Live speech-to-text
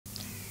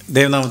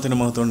ദൈവനാമത്തിന്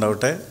മഹത്വം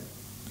ഉണ്ടാവട്ടെ.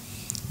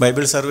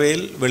 ബൈബിൾ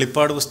സർവേയിൽ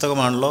വെളിപ്പാട്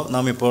പുസ്തകമാണല്ലോ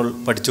നാം ഇപ്പോൾ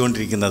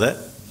പഠിച്ചുകൊണ്ടിരിക്കുന്നത്.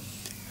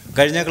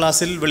 കഴിഞ്ഞ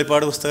ക്ലാസ്സിൽ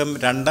വെളിപ്പാട് പുസ്തകം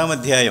 2-ാം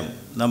അധ്യായം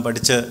നാം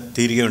പഠിച്ച്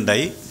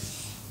തീരുകയുണ്ടായി.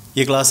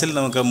 ഈ ക്ലാസ്സിൽ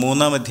നമുക്ക്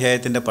 3-ാം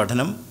അധ്യായത്തിൻ്റെ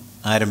പഠനം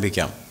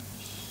ആരംഭിക്കാം.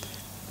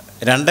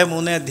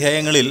 2-3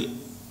 അധ്യായങ്ങളിൽ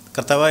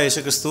കർത്താവായ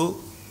യേശുക്രിസ്തു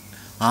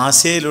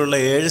ആസ്യയിലുള്ള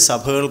 7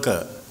 സഭകൾക്ക്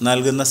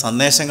നൽകുന്ന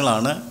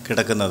സന്ദേശങ്ങളാണ്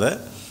കിടക്കുന്നത്.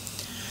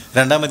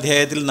 2-ാം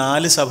അധ്യായത്തിൽ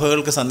 4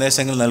 സഭകൾക്ക്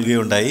സന്ദേശങ്ങൾ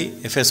നൽകുകയുണ്ടായി.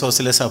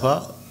 എഫെസോസിലെ സഭ,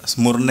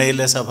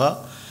 സ്മുർണയിലെ സഭ,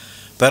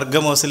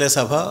 പെർഗമോസിലെ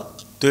സഭ,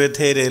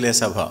 തുയഥൈരയിലെ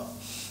സഭ.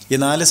 ഈ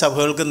 4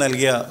 സഭകൾക്ക്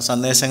നൽകിയ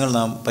സന്ദേശങ്ങൾ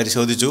നാം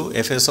പരിശോധിച്ചു.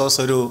 എഫെസോസ്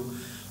ഒരു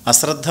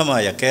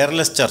അശ്രദ്ധമായ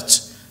കെയർലെസ് ചർച്ച്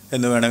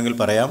എന്ന് വേണമെങ്കിൽ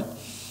പറയാം.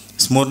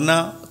 സ്മുർണ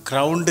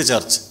ക്രൗണ്ട്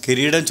ചർച്ച്,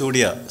 കിരീടം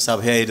ചൂടിയ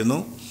സഭയായിരുന്നു.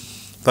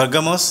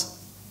 പെർഗമോസ്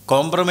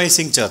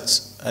കോംപ്രമൈസിങ് ചർച്ച്,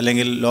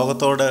 അല്ലെങ്കിൽ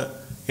ലോകത്തോട്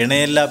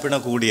ഇണയെല്ലാപ്പിണ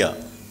കൂടിയ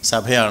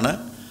സഭയാണ്.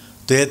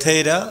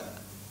 തുയഥൈര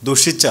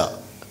ദുഷിച്ച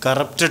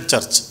കറപ്റ്റഡ്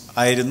ചർച്ച്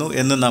ആയിരുന്നു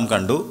എന്ന് നാം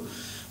കണ്ടു.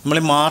 നമ്മൾ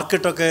ഈ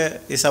മാർക്കിട്ടൊക്കെ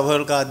ഈ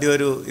സഭകൾക്ക് ആദ്യം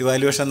ഒരു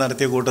ഇവാലുവേഷൻ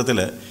നടത്തിയ കൂട്ടത്തിൽ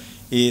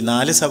ഈ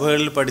 4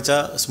 സഭകളിൽ പഠിച്ച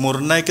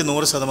സ്മുർണയ്ക്ക്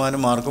 100%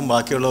 മാർക്കും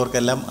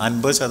ബാക്കിയുള്ളവർക്കെല്ലാം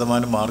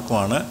 50%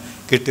 മാർക്കുമാണ്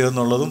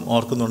കിട്ടിയതെന്നുള്ളതും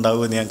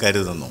ഓർക്കുന്നുണ്ടാകുമെന്ന് ഞാൻ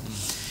കരുതുന്നു.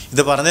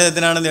 ഇത് പറഞ്ഞത്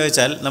എന്തിനാണെന്ന്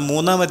ചോദിച്ചാൽ, നാം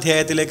 3-ാം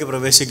അധ്യായത്തിലേക്ക്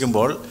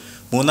പ്രവേശിക്കുമ്പോൾ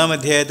 3-ാം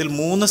അധ്യായത്തിൽ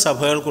 3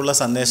 സഭകൾക്കുള്ള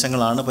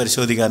സന്ദേശങ്ങളാണ്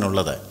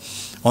പരിശോധിക്കാനുള്ളത്.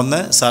 1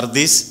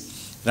 സർദീസ്,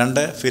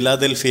 2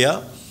 ഫിലാദൽഫിയ,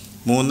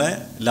 3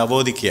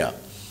 ലവോദിക്കിയ.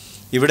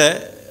 ഇവിടെ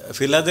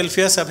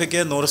ഫിലാദൽഫിയ സഭയ്ക്ക്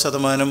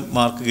 100%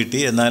 മാർക്ക് കിട്ടി.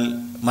 എന്നാൽ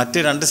മറ്റ്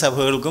 2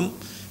 സഭകൾക്കും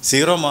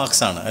 0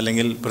 മാർക്സാണ്,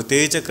 അല്ലെങ്കിൽ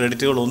പ്രത്യേകിച്ച്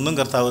ക്രെഡിറ്റുകളൊന്നും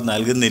കർത്താവ്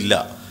നൽകുന്നില്ല.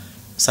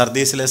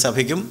 സർദീസിലെ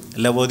സഭയ്ക്കും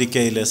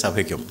ലവോദിക്കയിലെ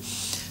സഭയ്ക്കും.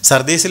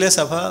 സർദീസിലെ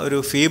സഭ ഒരു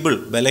ഫീബിൾ,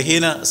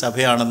 ബലഹീന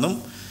സഭയാണെന്നും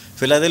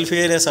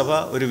ഫിലാദൽഫിയയിലെ സഭ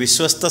ഒരു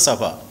വിശ്വസ്ത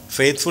സഭ,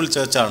 ഫെയ്ത്ത്ഫുൾ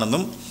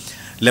ചർച്ചാണെന്നും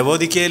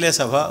ലവോദിക്കയിലെ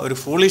സഭ ഒരു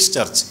ഫൂളിഷ്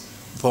ചർച്ച്,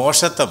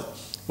 ഭോഷത്വം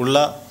ഉള്ള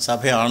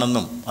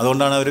സഭയാണെന്നും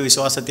അതുകൊണ്ടാണ് അവർ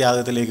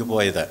വിശ്വാസത്യാഗത്തിലേക്ക്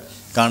പോയത്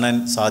കാണാൻ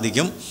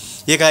സാധിക്കും.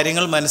 ഈ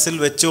കാര്യങ്ങൾ മനസ്സിൽ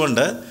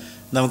വെച്ചുകൊണ്ട്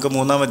നമുക്ക്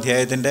 3-ാം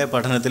അധ്യായത്തിൻ്റെ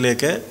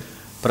പഠനത്തിലേക്ക്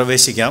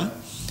പ്രവേശിക്കാം.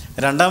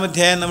 2-ാം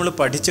അധ്യായം നമ്മൾ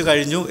പഠിച്ചു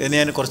കഴിഞ്ഞു എന്ന്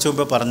ഞാൻ കുറച്ച്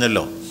മുമ്പ്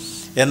പറഞ്ഞല്ലോ.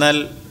 എന്നാൽ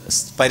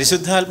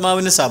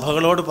പരിശുദ്ധാത്മാവിന്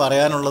സഭകളോട്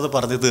പറയാനുള്ളത്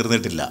പറഞ്ഞു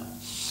തീർന്നിട്ടില്ല.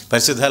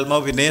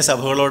 പരിശുദ്ധാത്മാവ് പിന്നെയും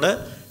സഭകളോട്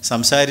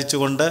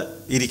സംസാരിച്ചുകൊണ്ട്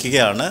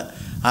ഇരിക്കുകയാണ്.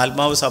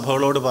 ആത്മാവ്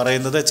സഭകളോട്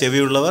പറയുന്നത്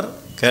ചെവിയുള്ളവർ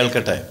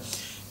കേൾക്കട്ടെ.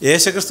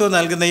 യേശുക്രിസ്തു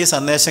നൽകുന്ന ഈ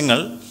സന്ദേശങ്ങൾ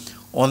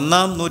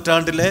 1-ാം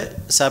നൂറ്റാണ്ടിലെ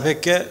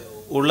സഭയ്ക്ക്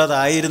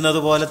ഉള്ളതായിരുന്നത്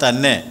പോലെ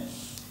തന്നെ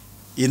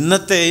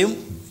ഇന്നത്തെയും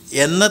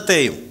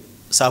എന്നത്തെയും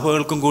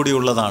സഭകൾക്കും കൂടി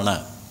ഉള്ളതാണ്.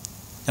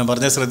 ഞാൻ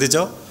പറഞ്ഞത്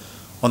ശ്രദ്ധിച്ചോ?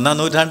 1-ാം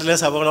നൂറ്റാണ്ടിലെ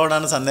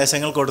സഭകളോടാണ്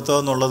സന്ദേശങ്ങൾ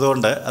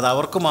കൊടുത്തതെന്നുള്ളതുകൊണ്ട് അത്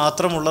അവർക്ക്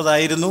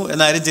മാത്രമുള്ളതായിരുന്നു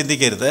എന്നാരും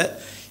ചിന്തിക്കരുത്.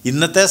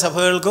 ഇന്നത്തെ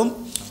സഭകൾക്കും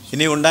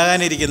ഇനി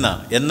ഉണ്ടാകാനിരിക്കുന്ന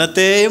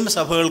എന്നത്തെയും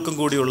സഭകൾക്കും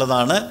കൂടി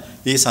ഉള്ളതാണ്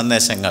ഈ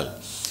സന്ദേശങ്ങൾ.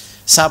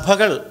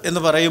 സഭകൾ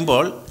എന്ന്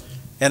പറയുമ്പോൾ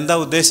എന്താ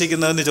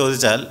ഉദ്ദേശിക്കുന്നതെന്ന്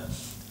ചോദിച്ചാൽ,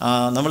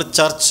 നമ്മൾ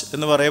ചർച്ച്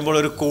എന്ന് പറയുമ്പോൾ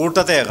ഒരു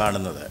കൂട്ടത്തെയാണ്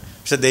കാണുന്നത്.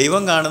 പക്ഷെ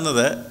ദൈവം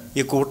കാണുന്നത്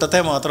ഈ കൂട്ടത്തെ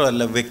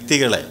മാത്രമല്ല,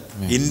 വ്യക്തികളെ,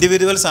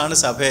 ഇൻഡിവിജ്വൽസ് ആണ്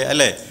സഭയെ,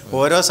 അല്ലേ?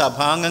 ഓരോ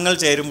സഭാംഗങ്ങൾ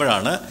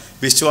ചേരുമ്പോഴാണ്,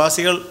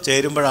 വിശ്വാസികൾ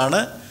ചേരുമ്പോഴാണ്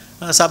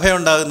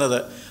സഭയുണ്ടാകുന്നത്.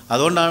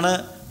 അതുകൊണ്ടാണ്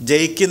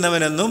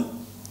ജയിക്കുന്നവനെന്നും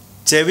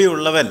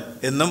ചെവിയുള്ളവൻ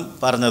എന്നും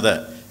പറഞ്ഞത്.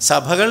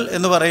 സഭകൾ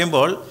എന്ന്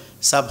പറയുമ്പോൾ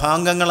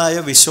സഭാംഗങ്ങളായ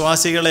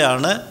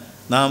വിശ്വാസികളെയാണ്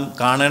നാം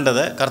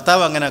കാണേണ്ടത്.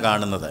 കർത്താവ് അങ്ങനെ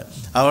കാണുന്നത്.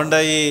 അതുകൊണ്ട്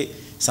ഈ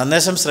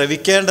സന്ദേശം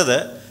ശ്രവിക്കേണ്ടത്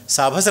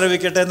സഭ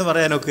ശ്രവിക്കട്ടെ എന്ന്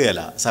പറയാൻ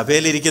ഒക്കുകയല്ല.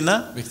 സഭയിലിരിക്കുന്ന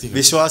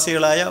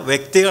വിശ്വാസികളായ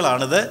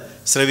വ്യക്തികളാണിത്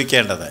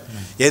ശ്രവിക്കേണ്ടത്.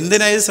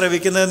 എന്തിനായി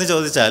ശ്രവിക്കുന്നതെന്ന്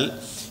ചോദിച്ചാൽ,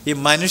 ഈ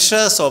മനുഷ്യ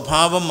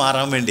സ്വഭാവം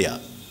മാറാൻ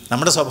വേണ്ടിയാണ്.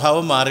 നമ്മുടെ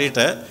സ്വഭാവം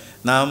മാറിയിട്ട്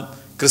നാം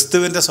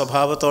ക്രിസ്തുവിൻ്റെ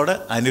സ്വഭാവത്തോട്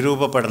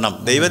അനുരൂപപ്പെടണം.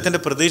 ദൈവത്തിൻ്റെ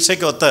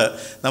പ്രതീക്ഷയ്ക്കൊത്ത്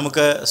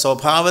നമുക്ക്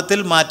സ്വഭാവത്തിൽ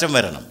മാറ്റം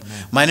വരണം.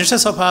 മനുഷ്യ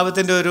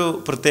സ്വഭാവത്തിൻ്റെ ഒരു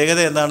പ്രത്യേകത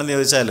എന്താണെന്ന്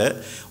ചോദിച്ചാൽ,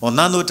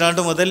 1-ാം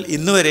നൂറ്റാണ്ട് മുതൽ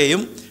ഇന്ന്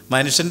വരെയും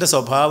മനുഷ്യൻ്റെ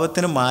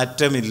സ്വഭാവത്തിന്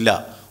മാറ്റമില്ല.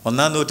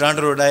 1-ാം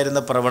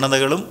നൂറ്റാണ്ടിലുണ്ടായിരുന്ന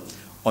പ്രവണതകളും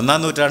 1-ാം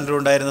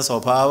നൂറ്റാണ്ടിലുണ്ടായിരുന്ന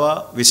സ്വഭാവ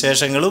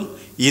വിശേഷങ്ങളും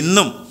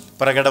ഇന്നും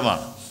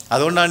പ്രകടമാണ്.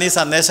 അതുകൊണ്ടാണ് ഈ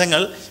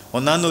സന്ദേശങ്ങൾ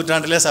 1-ാം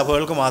നൂറ്റാണ്ടിലെ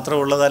സഭകൾക്ക്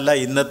മാത്രമുള്ളതല്ല,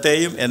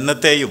 ഇന്നത്തെയും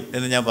എന്നത്തെയും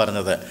എന്ന് ഞാൻ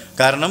പറഞ്ഞത്.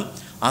 കാരണം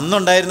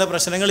അന്നുണ്ടായിരുന്ന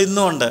പ്രശ്നങ്ങൾ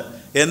ഇന്നും ഉണ്ട്,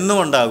 എന്നും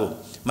ഉണ്ടാകും.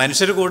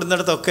 മനുഷ്യർ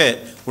കൂടുന്നിടത്തൊക്കെ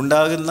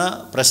ഉണ്ടാകുന്ന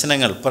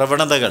പ്രശ്നങ്ങൾ,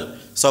 പ്രവണതകൾ,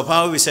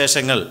 സ്വഭാവ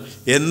വിശേഷങ്ങൾ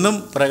എന്നും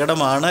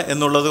പ്രകടമാണ്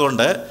എന്നുള്ളത്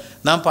കൊണ്ട്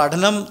നാം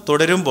പഠനം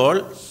തുടരുമ്പോൾ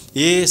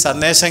ഈ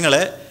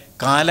സന്ദേശങ്ങളെ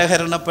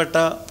കാലഹരണപ്പെട്ട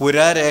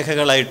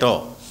പുരാരേഖകളായിട്ടോ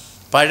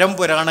പഴം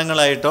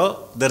പുരാണങ്ങളായിട്ടോ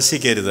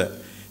ദർശിക്കരുത്.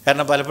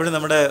 കാരണം പലപ്പോഴും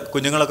നമ്മുടെ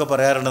കുഞ്ഞുങ്ങളൊക്കെ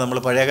പറയാറുണ്ട്, നമ്മൾ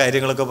പഴയ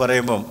കാര്യങ്ങളൊക്കെ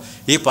പറയുമ്പം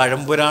ഈ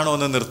പഴംപുരാണം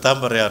ഒന്ന് നിർത്താൻ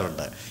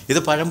പറയാറുണ്ട്. ഇത്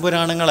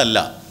പഴംപുരാണങ്ങളല്ല,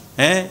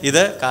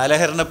 ഇത്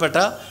കാലഹരണപ്പെട്ട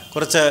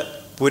കുറച്ച്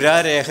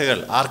പുരാരേഖകൾ,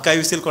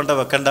 ആർക്കൈവ്സിൽ കൊണ്ട്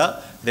വെക്കേണ്ട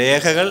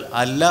രേഖകൾ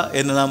അല്ല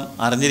എന്ന് നാം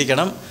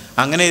അറിഞ്ഞിരിക്കണം.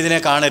 അങ്ങനെ ഇതിനെ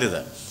കാണരുത്.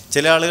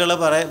 ചില ആളുകൾ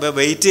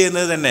വെയിറ്റ്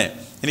ചെയ്യുന്നത് തന്നെ,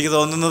 എനിക്ക്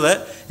തോന്നുന്നത്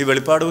ഈ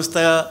വെളിപ്പാട്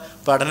പുസ്തക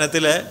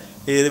പഠനത്തിൽ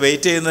ഇത്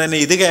വെയിറ്റ് ചെയ്യുന്നത് തന്നെ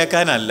ഇത്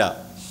കേൾക്കാനല്ല,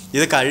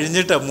 ഇത്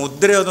കഴിഞ്ഞിട്ട്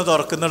മുദ്രയൊന്ന്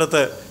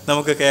തുറക്കുന്നിടത്ത്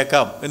നമുക്ക്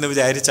കേൾക്കാം എന്ന്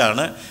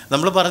വിചാരിച്ചാണ്.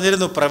 നമ്മൾ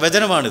പറഞ്ഞിരുന്നു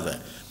പ്രവചനമാണിത്.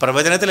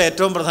 പ്രവചനത്തിൽ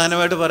ഏറ്റവും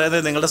പ്രധാനമായിട്ട്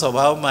പറയുന്നത് നിങ്ങളുടെ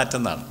സ്വഭാവം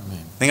മാറ്റുന്നതാണ്,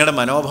 നിങ്ങളുടെ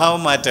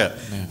മനോഭാവം മാറ്റുക.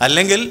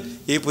 അല്ലെങ്കിൽ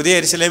ഈ പുതിയ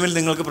യെരുശലേമിൽ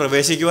നിങ്ങൾക്ക്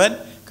പ്രവേശിക്കുവാൻ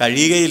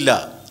കഴിയുകയില്ല.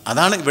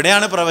 അതാണ്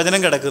ഇവിടെയാണ് പ്രവചനം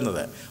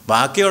കിടക്കുന്നത്.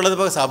 ബാക്കിയുള്ളത്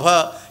ഇപ്പോൾ സഭ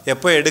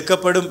എപ്പോൾ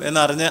എടുക്കപ്പെടും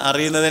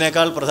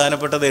അറിയുന്നതിനേക്കാൾ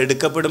പ്രധാനപ്പെട്ടത്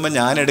എടുക്കപ്പെടുമ്പോൾ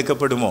ഞാൻ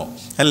എടുക്കപ്പെടുമോ,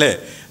 അല്ലേ?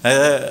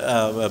 അതായത്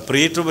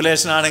പ്രീ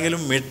ട്രിബുലേഷൻ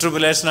ആണെങ്കിലും മിഡ്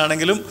ട്രിബുലേഷൻ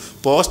ആണെങ്കിലും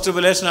പോസ്റ്റ്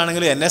ട്രിബുലേഷൻ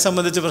ആണെങ്കിലും എന്നെ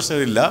സംബന്ധിച്ച്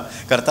പ്രശ്നമില്ല.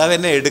 കർത്താവ്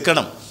എന്നെ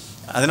എടുക്കണം,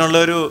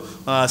 അതിനുള്ളൊരു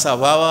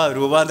സ്വഭാവ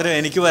രൂപാന്തരം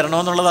എനിക്ക്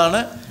വരണമെന്നുള്ളതാണ്,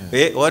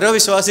 ഓരോ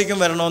വിശ്വാസിക്കും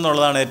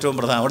വരണമെന്നുള്ളതാണ് ഏറ്റവും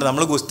പ്രധാനം. അവിടെ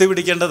നമ്മൾ ഗുസ്തി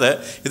പിടിക്കേണ്ടത്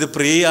ഇത്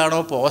പ്രീ ആണോ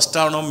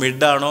പോസ്റ്റാണോ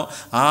മിഡാണോ,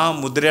 ആ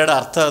മുദ്രയുടെ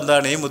അർത്ഥം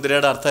എന്താണ്, ഈ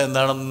മുദ്രയുടെ അർത്ഥം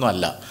എന്താണെന്നൊന്നും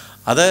അല്ല.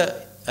 അത്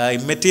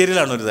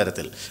ഇമ്മെറ്റീരിയലാണ് ഒരു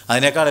തരത്തിൽ.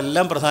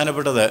 അതിനേക്കാളെല്ലാം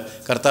പ്രധാനപ്പെട്ടത്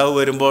കർത്താവ്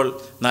വരുമ്പോൾ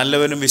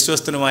നല്ലവനും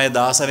വിശ്വസ്തനുമായ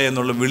ദാസനെ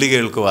എന്നുള്ള വിളി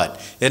കേൾക്കുവാൻ,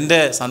 എൻ്റെ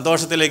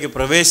സന്തോഷത്തിലേക്ക്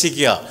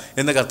പ്രവേശിക്കുക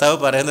എന്ന് കർത്താവ്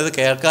പറയുന്നത്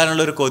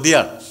കേൾക്കാനുള്ളൊരു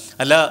കൊതിയാണ്.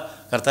 അല്ല,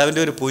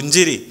 കർത്താവിൻ്റെ ഒരു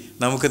പുഞ്ചിരി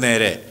നമുക്ക്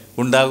നേരെ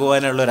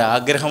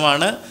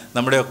ഉണ്ടാകുവാനുള്ളൊരാഗ്രഹമാണ്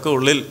നമ്മുടെയൊക്കെ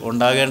ഉള്ളിൽ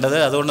ഉണ്ടാകേണ്ടത്.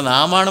 അതുകൊണ്ട്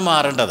നാമാണ്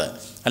മാറേണ്ടത്,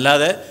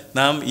 അല്ലാതെ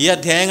നാം ഈ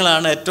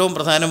അധ്യായങ്ങളാണ് ഏറ്റവും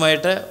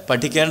പ്രധാനമായിട്ട്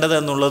പഠിക്കേണ്ടത്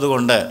എന്നുള്ളത്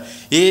കൊണ്ട്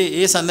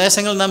ഈ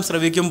സന്ദേശങ്ങൾ നാം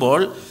ശ്രവിക്കുമ്പോൾ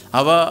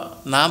അവ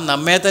നാം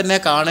നമ്മെ തന്നെ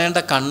കാണേണ്ട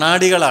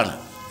കണ്ണാടികളാണ്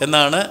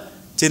എന്നാണ്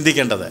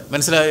ചിന്തിക്കേണ്ടത്.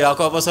 മനസ്സിലായി?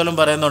 യാക്കോബ് അപ്പോസ്തലൻ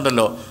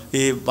പറയുന്നുണ്ടല്ലോ,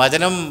 ഈ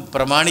വചനം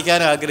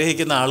പ്രമാണിക്കാൻ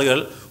ആഗ്രഹിക്കുന്ന ആളുകൾ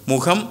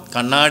മുഖം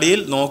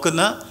കണ്ണാടിയിൽ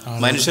നോക്കുന്ന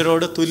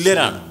മനുഷ്യരോട്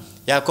തുല്യരാണ്.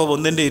 യാക്കോബ്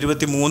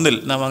 1:23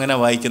 നാം അങ്ങനെ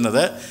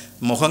വായിക്കുന്നത്,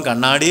 മുഖം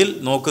കണ്ണാടിയിൽ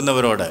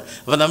നോക്കുന്നവരോട്.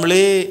 അപ്പോൾ നമ്മൾ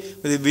ഈ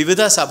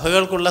വിവിധ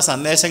സഭകൾക്കുള്ള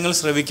സന്ദേശങ്ങൾ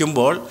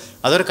ശ്രവിക്കുമ്പോൾ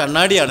അതൊരു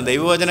കണ്ണാടിയാണ്,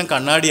 ദൈവവചനം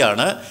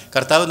കണ്ണാടിയാണ്.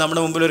 കർത്താവ്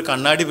നമ്മുടെ മുമ്പിൽ ഒരു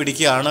കണ്ണാടി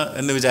പിടിക്കുകയാണ്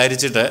എന്ന്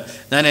വിചാരിച്ചിട്ട്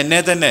ഞാൻ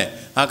എന്നെ തന്നെ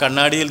ആ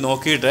കണ്ണാടിയിൽ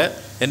നോക്കിയിട്ട്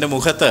എൻ്റെ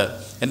മുഖത്ത്,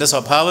 എൻ്റെ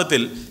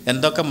സ്വഭാവത്തിൽ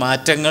എന്തൊക്കെ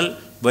മാറ്റങ്ങൾ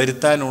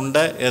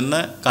വരുത്താനുണ്ട്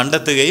എന്ന്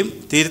കണ്ടെത്തുകയും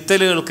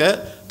തിരുത്തലുകൾക്ക്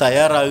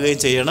തയ്യാറാകുകയും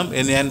ചെയ്യണം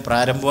എന്ന് ഞാൻ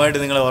പ്രാരംഭമായിട്ട്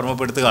നിങ്ങളെ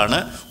ഓർമ്മപ്പെടുത്തുകയാണ്.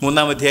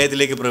 3-ാം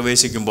അധ്യായത്തിലേക്ക്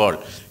പ്രവേശിക്കുമ്പോൾ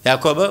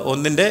യാക്കോബ്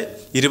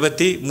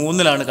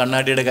 1:23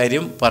 കണ്ണാടിയുടെ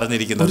കാര്യം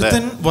പറഞ്ഞിരിക്കുന്നത്.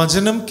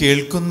 വചനം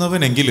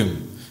കേൾക്കുന്നവനെങ്കിലും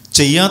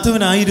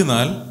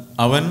ചെയ്യാത്തവനായിരുന്നാൽ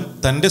അവൻ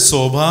തൻ്റെ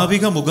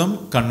സ്വാഭാവിക മുഖം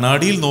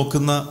കണ്ണാടിയിൽ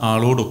നോക്കുന്ന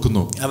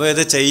ആളോടൊക്കുന്നു. അപ്പോൾ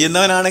ഇത്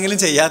ചെയ്യുന്നവനാണെങ്കിലും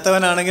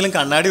ചെയ്യാത്തവനാണെങ്കിലും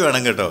കണ്ണാടി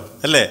വേണം കേട്ടോ,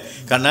 അല്ലേ?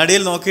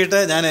 കണ്ണാടിയിൽ നോക്കിയിട്ട്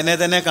ഞാൻ എന്നെ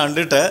തന്നെ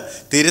കണ്ടിട്ട്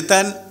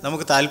തിരുത്താൻ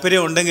നമുക്ക്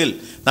താല്പര്യമുണ്ടെങ്കിൽ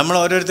നമ്മൾ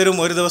ഓരോരുത്തരും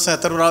ഒരു ദിവസം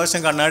എത്ര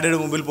പ്രാവശ്യം കണ്ണാടിയുടെ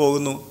മുമ്പിൽ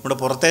പോകുന്നു നമ്മുടെ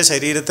പുറത്തെ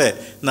ശരീരത്തെ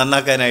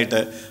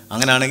നന്നാക്കാനായിട്ട്?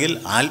 അങ്ങനെയാണെങ്കിൽ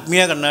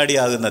ആത്മീയ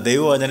കണ്ണാടിയാകുന്ന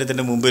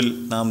ദൈവവചനത്തിൻ്റെ മുമ്പിൽ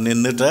നാം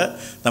നിന്നിട്ട്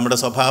നമ്മുടെ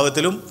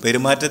സ്വഭാവത്തിലും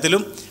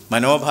പെരുമാറ്റത്തിലും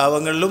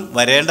മനോഭാവങ്ങളിലും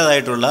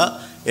വരേണ്ടതായിട്ടുള്ള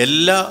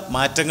എല്ലാ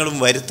മാറ്റങ്ങളും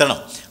വരുത്തണം.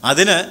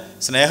 അതിന്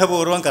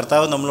സ്നേഹപൂർവ്വം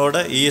കർത്താവ് നമ്മളോട്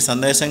ഈ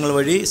സന്ദേശങ്ങൾ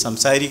വഴി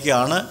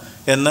സംസാരിക്കുകയാണ്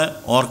എന്ന്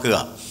ഓർക്കുക.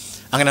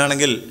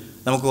 അങ്ങനെയാണെങ്കിൽ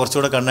നമുക്ക്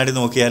കുറച്ചുകൂടെ കണ്ണാടി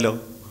നോക്കിയാലോ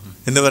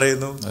എന്ന്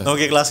പറയുന്നു.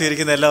 നോക്കി ക്ലാസ്സിൽ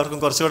ഇരിക്കുന്ന എല്ലാവർക്കും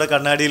കുറച്ചുകൂടെ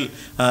കണ്ണാടിയിൽ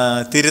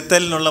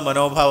തിരുത്തലിനുള്ള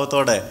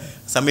മനോഭാവത്തോടെ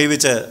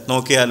സമീപിച്ച്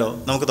നോക്കിയാലോ?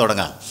 നമുക്ക്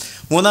തുടങ്ങാം.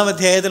 3-ാം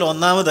അധ്യായത്തിൽ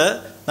ഒന്നാമത്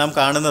നാം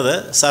കാണുന്നത്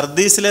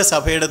സർദീസിലെ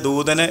സഭയുടെ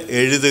ദൂതന്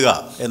എഴുതുക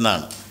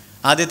എന്നാണ്.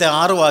 ആദ്യത്തെ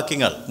 6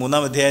 വാക്യങ്ങൾ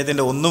 3-ാം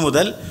അധ്യായത്തിൻ്റെ 1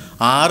 മുതൽ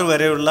 6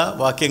 വരെയുള്ള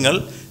വാക്യങ്ങൾ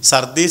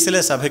സർദീസിലെ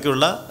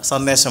സഭയ്ക്കുള്ള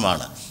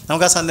സന്ദേശമാണ്.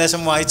 നമുക്ക് ആ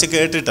സന്ദേശം വായിച്ച്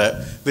കേട്ടിട്ട്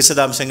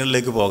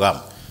വിശദാംശങ്ങളിലേക്ക് പോകാം.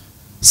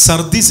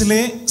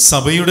 സർദീസിലെ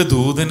സഭയുടെ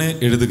ദൂതന്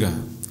എഴുതുക.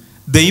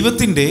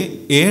 ദൈവത്തിൻ്റെ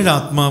 7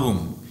 ആത്മാവും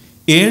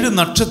 7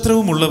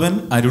 നക്ഷത്രവും ഉള്ളവൻ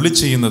അരുളി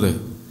ചെയ്യുന്നത്,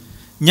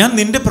 ഞാൻ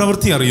നിന്റെ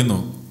പ്രവൃത്തി അറിയുന്നു.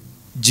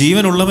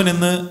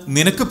 ജീവനുള്ളവനെന്ന്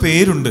നിനക്ക്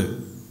പേരുണ്ട്,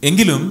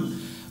 എങ്കിലും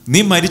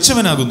നീ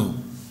മരിച്ചവനാകുന്നു.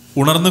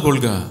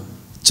 ഉണർന്നുകൊള്ളുക,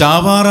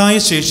 ചാവാറായ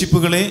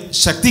ശേഷിപ്പുകളെ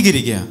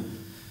ശക്തീകരിക്കുക.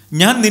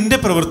 ഞാൻ നിന്റെ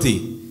പ്രവൃത്തി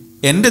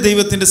എൻ്റെ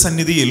ദൈവത്തിൻ്റെ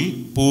സന്നിധിയിൽ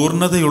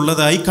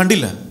പൂർണ്ണതയുള്ളതായി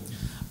കണ്ടില്ല.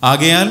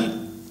 ആകയാൽ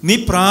നീ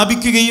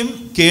പ്രാപിക്കുകയും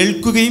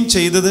കേൾക്കുകയും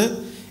ചെയ്തത്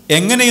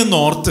എങ്ങനെയെന്ന്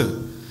ഓർത്ത്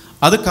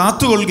അത്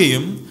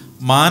കാത്തുകൊള്ളുകയും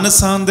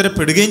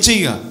മാനസാന്തരപ്പെടുകയും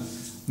ചെയ്യുക.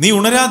 നീ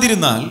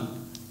ഉണരാതിരുന്നാൽ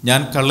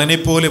ഞാൻ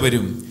കള്ളനെപ്പോലെ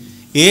വരും.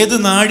 ഏത്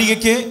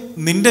നാഴികയ്ക്ക്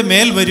നിന്റെ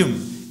മേൽ വരും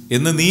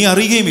എന്ന് നീ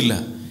അറിയുകയുമില്ല.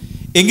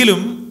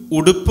 എങ്കിലും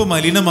ഉടുപ്പ്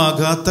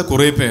മലിനമാകാത്ത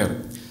കുറേ പേർ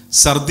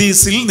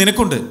സർദീസിൽ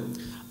നിനക്കുണ്ട്.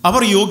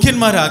 അവർ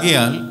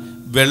യോഗ്യന്മാരാകയാൽ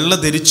വെള്ള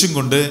ധരിച്ചും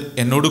കൊണ്ട്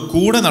എന്നോട്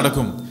കൂടെ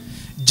നടക്കും.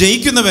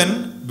 ജയിക്കുന്നവൻ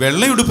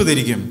വെള്ളയുടുപ്പ്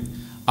ധരിക്കും.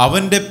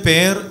 അവൻ്റെ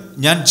പേർ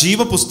ഞാൻ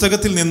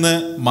ജീവപുസ്തകത്തിൽ നിന്ന്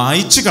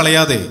മായ്ച്ചു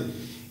കളയാതെ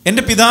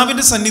എൻ്റെ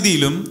പിതാവിൻ്റെ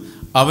സന്നിധിയിലും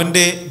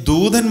അവൻ്റെ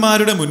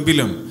ദൂതന്മാരുടെ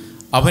മുൻപിലും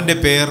അവൻ്റെ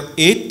പേർ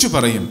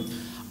ഏറ്റുപറയും.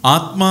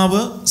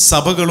 ആത്മാവ്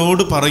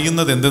സഭകളോട്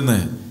പറയുന്നതെന്തെന്ന്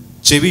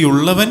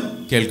ചെവിയുള്ളവൻ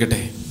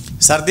കേൾക്കട്ടെ.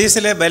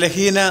 സർദീസിലെ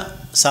ബലഹീന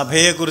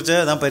സഭയെക്കുറിച്ച്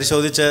നാം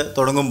പരിശോധിച്ച്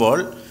തുടങ്ങുമ്പോൾ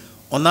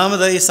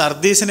ഒന്നാമത് ഈ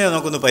സർദീസിനെ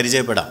നമുക്കൊന്ന്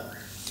പരിചയപ്പെടാം.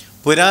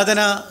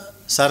 പുരാതന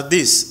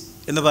സർദീസ്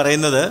എന്ന്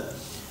പറയുന്നത്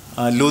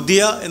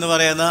ലുദിയ എന്ന്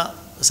പറയുന്ന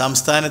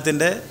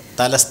സംസ്ഥാനത്തിൻ്റെ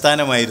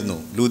തലസ്ഥാനമായിരുന്നു.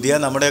 ലുദിയ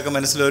നമ്മുടെയൊക്കെ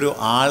മനസ്സിലൊരു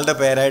ആളുടെ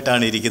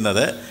പേരായിട്ടാണ്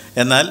ഇരിക്കുന്നത്.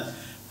 എന്നാൽ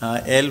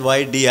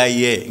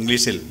LYDIA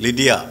ഇംഗ്ലീഷിൽ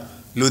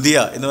ലുദിയ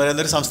എന്ന്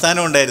പറയുന്നൊരു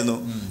സംസ്ഥാനം ഉണ്ടായിരുന്നു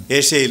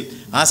ഏഷ്യയിൽ.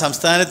 ആ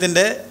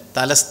സംസ്ഥാനത്തിൻ്റെ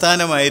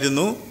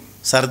തലസ്ഥാനമായിരുന്നു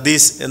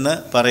സർദീസ് എന്ന്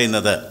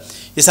പറയുന്നത്.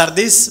 ഈ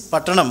സർദീസ്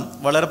പട്ടണം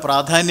വളരെ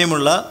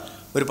പ്രാധാന്യമുള്ള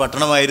ഒരു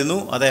പട്ടണമായിരുന്നു.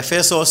 അത്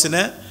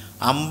എഫേസോസിന്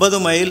 50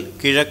 മൈൽ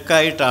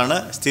കിഴക്കായിട്ടാണ്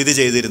സ്ഥിതി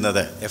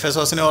ചെയ്തിരുന്നത്.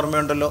 എഫേസോസിനെ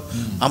ഓർമ്മയുണ്ടല്ലോ,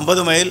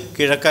 50 മൈൽ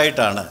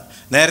കിഴക്കായിട്ടാണ്.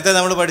 നേരത്തെ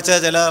നമ്മൾ പഠിച്ച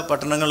ചില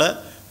പട്ടണങ്ങൾ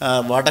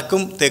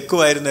വടക്കും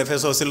തെക്കുമായിരുന്നു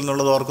എഫേസോസിൽ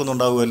എന്നുള്ളത്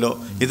ഓർക്കുന്നുണ്ടാവുമല്ലോ.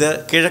 ഇത്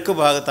കിഴക്ക്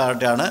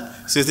ഭാഗത്തായിട്ടാണ്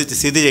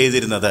സ്ഥിതി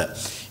ചെയ്തിരുന്നത്.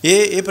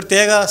 ഈ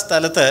പ്രത്യേക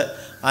സ്ഥലത്ത്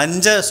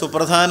 5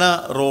 സുപ്രധാന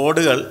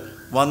റോഡുകൾ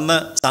വന്ന്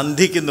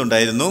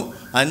സന്ധിക്കുന്നുണ്ടായിരുന്നു.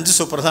 5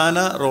 സുപ്രധാന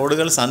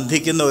റോഡുകൾ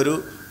സന്ധിക്കുന്ന ഒരു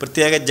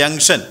പ്രത്യേക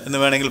ജംഗ്ഷൻ എന്ന്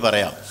വേണമെങ്കിൽ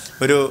പറയാം,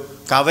 ഒരു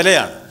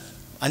കവലയാണ്.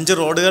 5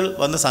 റോഡുകൾ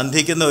വന്ന്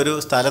സന്ധിക്കുന്ന ഒരു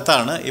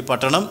സ്ഥലത്താണ് ഈ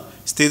പട്ടണം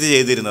സ്ഥിതി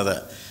ചെയ്തിരുന്നത്.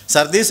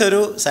 സർദീസ്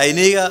ഒരു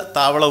സൈനിക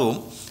താവളവും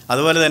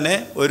അതുപോലെ തന്നെ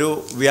ഒരു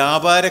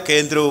വ്യാപാര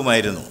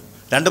കേന്ദ്രവുമായിരുന്നു.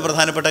 2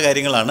 പ്രധാനപ്പെട്ട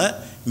കാര്യങ്ങളാണ്,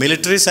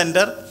 military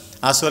centre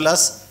as well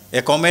as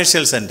A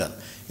commercial centre.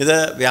 ഇത്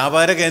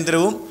വ്യാപാര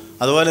കേന്ദ്രവും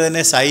അതുപോലെ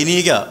തന്നെ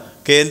സൈനിക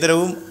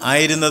കേന്ദ്രവും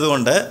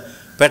ആയിരുന്നതുകൊണ്ട്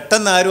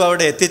പെട്ടെന്ന് ആരും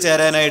അവിടെ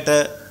എത്തിച്ചേരാനായിട്ട്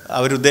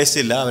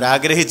അവരുദ്ദേശിച്ചില്ല,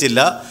 അവരാഗ്രഹിച്ചില്ല.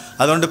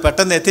 അതുകൊണ്ട്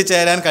പെട്ടെന്ന്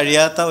എത്തിച്ചേരാൻ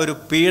കഴിയാത്ത ഒരു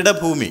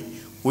പീഠഭൂമി,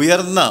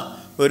 ഉയർന്ന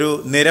ഒരു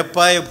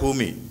നിരപ്പായ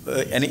ഭൂമി,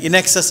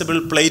 ഇൻഅക്സസിബിൾ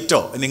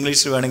പ്ലേറ്റോ എന്ന്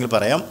ഇംഗ്ലീഷിൽ വേണമെങ്കിൽ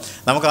പറയാം,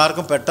 നമുക്ക്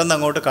ആർക്കും പെട്ടെന്ന്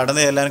അങ്ങോട്ട്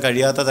കടന്നു ചെല്ലാൻ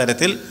കഴിയാത്ത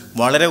തരത്തിൽ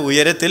വളരെ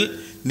ഉയരത്തിൽ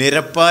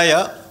നിരപ്പായ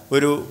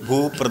ഒരു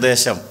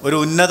ഭൂപ്രദേശം, ഒരു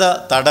ഉന്നത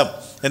തടം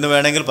എന്ന്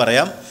വേണമെങ്കിൽ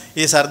പറയാം.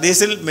 ഈ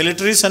സർദീസിൽ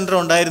മിലിറ്ററി സെൻറ്റർ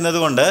ഉണ്ടായിരുന്നത്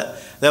കൊണ്ട്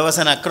there was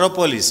an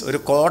acropolis, ഒരു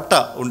കോട്ട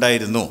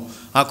ഉണ്ടായിരുന്നു.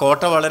 ആ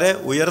കോട്ട വളരെ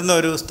ഉയർന്ന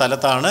ഒരു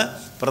സ്ഥലത്താണ്.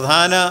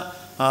 പ്രധാന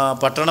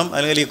പട്ടണം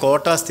അല്ലെങ്കിൽ ഈ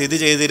കോട്ട സ്ഥിതി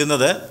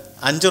ചെയ്തിരുന്നത്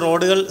 5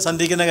 റോഡുകൾ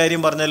സന്ധിക്കുന്ന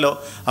കാര്യം പറഞ്ഞല്ലോ,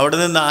 അവിടെ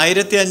നിന്ന്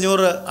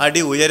 1500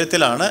 അടി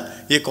ഉയരത്തിലാണ്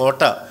ഈ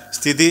കോട്ട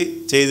സ്ഥിതി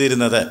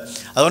ചെയ്തിരുന്നത്.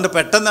 അതുകൊണ്ട്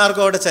പെട്ടെന്ന്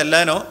ആർക്കും അവിടെ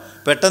ചെല്ലാനോ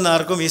പെട്ടെന്ന്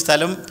ആർക്കും ഈ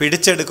സ്ഥലം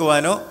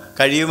പിടിച്ചെടുക്കുവാനോ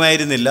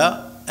കഴിയുമായിരുന്നില്ല.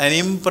 an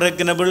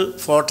impregnable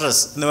fortress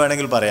എന്ന്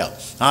വേണമെങ്കിൽ പറയാം.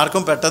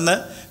 ആർക്കും പെട്ടെന്ന്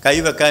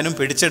കൈവെക്കാനും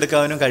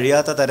പിടിച്ചെടുക്കാനും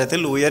കഴിയാത്ത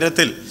തരത്തിൽ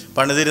ഉയരത്തിൽ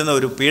പണിതിരുന്ന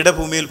ഒരു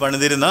പീഠഭൂമിയിൽ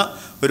പണിതിരുന്ന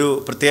ഒരു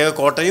പ്രത്യേക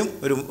കോട്ടയും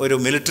ഒരു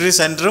മിലിറ്ററി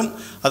സെൻറ്ററും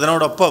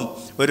അതിനോടൊപ്പം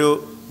ഒരു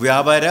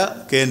വ്യാപാര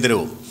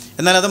കേന്ദ്രവും.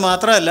 എന്നാൽ അത്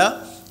മാത്രമല്ല,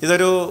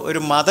 ഇതൊരു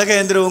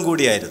മതകേന്ദ്രവും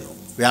കൂടിയായിരുന്നു.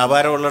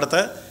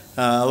 വ്യാപാരമുള്ളിടത്ത്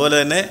അതുപോലെ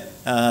തന്നെ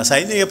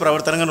സൈനിക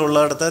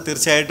പ്രവർത്തനങ്ങളുള്ളിടത്ത്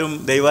തീർച്ചയായിട്ടും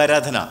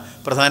ദൈവാരാധന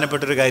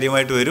പ്രധാനപ്പെട്ടൊരു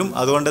കാര്യമായിട്ട് വരും.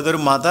 അതുകൊണ്ട് ഇതൊരു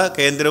മത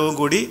കേന്ദ്രവും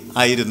കൂടി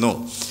ആയിരുന്നു.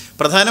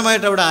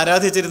 പ്രധാനമായിട്ട് അവിടെ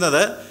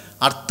ആരാധിച്ചിരുന്നത്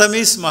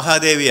അർത്തമീസ്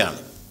മഹാദേവിയാണ്.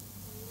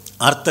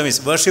 അർത്തമീസ്,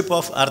 വേർഷിപ്പ്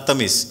ഓഫ്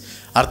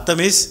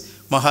അർത്തമീസ്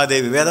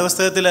മഹാദേവി.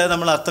 വേദപുസ്തകത്തിൽ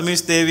നമ്മൾ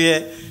അർത്തമീസ് ദേവിയെ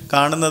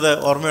കാണുന്നത്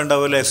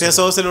ഓർമ്മയുണ്ടാവുമല്ലോ.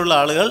 എഫേസോസിലുള്ള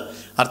ആളുകൾ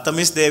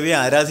അർത്തമീസ് ദേവിയെ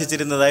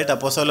ആരാധിച്ചിരുന്നതായിട്ട്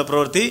അപ്പോസ്തല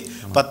പ്രവൃത്തി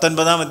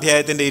 19-ാം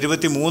അധ്യായത്തിൻ്റെ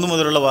 23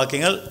 മുതലുള്ള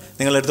വാക്യങ്ങൾ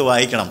നിങ്ങളെടുത്ത്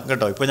വായിക്കണം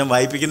കേട്ടോ. ഇപ്പോൾ ഞാൻ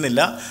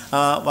വായിപ്പിക്കുന്നില്ല. ആ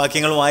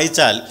വാക്യങ്ങൾ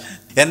വായിച്ചാൽ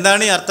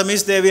എന്താണ് ഈ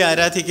അർത്തമീസ് ദേവിയെ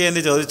ആരാധിക്കുക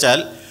എന്ന് ചോദിച്ചാൽ,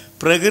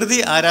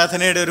 പ്രകൃതി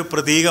ആരാധനയുടെ ഒരു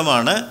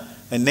പ്രതീകമാണ്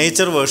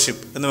നേച്ചർ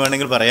വേർഷിപ്പ് എന്ന്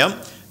വേണമെങ്കിൽ പറയാം,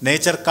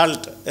 നേച്ചർ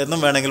കൾട്ട് എന്നും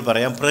വേണമെങ്കിൽ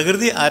പറയാം.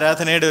 പ്രകൃതി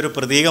ആരാധനയുടെ ഒരു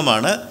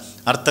പ്രതീകമാണ്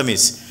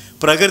അർത്തമീസ്.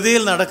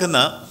 പ്രകൃതിയിൽ നടക്കുന്ന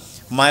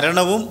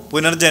മരണവും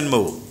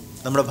പുനർജന്മവും,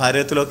 നമ്മുടെ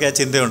ഭാരതത്തിലൊക്കെ ആ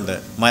ചിന്തയുണ്ട്,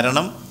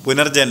 മരണം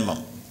പുനർജന്മം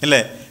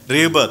അല്ലേ,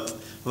 റീബർത്ത്.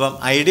 അപ്പം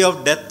idea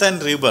of death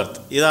and rebirth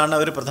ഇതാണ്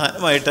അവർ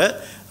പ്രധാനമായിട്ട്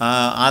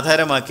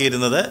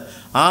ആധാരമാക്കിയിരുന്നത്.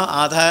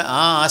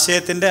 ആ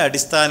ആശയത്തിൻ്റെ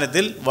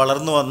അടിസ്ഥാനത്തിൽ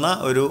വളർന്നു വന്ന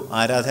ഒരു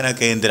ആരാധനാ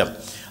കേന്ദ്രം.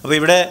 അപ്പോൾ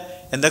ഇവിടെ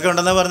എന്തൊക്കെ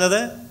ഉണ്ടെന്നാണ്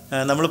പറഞ്ഞത്?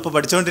 നമ്മളിപ്പോൾ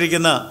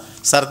പഠിച്ചുകൊണ്ടിരിക്കുന്ന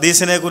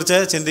സർദീസിനെ കുറിച്ച്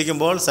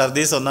ചിന്തിക്കുമ്പോൾ,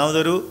 സർദീസ്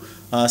ഒന്നാമതൊരു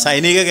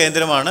സൈനിക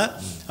കേന്ദ്രമാണ്.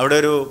 അവിടെ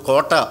ഒരു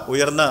കോട്ട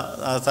ഉയർന്ന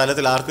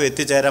സ്ഥലത്തിൽ ആർക്കും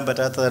എത്തിച്ചേരാൻ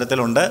പറ്റാത്ത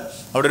തരത്തിലുണ്ട്.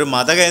 അവിടെ ഒരു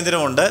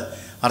മതകേന്ദ്രമുണ്ട്.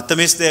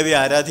 അർത്തമീസ് ദേവി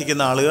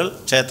ആരാധിക്കുന്ന ആളുകൾ,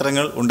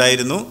 ക്ഷേത്രങ്ങൾ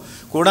ഉണ്ടായിരുന്നു.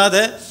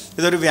 കൂടാതെ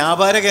ഇതൊരു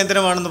വ്യാപാര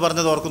കേന്ദ്രമാണെന്ന്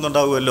പറഞ്ഞത്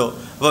ഓർക്കുന്നുണ്ടാവുമല്ലോ.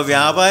 അപ്പോൾ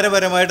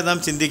വ്യാപാരപരമായിട്ട് നാം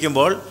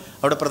ചിന്തിക്കുമ്പോൾ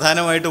അവിടെ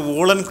പ്രധാനമായിട്ട്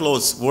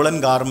വൂളൻ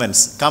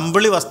ഗാർമെൻറ്റ്സ്,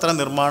 കമ്പിളി വസ്ത്ര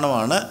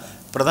നിർമ്മാണമാണ്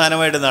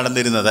പ്രധാനമായിട്ട്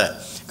നടന്നിരുന്നത്.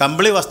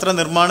 കമ്പിളി വസ്ത്ര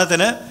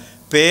നിർമ്മാണത്തിന്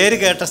പേര്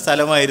കേട്ട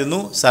സ്ഥലമായിരുന്നു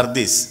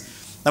സർദീസ്.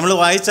 നമ്മൾ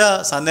വായിച്ച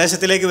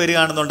സന്ദേശത്തിലേക്ക്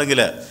വരികയാണെന്നുണ്ടെങ്കിൽ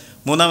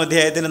 3-ാം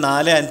അധ്യായത്തിന്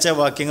 4-5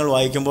 വാക്യങ്ങൾ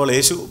വായിക്കുമ്പോൾ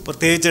യേശു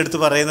പ്രത്യേകിച്ച് എടുത്ത്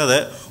പറയുന്നത്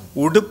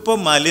ഉടുപ്പ്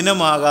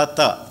മലിനമാകാത്ത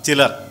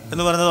ചിലർ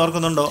എന്ന് പറയുന്നത്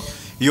ഓർക്കുന്നുണ്ടോ?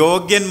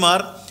 യോഗ്യന്മാർ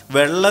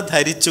വെള്ള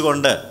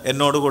ധരിച്ചുകൊണ്ട്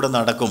എന്നോടുകൂടെ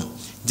നടക്കും,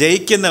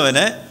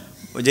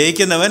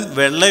 ജയിക്കുന്നവൻ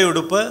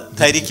വെള്ളയുടുപ്പ്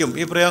ധരിക്കും.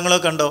 ഈ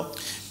പ്രയോഗങ്ങളൊക്കെ കണ്ടോ?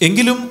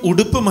 എങ്കിലും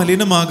ഉടുപ്പ്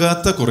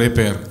മലിനമാകാത്ത കുറെ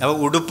പേർ,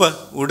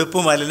 ഉടുപ്പ്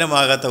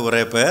മലിനമാകാത്ത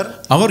കുറെ പേർ,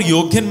 അവർ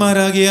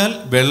യോഗ്യന്മാരാകിയാൽ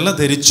വെള്ള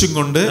ധരിച്ചും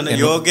കൊണ്ട്,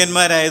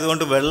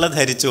 യോഗ്യന്മാരായതുകൊണ്ട് വെള്ള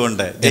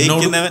ധരിച്ചുകൊണ്ട്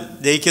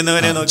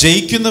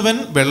ജയിക്കുന്നവൻ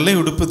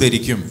വെള്ളയുടുപ്പ്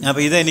ധരിക്കും.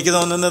 അപ്പോൾ ഇത് എനിക്ക്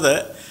തോന്നുന്നത്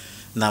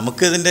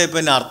നമുക്കിതിൻ്റെ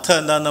പിന്നെ അർത്ഥം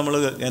എന്താണെന്ന് നമ്മൾ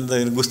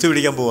ഗുസ്തി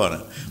പിടിക്കാൻ പോവാണ്.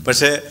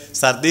 പക്ഷേ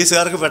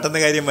സർദീസുകാർക്ക് പെട്ടെന്ന്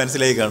കാര്യം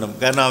മനസ്സിലായി കാണും.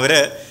 കാരണം അവർ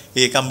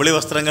ഈ കമ്പിളി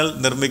വസ്ത്രങ്ങൾ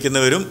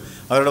നിർമ്മിക്കുന്നവരും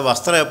അവരുടെ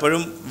വസ്ത്രം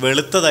എപ്പോഴും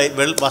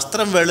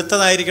വസ്ത്രം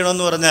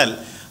വെളുത്തതായിരിക്കണമെന്ന് പറഞ്ഞാൽ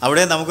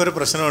അവിടെ നമുക്കൊരു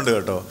പ്രശ്നമുണ്ട്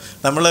കേട്ടോ.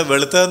 നമ്മൾ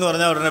വെളുത്തതെന്ന്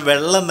പറഞ്ഞാൽ ഉടനെ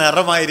വെള്ള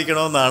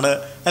നിറമായിരിക്കണമെന്നാണ്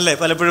അല്ലേ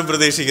പലപ്പോഴും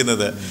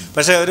പ്രതീക്ഷിക്കുന്നത്.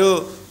 പക്ഷേ ഒരു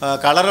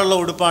കളറുള്ള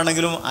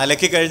ഉടുപ്പാണെങ്കിലും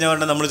അലക്കി കഴിഞ്ഞ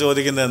ഉടനെ നമ്മൾ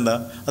ചോദിക്കുന്നത് എന്താ,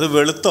 അത്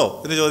വെളുത്തോ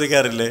എന്ന്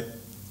ചോദിക്കാറില്ലേ?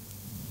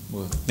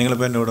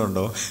 നിങ്ങളിപ്പോൾ എൻ്റെ കൂടെ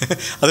ഉണ്ടോ?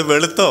 അത്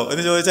വെളുത്തോ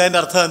എന്ന് ചോദിച്ചാൽ അതിൻ്റെ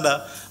അർത്ഥം എന്താ?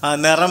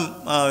 നിറം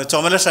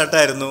ചുമല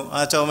ഷർട്ടായിരുന്നു, ആ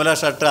ചുമല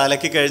ഷർട്ട്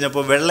അലക്കി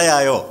കഴിഞ്ഞപ്പോൾ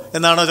വെള്ളയായോ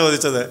എന്നാണോ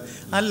ചോദിച്ചത്?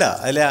 അല്ല,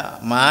 അതിൽ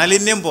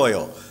മാലിന്യം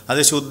പോയോ,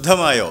 അത്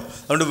ശുദ്ധമായോ?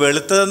 അതുകൊണ്ട്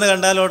വെളുത്തതെന്ന്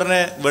കണ്ടാൽ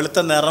ഉടനെ വെളുത്ത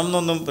നിറം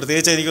എന്നൊന്നും,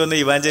 പ്രത്യേകിച്ച് എനിക്ക്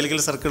തോന്നുന്നു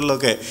ഇവാഞ്ചലിക്കൽ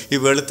സർക്കിളിലൊക്കെ ഈ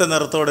വെളുത്ത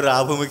നിറത്തോടൊരു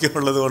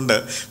ആഭിമുഖ്യമുള്ളത് കൊണ്ട്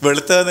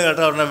വെളുത്തതെന്ന്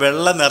കേട്ടാൽ ഉടനെ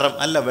വെള്ള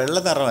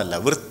നിറമല്ല,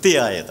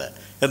 വൃത്തിയായത്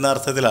എന്ന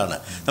അർത്ഥത്തിലാണ്.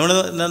 നമ്മൾ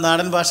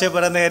നാടൻ ഭാഷയെ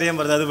പറയുന്ന കാര്യം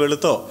പറഞ്ഞത്, അത്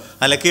വെളുത്തോ,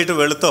 അലക്കിയിട്ട്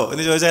വെളുത്തോ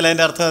എന്ന് ചോദിച്ചാൽ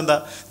അതിൻ്റെ അർത്ഥം എന്താ?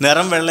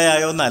 നിറം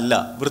വെള്ളയായോ എന്നല്ല,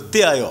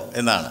 വൃത്തിയായോ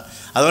എന്നാണ്.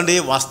 അതുകൊണ്ട് ഈ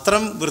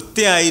വസ്ത്രം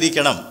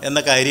വൃത്തിയായിരിക്കണം എന്ന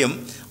കാര്യം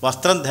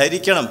വസ്ത്രം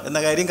ധരിക്കണം എന്ന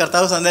കാര്യം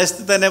കർത്താവ്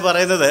സന്ദേശത്തിൽ തന്നെ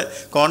പറയുന്നത്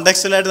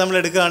കോണ്ടെക്സ്റ്റുവലായിട്ട് നമ്മൾ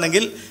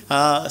എടുക്കുകയാണെങ്കിൽ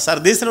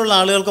സർദീസിലുള്ള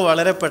ആളുകൾക്ക്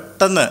വളരെ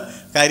പെട്ടെന്ന്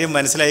കാര്യം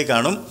മനസ്സിലായി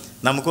കാണും.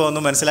 നമുക്കും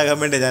ഒന്ന് മനസ്സിലാക്കാൻ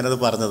വേണ്ടി ഞാനത്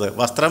പറഞ്ഞത്.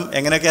 വസ്ത്രം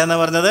എങ്ങനെയൊക്കെയാണെന്ന്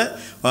പറഞ്ഞത്,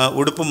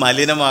 ഉടുപ്പ്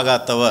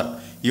മലിനമാകാത്തവർ,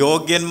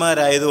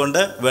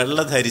 യോഗ്യന്മാരായതുകൊണ്ട്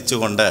വെള്ള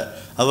ധരിച്ചുകൊണ്ട്,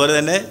 അതുപോലെ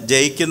തന്നെ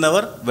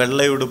ജയിക്കുന്നവർ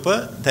വെള്ളയുടുപ്പ്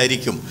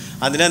ധരിക്കും.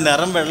 അതിന്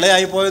നിറം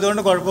വെള്ളയായി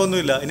പോയതുകൊണ്ട്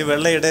കുഴപ്പമൊന്നുമില്ല, ഇനി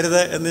വെള്ള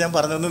ഇടരുത് എന്ന് ഞാൻ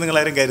പറഞ്ഞൊന്നും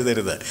നിങ്ങളാരും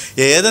കരുതരുത്.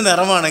 ഏത്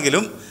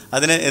നിറമാണെങ്കിലും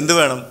അതിന് എന്ത്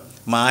വേണം?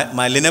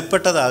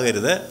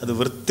 മലിനപ്പെട്ടതാകരുത്, അത്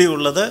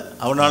വൃത്തിയുള്ളത്,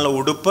 അവിടെയുള്ള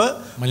ഉടുപ്പ്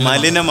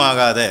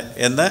മലിനമാകാതെ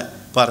എന്ന്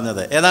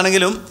പറഞ്ഞത്.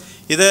 ഏതാണെങ്കിലും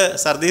ഇത്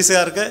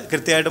സർദീസുകാർക്ക്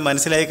കൃത്യമായിട്ട്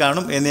മനസ്സിലായി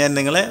കാണും എന്ന് ഞാൻ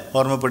നിങ്ങളെ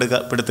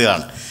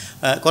ഓർമ്മപ്പെടുത്തുകയാണ്.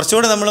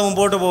 കുറച്ചുകൂടെ നമ്മൾ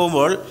മുമ്പോട്ട്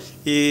പോകുമ്പോൾ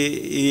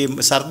ഈ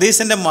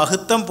സർദീസിൻ്റെ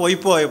മഹത്വം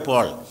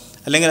പോയപ്പോൾ,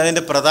 അല്ലെങ്കിൽ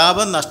അതിൻ്റെ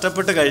പ്രതാപം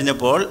നഷ്ടപ്പെട്ട്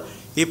കഴിഞ്ഞപ്പോൾ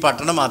ഈ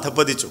പട്ടണം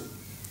അധപ്പതിച്ചു.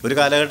 ഒരു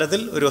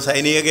കാലഘട്ടത്തിൽ ഒരു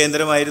സൈനിക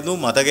കേന്ദ്രമായിരുന്നു,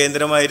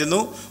 മതകേന്ദ്രമായിരുന്നു,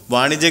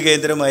 വാണിജ്യ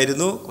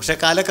കേന്ദ്രമായിരുന്നു. പക്ഷേ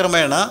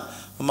കാലക്രമേണ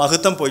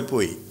മഹത്വം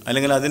പോയി,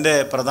 അല്ലെങ്കിൽ അതിൻ്റെ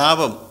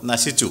പ്രതാപം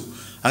നശിച്ചു.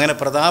 അങ്ങനെ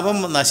പ്രതാപം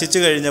നശിച്ചു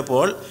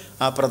കഴിഞ്ഞപ്പോൾ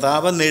ആ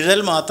പ്രതാപ നിഴൽ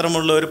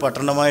മാത്രമുള്ള ഒരു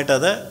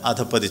പട്ടണമായിട്ടത്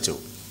അധപ്പതിച്ചു.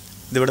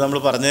 ഇതിവിടെ നമ്മൾ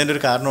പറഞ്ഞതിൻ്റെ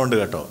ഒരു കാരണമുണ്ട്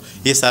കേട്ടോ.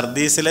 ഈ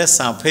സർദീസിലെ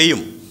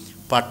സഭയും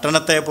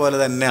പട്ടണത്തെ പോലെ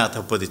തന്നെ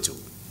അധപ്പതിച്ചു.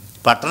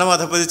 പട്ടണം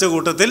അധപ്പതിച്ച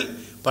കൂട്ടത്തിൽ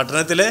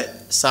പട്ടണത്തിലെ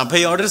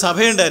സഭയോടൊരു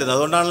സഭയുണ്ടായിരുന്നു,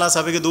 അതുകൊണ്ടാണല്ലോ ആ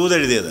സഭയ്ക്ക്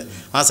ദൂതെഴുതിയത്.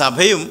 ആ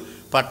സഭയും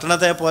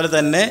പട്ടണത്തെ പോലെ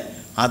തന്നെ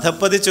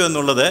അധപ്പതിച്ചു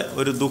എന്നുള്ളത്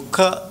ഒരു ദുഃഖ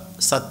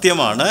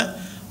സത്യമാണ്.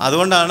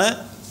 അതുകൊണ്ടാണ്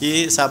ഈ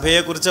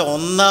സഭയെക്കുറിച്ച്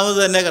ഒന്നാമത്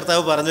തന്നെ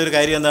കർത്താവ് പറഞ്ഞൊരു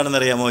കാര്യം എന്താണെന്ന്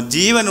അറിയാമോ?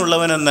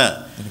 ജീവനുള്ളവനെന്ന്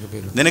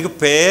നിനക്ക്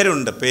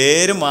പേരുണ്ട്,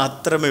 പേര്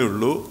മാത്രമേ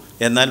ഉള്ളൂ,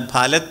 എന്നാൽ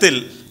ഫലത്തിൽ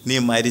നീ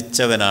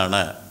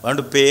മരിച്ചവനാണ്.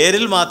 അതുകൊണ്ട്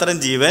പേരിൽ മാത്രം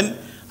ജീവൻ,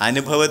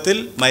 അനുഭവത്തിൽ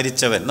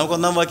മരിച്ചവൻ. നമുക്ക്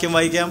ഒന്നാം വാക്യം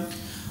വായിക്കാം.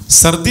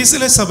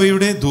 സർദീസിലെ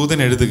സഭയുടെ ദൂതൻ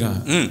എഴുതുക,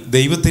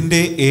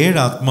 ദൈവത്തിന്റെ 7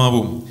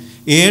 ആത്മാവും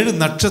 7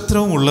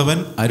 നക്ഷത്രവും ഉള്ളവൻ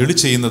അരുളി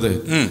ചെയ്യുന്നത്,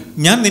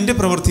 ഞാൻ നിന്റെ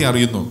പ്രവൃത്തി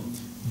അറിയുന്നു.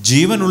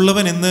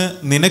 ജീവനുള്ളവൻ എന്ന്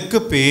നിനക്ക്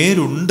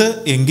പേരുണ്ട്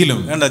എങ്കിലും,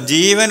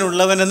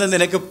 ജീവനുള്ളവനെന്ന്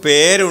നിനക്ക്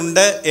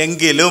പേരുണ്ട്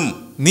എങ്കിലും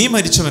നീ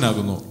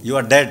മരിച്ചവനാകുന്നു. യു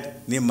ആർ ഡെഡ്,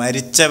 നീ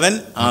മരിച്ചവൻ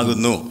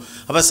ആകുന്നു.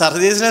 അപ്പോൾ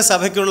സർദീസിലെ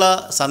സഭയ്ക്കുള്ള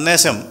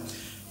സന്ദേശം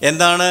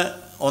എന്താണ്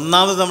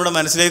ഒന്നാമത് നമ്മുടെ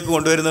മനസ്സിലേക്ക്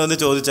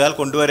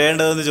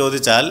കൊണ്ടുവരേണ്ടതെന്ന്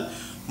ചോദിച്ചാൽ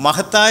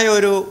മഹത്തായ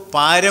ഒരു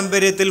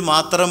പാരമ്പര്യത്തിൽ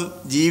മാത്രം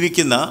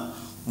ജീവിക്കുന്ന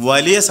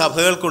വലിയ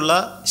സഭകൾക്കുള്ള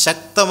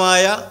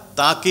ശക്തമായ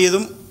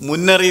താക്കീതും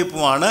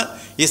മുന്നറിയിപ്പുമാണ്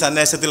ഈ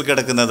സന്ദേശത്തിൽ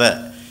കിടക്കുന്നത്.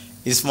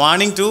 Is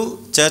warning to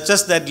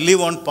churches that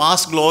live on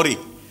past glory.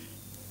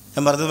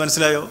 ഞാൻ പറഞ്ഞത്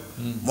മനസ്സിലായോ?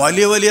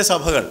 വലിയ വലിയ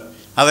സഭകൾ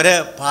അവരെ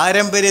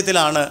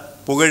പാരമ്പര്യത്തിലാണ്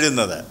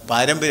പുകഴുന്നത്.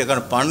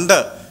 കാരണം പണ്ട്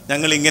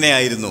ഞങ്ങൾ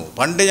ഇങ്ങനെയായിരുന്നു,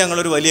 പണ്ട്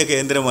ഞങ്ങളൊരു വലിയ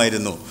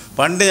കേന്ദ്രമായിരുന്നു,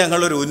 പണ്ട്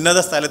ഞങ്ങളൊരു ഉന്നത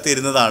സ്ഥലത്ത്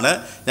ഇരുന്നതാണ്,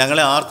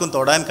 ഞങ്ങളെ ആർക്കും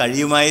തൊടാൻ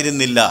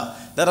കഴിയുമായിരുന്നില്ല.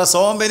 There are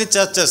so many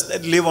churches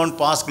that live on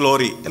past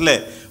glory, അല്ലേ?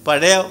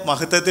 പഴയ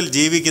മഹത്വത്തിൽ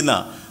ജീവിക്കുന്ന,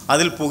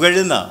 അതിൽ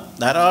പുകഴുന്ന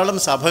ധാരാളം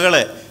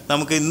സഭകളെ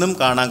നമുക്ക് ഇന്നും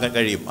കാണാൻ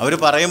കഴിയും. അവർ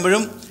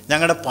പറയുമ്പോഴും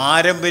ഞങ്ങളുടെ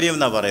പാരമ്പര്യം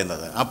എന്നാണ്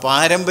പറയുന്നത്. ആ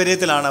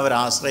പാരമ്പര്യത്തിലാണ് അവർ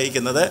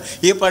ആശ്രയിക്കുന്നത്.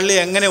 ഈ പള്ളി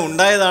എങ്ങനെ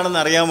ഉണ്ടായതാണെന്ന്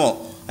അറിയാമോ?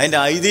 അതിൻ്റെ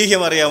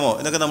ഐതിഹ്യം അറിയാമോ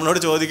എന്നൊക്കെ നമ്മളോട്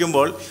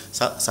ചോദിക്കുമ്പോൾ,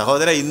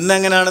 സഹോദര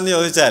ഇന്നെങ്ങനെയാണെന്ന്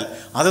ചോദിച്ചാൽ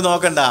അത്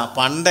നോക്കണ്ട,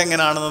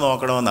 പണ്ടെങ്ങനെയാണെന്ന്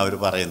നോക്കണമെന്ന് അവർ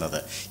പറയുന്നത്.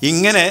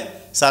 ഇങ്ങനെ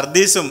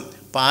സർദീസും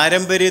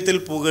പാരമ്പര്യത്തിൽ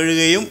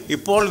പുകഴുകയും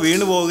ഇപ്പോൾ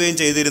വീണു പോവുകയും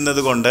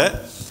ചെയ്തിരുന്നത് കൊണ്ട്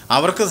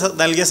അവർക്ക്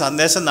നൽകിയ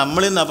സന്ദേശം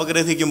നമ്മളിന്ന്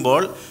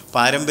അപഗ്രഥിക്കുമ്പോൾ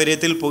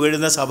പാരമ്പര്യത്തിൽ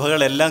പുകഴുന്ന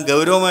സഭകളെല്ലാം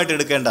ഗൗരവമായിട്ട്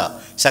എടുക്കേണ്ട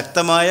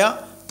ശക്തമായ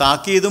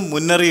താക്കീതും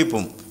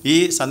മുന്നറിയിപ്പും ഈ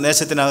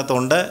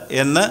സന്ദേശത്തിനകത്തുണ്ട്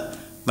എന്ന്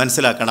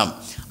മനസ്സിലാക്കണം.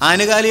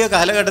 ആനുകാലിക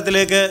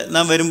കാലഘട്ടത്തിലേക്ക്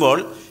നാം വരുമ്പോൾ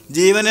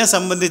ജീവനെ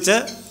സംബന്ധിച്ച്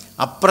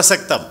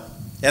അപ്രസക്തം,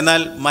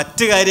 എന്നാൽ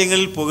മറ്റ്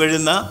കാര്യങ്ങളിൽ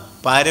പുകഴുന്ന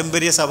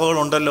പാരമ്പര്യ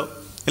സഭകളുണ്ടല്ലോ,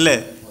 അല്ലേ?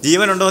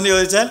 ജീവനുണ്ടോ എന്ന്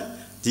ചോദിച്ചാൽ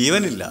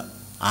ജീവനില്ല.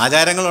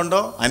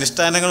 ആചാരങ്ങളുണ്ടോ,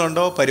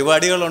 അനുഷ്ഠാനങ്ങളുണ്ടോ,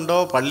 പരിപാടികളുണ്ടോ,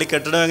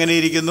 പള്ളിക്കെട്ടിടം എങ്ങനെ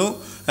ഇരിക്കുന്നു,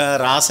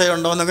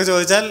 റാസയുണ്ടോ എന്നൊക്കെ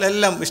ചോദിച്ചാൽ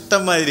എല്ലാം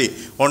ഇഷ്ടംമാതിരി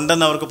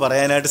ഉണ്ടെന്ന് അവർക്ക്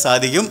പറയാനായിട്ട്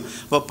സാധിക്കും.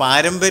 അപ്പോൾ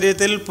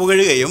പാരമ്പര്യത്തിൽ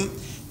പുകഴുകയും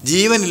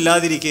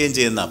ജീവനില്ലാതിരിക്കുകയും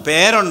ചെയ്യുന്ന,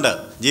 പേരുണ്ട്,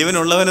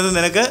 ജീവനുള്ളവനെന്ന്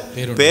നിനക്ക്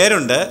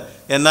പേരുണ്ട്,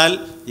 എന്നാൽ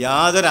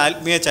യാതൊരു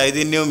ആത്മീയ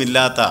ചൈതന്യവും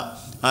ഇല്ലാത്ത,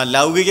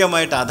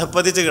 ലൗകികമായിട്ട്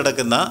അധപ്പതിച്ച്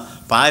കിടക്കുന്ന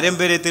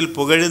പാരമ്പര്യത്തിൽ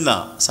പുകഴുന്ന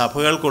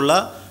സഭകൾക്കുള്ള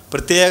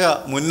പ്രത്യേക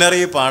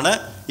മുന്നറിയിപ്പാണ്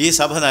ഈ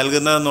സഭ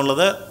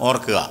നൽകുന്നതെന്നുള്ളത്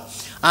ഓർക്കുക.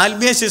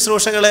 ആത്മീയ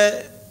ശുശ്രൂഷകളെ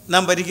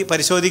നാം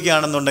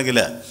പരിശോധിക്കുകയാണെന്നുണ്ടെങ്കിൽ,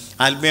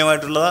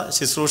 ആത്മീയമായിട്ടുള്ള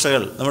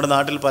ശുശ്രൂഷകൾ നമ്മുടെ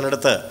നാട്ടിൽ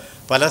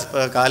പല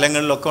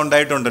കാലങ്ങളിലൊക്കെ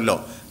ഉണ്ടായിട്ടുണ്ടല്ലോ,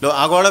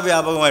 ആഗോള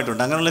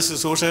വ്യാപകമായിട്ടുണ്ട്. അങ്ങനെയുള്ള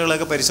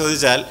ശുശ്രൂഷകളൊക്കെ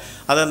പരിശോധിച്ചാൽ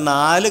അത്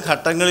 4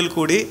 ഘട്ടങ്ങളിൽ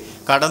കൂടി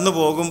കടന്നു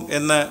പോകും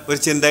എന്ന് ഒരു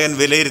ചിന്തകൻ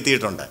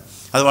വിലയിരുത്തിയിട്ടുണ്ട്.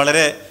 അത്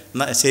വളരെ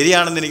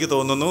ശരിയാണെന്ന് എനിക്ക്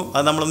തോന്നുന്നു.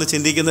 അത് നമ്മളൊന്ന്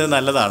ചിന്തിക്കുന്നത്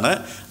നല്ലതാണ്.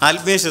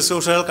 ആത്മീയ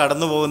ശുശ്രൂഷകൾ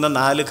കടന്നു പോകുന്ന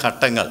 4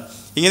 ഘട്ടങ്ങൾ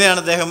ഇങ്ങനെയാണ്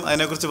അദ്ദേഹം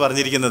അതിനെക്കുറിച്ച്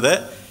പറഞ്ഞിരിക്കുന്നത്.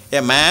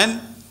 A man,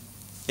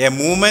 A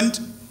movement,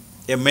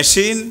 A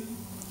machine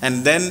and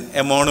then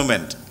A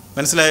monument.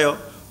 മനസ്സിലായോ?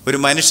 ഒരു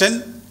മനുഷ്യൻ,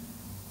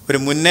 ഒരു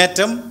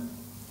മുന്നേറ്റം,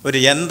 ഒരു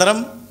യന്ത്രം,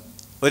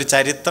 ഒരു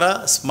ചരിത്ര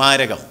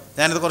സ്മാരകം.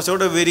 ഞാനിത്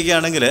കുറച്ചുകൂടെ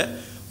വിവരിക്കുകയാണെങ്കിൽ,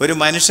 ഒരു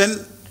മനുഷ്യൻ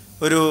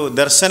ഒരു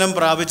ദർശനം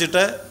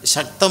പ്രാപിച്ചിട്ട്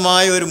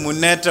ശക്തമായ ഒരു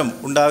മുന്നേറ്റം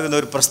ഉണ്ടാകുന്ന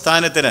ഒരു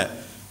പ്രസ്ഥാനത്തിന്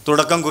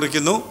തുടക്കം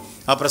കുറിക്കുന്നു.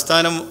 ആ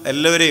പ്രസ്ഥാനം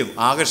എല്ലാവരെയും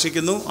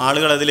ആകർഷിക്കുന്നു,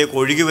 ആളുകൾ അതിലേക്ക്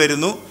ഒഴുകി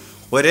വരുന്നു.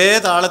 ഒരേ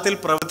താളത്തിൽ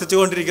പ്രവർത്തിച്ചു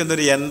കൊണ്ടിരിക്കുന്ന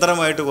ഒരു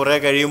യന്ത്രമായിട്ട് കുറേ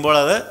കഴിയുമ്പോൾ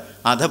അത്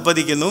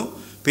അധപ്പതിക്കുന്നു.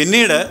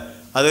 പിന്നീട്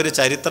അതൊരു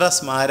ചരിത്ര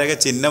സ്മാരക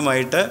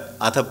ചിഹ്നമായിട്ട്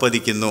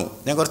അധപ്പതിക്കുന്നു.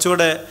 ഞാൻ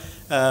കുറച്ചുകൂടെ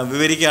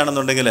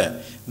വിവരിക്കുകയാണെന്നുണ്ടെങ്കിൽ,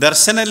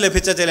 ദർശനം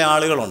ലഭിച്ച ചില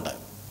ആളുകളുണ്ട്,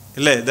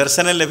 ഇല്ലേ?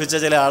 ദർശനം ലഭിച്ച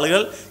ചില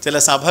ആളുകൾ ചില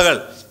സഭകൾ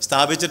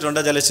സ്ഥാപിച്ചിട്ടുണ്ട്,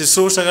 ചില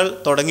ശുശ്രൂഷകൾ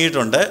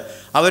തുടങ്ങിയിട്ടുണ്ട്.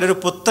 അവരൊരു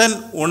പുത്തൻ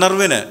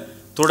ഉണർവിന്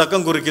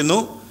തുടക്കം കുറിക്കുന്നു.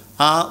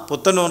 ആ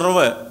പുത്തൻ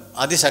ഉണർവ്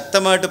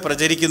അതിശക്തമായിട്ട്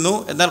പ്രചരിക്കുന്നു.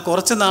 എന്നാൽ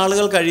കുറച്ച്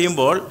നാളുകൾ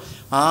കഴിയുമ്പോൾ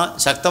ആ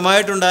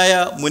ശക്തമായിട്ടുണ്ടായ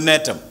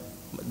മുന്നേറ്റം,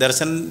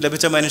 ദർശനം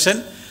ലഭിച്ച മനുഷ്യൻ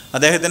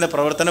അദ്ദേഹത്തിൻ്റെ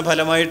പ്രവർത്തന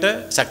ഫലമായിട്ട്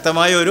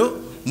ശക്തമായ ഒരു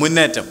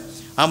മുന്നേറ്റം,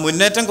 ആ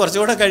മുന്നേറ്റം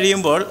കുറച്ചുകൂടെ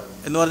കഴിയുമ്പോൾ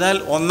എന്ന് പറഞ്ഞാൽ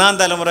ഒന്നാം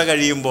തലമുറ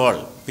കഴിയുമ്പോൾ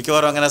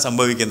മിക്കവാറും അങ്ങനെ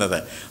സംഭവിക്കുന്നത്,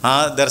 ആ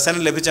ദർശനം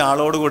ലഭിച്ച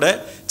ആളോടുകൂടെ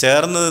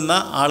ചേർന്ന് നിന്ന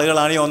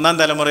ആളുകളാണ് ഈ ഒന്നാം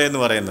തലമുറ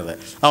എന്ന് പറയുന്നത്.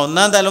 ആ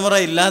ഒന്നാം തലമുറ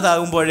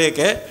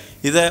ഇല്ലാതാകുമ്പോഴേക്ക്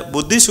ഇത്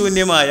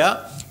ബുദ്ധിശൂന്യമായ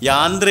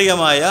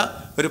യാന്ത്രികമായ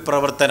ഒരു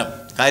പ്രവർത്തനം,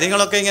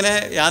 കാര്യങ്ങളൊക്കെ ഇങ്ങനെ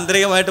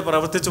യാന്ത്രികമായിട്ട്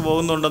പ്രവർത്തിച്ചു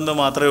പോകുന്നുണ്ടെന്ന്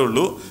മാത്രമേ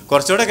ഉള്ളൂ.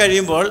 കുറച്ചുകൂടെ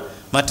കഴിയുമ്പോൾ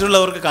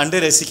മറ്റുള്ളവർക്ക് കണ്ട്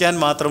രസിക്കാൻ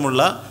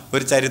മാത്രമുള്ള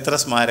ഒരു ചരിത്ര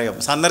സ്മാരകം,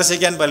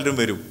 സന്ദർശിക്കാൻ പലരും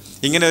വരും.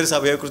 ഇങ്ങനെ ഒരു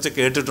സഭയെക്കുറിച്ച്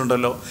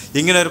കേട്ടിട്ടുണ്ടല്ലോ,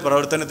 ഇങ്ങനെ ഒരു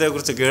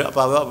പ്രവർത്തനത്തെക്കുറിച്ച്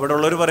അപ്പോൾ അവിടെ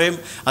ഉള്ളവർ പറയും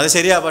അത്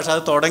ശരിയാണ്, പക്ഷെ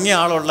അത് തുടങ്ങിയ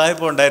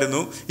ആളുള്ളപ്പോൾ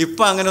ഉണ്ടായിരുന്നു,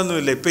 ഇപ്പം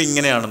അങ്ങനെയൊന്നുമില്ല, ഇപ്പം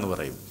ഇങ്ങനെയാണെന്ന്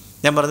പറയും.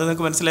 ഞാൻ പറഞ്ഞത്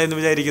നിങ്ങൾക്ക് മനസ്സിലായെന്ന്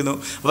വിചാരിക്കുന്നു.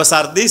 അപ്പോൾ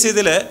സർദീസ്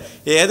ഇതിൽ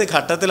ഏത്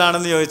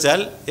ഘട്ടത്തിലാണെന്ന് ചോദിച്ചാൽ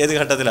ഏത്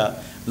ഘട്ടത്തിലാണ്?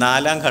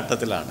 4-ാം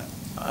ഘട്ടത്തിലാണ്.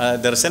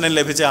 ദർശനം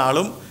ലഭിച്ച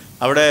ആളും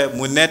അവിടെ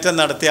മുന്നേറ്റം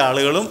നടത്തിയ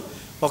ആളുകളും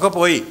ഒക്കെ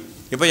പോയി.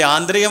 ഇപ്പോൾ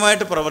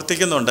യാന്ത്രികമായിട്ട്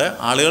പ്രവർത്തിക്കുന്നുണ്ട്.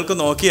 ആളുകൾക്ക്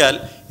നോക്കിയാൽ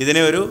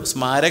ഇതിനെ ഒരു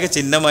സ്മാരക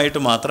ചിഹ്നമായിട്ട്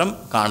മാത്രം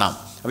കാണാം.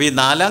 അപ്പോൾ ഈ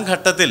 4-ാം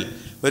ഘട്ടത്തിൽ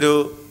ഒരു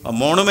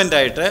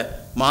മോണുമെൻ്റായിട്ട്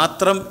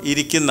മാത്രം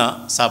ഇരിക്കുന്ന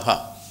സഭ.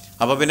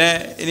 അപ്പോൾ പിന്നെ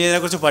ഇനി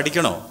ഇതിനെക്കുറിച്ച്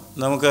പഠിക്കണോ?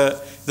 നമുക്ക്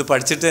ഇത്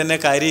പഠിച്ചിട്ട് തന്നെ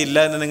കാര്യമില്ല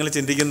എന്ന് നിങ്ങൾ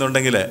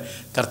ചിന്തിക്കുന്നുണ്ടെങ്കിൽ,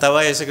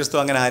 കർത്താവായ യേശുക്രിസ്തു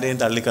അങ്ങനെ ആരെയും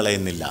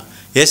തള്ളിക്കളയുന്നില്ല.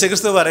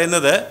 യേശുക്രിസ്തു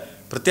പറയുന്നത്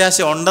പ്രത്യാശ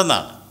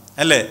ഉണ്ടെന്നാണ്,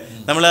 അല്ലേ?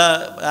 നമ്മൾ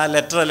ആ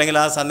ലെറ്റർ അല്ലെങ്കിൽ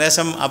ആ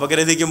സന്ദേശം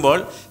അപഗ്രഥിക്കുമ്പോൾ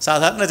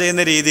സാധാരണ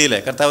ചെയ്യുന്ന രീതിയിൽ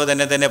കർത്താവ്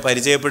തന്നെ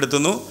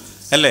പരിചയപ്പെടുത്തുന്നു,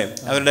 അല്ലേ?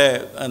 അവരുടെ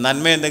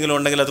നന്മ എന്തെങ്കിലും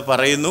ഉണ്ടെങ്കിൽ അത്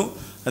പറയുന്നു,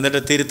 എന്നിട്ട്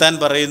തിരുത്താൻ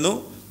പറയുന്നു.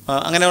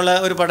 അങ്ങനെയുള്ള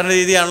ഒരു പഠന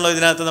രീതിയാണല്ലോ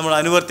ഇതിനകത്ത് നമ്മൾ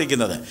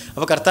അനുവർത്തിക്കുന്നത്.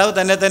 അപ്പോൾ കർത്താവ്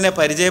തന്നെ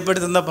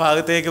പരിചയപ്പെടുത്തുന്ന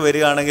ഭാഗത്തേക്ക്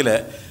വരികയാണെങ്കിൽ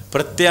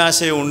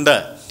പ്രത്യാശയുണ്ട്.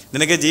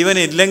 നിനക്ക് ജീവൻ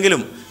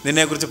ഇല്ലെങ്കിലും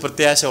നിന്നെക്കുറിച്ച്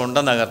പ്രത്യാശ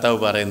ഉണ്ടെന്നാണ് കർത്താവ്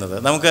പറയുന്നത്.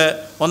 നമുക്ക്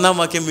 1-ാം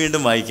വാക്യം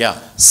വീണ്ടും വായിക്കാം.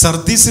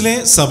 സർദീസിലെ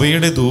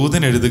സഭയുടെ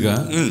ദൂതൻ എഴുതുക,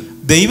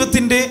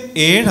 ദൈവത്തിന്റെ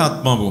 7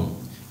 ആത്മാവും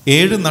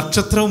 7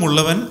 നക്ഷത്രവും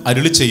ഉള്ളവൻ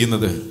അരുളി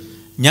ചെയ്യുന്നത്,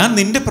 ഞാൻ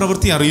നിന്റെ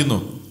പ്രവൃത്തി അറിയുന്നു.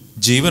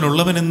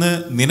 ജീവനുള്ളവനെന്ന്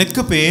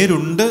നിനക്ക്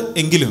പേരുണ്ട്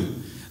എങ്കിലും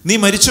നീ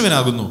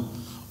മരിച്ചവനാകുന്നു.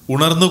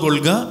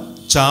 ഉണർന്നുകൊള്ളുക,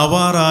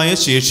 ചാവാറായ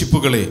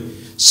ശേഷിപ്പുകളെ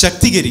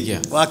ശക്തീകരിക്കുക.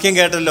 വാക്യം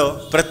കേട്ടല്ലോ.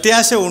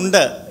 പ്രത്യാശ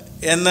ഉണ്ട്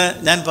എന്ന്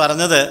ഞാൻ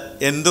പറഞ്ഞത്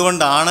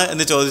എന്തുകൊണ്ടാണ്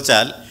എന്ന്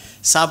ചോദിച്ചാൽ,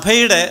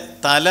 സഭയുടെ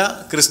തല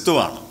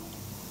ക്രിസ്തുവാണ്.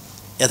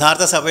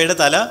 യഥാർത്ഥ സഭയുടെ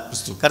തല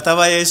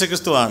കർത്താവായ യേശു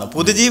ക്രിസ്തുവാണ്.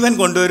 പുതുജീവൻ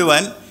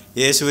കൊണ്ടുവരുവാൻ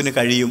യേശുവിന്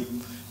കഴിയും.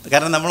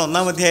 കാരണം നമ്മൾ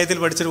 1-ാം അധ്യായത്തിൽ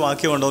പഠിച്ചൊരു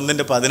വാക്യമുണ്ട്,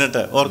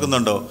 1:18,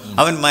 ഓർക്കുന്നുണ്ടോ?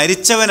 അവൻ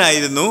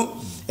മരിച്ചവനായിരുന്നു,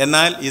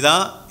 എന്നാൽ ഇതാ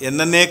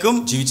എന്നേക്കും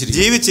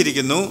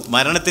ജീവിച്ചിരിക്കുന്നു.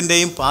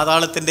 മരണത്തിന്റെയും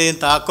പാതാളത്തിന്റെയും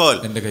താക്കോൽ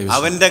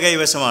അവന്റെ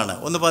കൈവശമാണ്.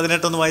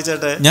 1:18 ഒന്ന്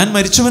വായിച്ചേട്ടെ. ഞാൻ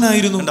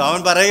മരിച്ചവനായിരുന്നു,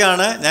 അവൻ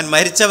പറയുകയാണ്, ഞാൻ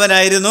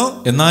മരിച്ചവനായിരുന്നു,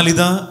 എന്നാൽ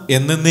ഇതാ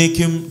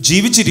എന്നേക്കും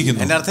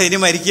ജീവിച്ചിരിക്കുന്നു. എന്റെ അർത്ഥം ഇനി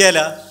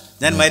മരിക്കുകയല്ല,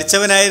 ഞാൻ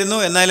മരിച്ചവനായിരുന്നു,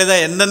 എന്നാൽ ഇതാ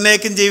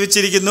എന്നേക്കും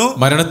ജീവിച്ചിരിക്കുന്നു.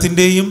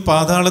 മരണത്തിന്റെയും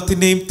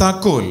പാതാളത്തിന്റെയും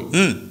താക്കോൽ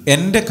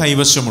എന്റെ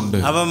കൈവശമുണ്ട്.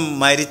 അവൻ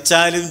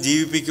മരിച്ചാലും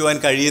ജീവിപ്പിക്കുവാൻ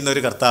കഴിയുന്ന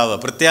ഒരു കർത്താവ്,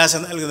 പ്രത്യാശ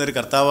നൽകുന്ന ഒരു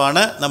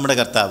കർത്താവാണ് നമ്മുടെ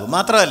കർത്താവ്.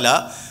 മാത്രമല്ല,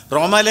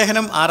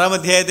 റോമാലേഖനം 6-ാം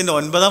അധ്യായത്തിൻ്റെ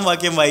 9-ാം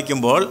വാക്യം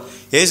വായിക്കുമ്പോൾ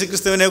യേശു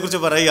ക്രിസ്തുവിനെ കുറിച്ച്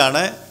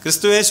പറയുകയാണ്,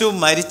 ക്രിസ്തുയേശു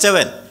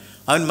മരിച്ചവൻ,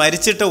 അവൻ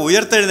മരിച്ചിട്ട്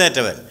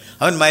ഉയർത്തെഴുന്നേറ്റവൻ.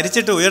 അവൻ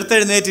മരിച്ചിട്ട്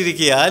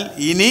ഉയർത്തെഴുന്നേറ്റിരിക്കയാൽ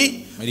ഇനി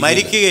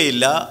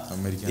മരിക്കുകയില്ല,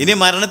 ഇനി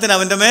മരണത്തിന്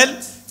അവൻ്റെ മേൽ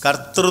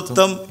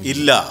കർത്തൃത്വം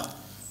ഇല്ല.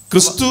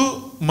 ക്രിസ്തു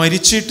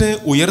മരിച്ചിട്ട്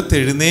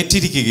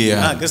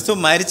ഉയർത്തെഴുന്നേറ്റിരിക്കുകയാണ്. ക്രിസ്തു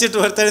മരിച്ചിട്ട്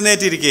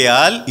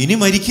ഉയർത്തെഴുന്നേറ്റിരിക്കയാൽ ഇനി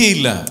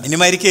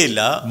മരിക്കയില്ല,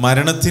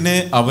 മരണത്തിന്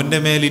അവന്റെ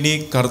മേൽ ഇനി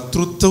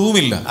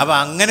കർത്തൃത്വവുമില്ല. അപ്പൊ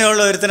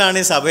അങ്ങനെയുള്ള ഒരുത്തനാണ്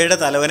ഈ സഭയുടെ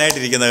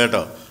തലവനായിട്ടിരിക്കുന്നത്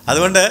കേട്ടോ.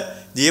 അതുകൊണ്ട്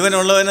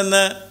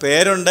ജീവനുള്ളവനെന്ന്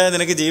പേരുണ്ട്,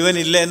 നിനക്ക് ജീവൻ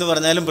ഇല്ല എന്ന്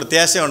പറഞ്ഞാലും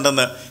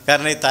പ്രത്യാശയുണ്ടെന്ന്.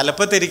 കാരണം ഈ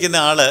തലപ്പത്തിരിക്കുന്ന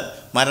ആള്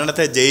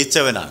മരണത്തെ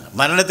ജയിച്ചവനാണ്.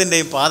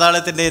 മരണത്തിൻ്റെയും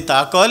പാതാളത്തിൻ്റെയും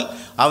താക്കോൽ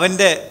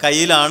അവൻ്റെ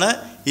കയ്യിലാണ്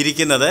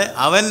ഇരിക്കുന്നത്.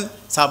 അവൻ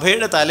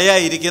സഭയുടെ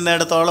തലയായി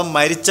ഇരിക്കുന്നിടത്തോളം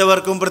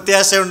മരിച്ചവർക്കും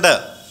പ്രത്യാശയുണ്ട്.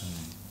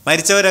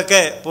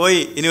 മരിച്ചവരൊക്കെ പോയി,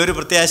 ഇനി ഒരു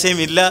പ്രത്യാശയും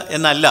ഇല്ല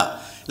എന്നല്ല.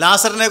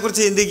 ലാസറിനെ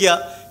കുറിച്ച് ചിന്തിക്കുക.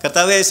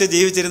 കർത്താവ് യേശു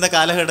ജീവിച്ചിരുന്ന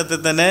കാലഘട്ടത്തിൽ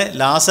തന്നെ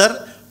ലാസർ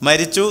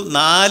മരിച്ചു.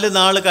 4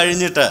 നാൾ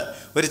കഴിഞ്ഞിട്ട്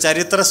ഒരു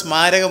ചരിത്ര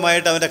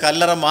സ്മാരകമായിട്ട് അവൻ്റെ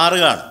കല്ലറ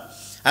മാറുകയാണ്.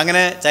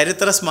 അങ്ങനെ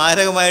ചരിത്ര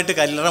സ്മാരകമായിട്ട്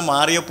കല്ലറ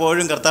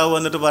മാറിയപ്പോഴും കർത്താവ്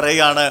വന്നിട്ട്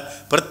പറയുകയാണ്,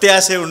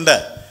 പ്രത്യാശയുണ്ട്,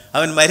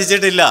 അവൻ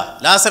മരിച്ചിട്ടില്ല,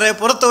 ലാസറെ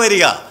പുറത്തു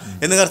വരിക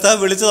എന്ന് കർത്താവ്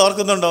വിളിച്ചത്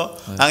ഓർക്കുന്നുണ്ടോ?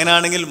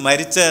 അങ്ങനെയാണെങ്കിൽ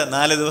മരിച്ച്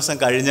 4 ദിവസം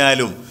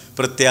കഴിഞ്ഞാലും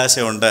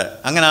പ്രത്യാശയുണ്ട്.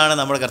 അങ്ങനെയാണ്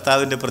നമ്മുടെ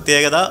കർത്താവിൻ്റെ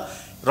പ്രത്യേകത.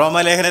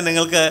 റോമാലേഖനം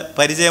നിങ്ങൾക്ക്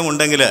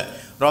പരിചയമുണ്ടെങ്കിൽ,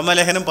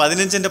 റോമാലേഖനം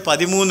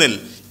 15:13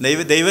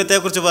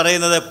 ദൈവത്തെക്കുറിച്ച്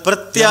പറയുന്നത്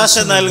പ്രത്യാശ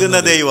നൽകുന്ന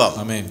ദൈവം.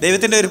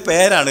 ദൈവത്തിൻ്റെ ഒരു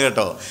പേരാണ്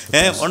കേട്ടോ.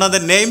 One of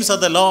the names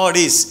of the Lord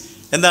is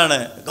എന്താണ്?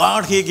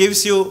 God he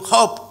gives you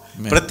hope.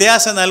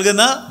 പ്രത്യാശ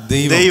നൽകുന്ന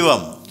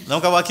ദൈവം.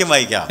 നമുക്ക് ആ വാക്യം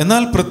വായിക്കാം.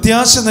 എന്നാൽ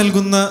പ്രത്യാശ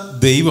നൽകുന്ന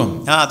ദൈവം,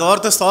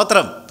 അതോർത്ത്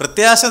സ്തോത്രം,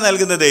 പ്രത്യാശ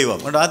നൽകുന്ന ദൈവം.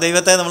 ആ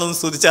ദൈവത്തെ നമ്മളൊന്ന്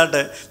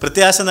സ്തുതിച്ചാട്ട്.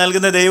 പ്രത്യാശ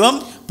നൽകുന്ന ദൈവം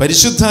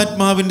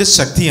പരിശുദ്ധാത്മാവിന്റെ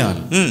ശക്തിയാൽ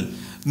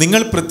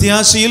നിങ്ങൾ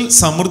പ്രത്യാശയിൽ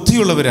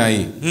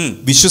സമൃദ്ധിയുള്ളവരായി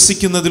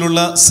വിശ്വസിക്കുന്നതിലുള്ള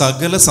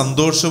സകല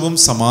സന്തോഷവും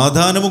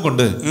സമാധാനവും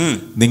കൊണ്ട്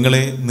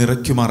നിങ്ങളെ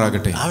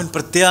നിറയ്ക്കുമാറാകട്ടെ. അവൻ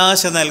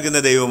പ്രത്യാശ നൽകുന്ന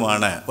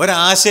ദൈവമാണ്.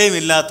 ഒരാശയം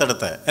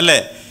ഇല്ലാത്തടത്ത്, അല്ലേ,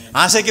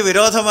 ആശയ്ക്ക്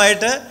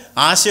വിരോധമായിട്ട്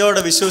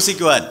ആശയോടെ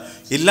വിശ്വസിക്കുവാൻ,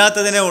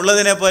 ഇല്ലാത്തതിനെ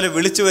ഉള്ളതിനെ പോലെ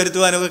വിളിച്ചു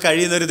വരുത്തുവാനൊക്കെ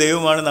കഴിയുന്നൊരു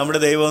ദൈവമാണ് നമ്മുടെ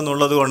ദൈവം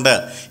എന്നുള്ളത് കൊണ്ട്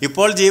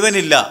ഇപ്പോൾ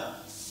ജീവനില്ല,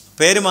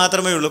 പേര്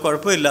മാത്രമേ ഉള്ളൂ,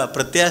 കുഴപ്പമില്ല,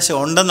 പ്രത്യാശ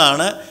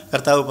ഉണ്ടെന്നാണ്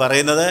കർത്താവ്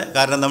പറയുന്നത്.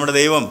 കാരണം നമ്മുടെ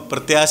ദൈവം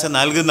പ്രത്യാശ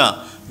നൽകുന്ന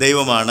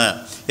ദൈവമാണ്.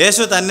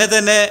 യേശു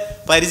തന്നെ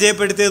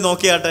പരിചയപ്പെടുത്തിയത്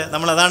നോക്കിയാട്ടെ.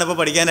 നമ്മളതാണ് ഇപ്പോൾ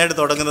പഠിക്കാനായിട്ട്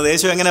തുടങ്ങുന്നത്.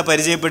 യേശു എങ്ങനെ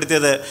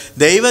പരിചയപ്പെടുത്തിയത്?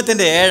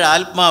 ദൈവത്തിൻ്റെ 7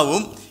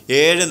 ആത്മാവും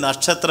 7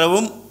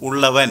 നക്ഷത്രവും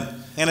ഉള്ളവൻ.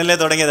 അങ്ങനല്ലേ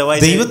തുടങ്ങിയത്?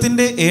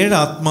 ദൈവത്തിന്റെ 7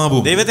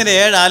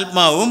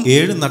 ആത്മാവും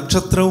 7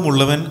 നക്ഷത്രവും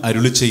ഉള്ളവൻ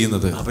അരുളി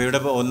ചെയ്യുന്നത്. അപ്പോൾ ഇവിടെ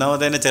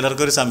ഒന്നാമത് തന്നെ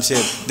ചിലർക്കൊരു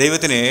സംശയം,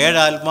 ദൈവത്തിന് 7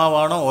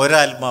 ആത്മാവാണോ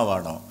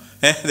ഒരാത്മാവാണോ?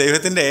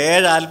 ദൈവത്തിന്റെ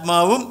 7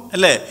 ആത്മാവും,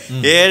 അല്ലേ,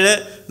 7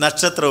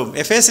 നക്ഷത്രവും.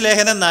 എഫേസ്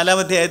ലേഖനം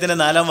 4-ാം അധ്യായത്തിന്റെ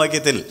 4-ാം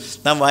വാക്യത്തിൽ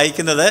നാം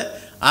വായിക്കുന്നത്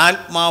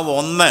ആത്മാവ്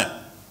ഒന്ന്.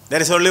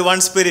 There is only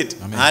one spirit.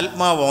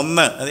 ആത്മാവ്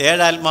ഒന്ന്.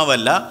 7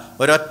 ആത്മാവല്ല,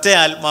 ഒരൊറ്റ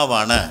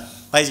ആത്മാവാണ്.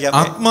 വായിക്കാം.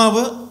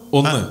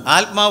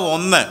 ആത്മാവ്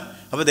ഒന്ന്.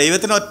 അപ്പോൾ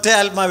ദൈവത്തിന് ഒറ്റ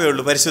ആത്മാവേ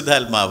ഉള്ളൂ,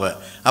 പരിശുദ്ധാത്മാവ്.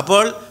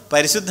 അപ്പോൾ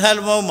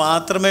പരിശുദ്ധാത്മാവ്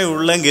മാത്രമേ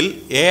ഉള്ളെങ്കിൽ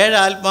 7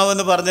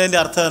 ആത്മാവെന്ന് പറഞ്ഞതിൻ്റെ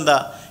അർത്ഥം എന്താ?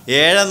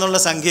 7 എന്നുള്ള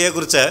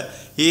സംഖ്യയെക്കുറിച്ച്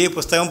ഈ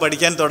പുസ്തകം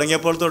പഠിക്കാൻ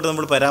തുടങ്ങിയപ്പോൾ തൊട്ട്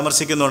നമ്മൾ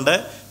പരാമർശിക്കുന്നുണ്ട്.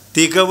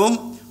 തികവും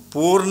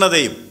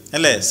പൂർണ്ണതയും,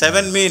 അല്ലേ?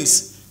 7 മീൻസ്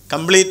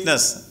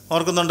കംപ്ലീറ്റ്നെസ്.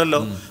 ഓർക്കുന്നുണ്ടല്ലോ,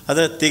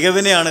 അത്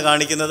തികവിനെയാണ്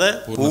കാണിക്കുന്നത്,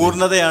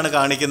 പൂർണ്ണതയാണ്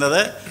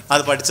കാണിക്കുന്നത്.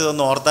 അത്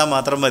പഠിച്ചതൊന്ന് ഓർത്താൽ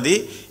മാത്രം മതി.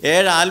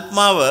 7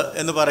 ആത്മാവ്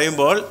എന്ന്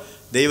പറയുമ്പോൾ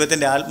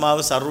ദൈവത്തിൻ്റെ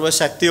ആത്മാവ്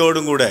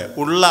സർവ്വശക്തിയോടും കൂടെ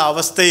ഉള്ള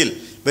അവസ്ഥയിൽ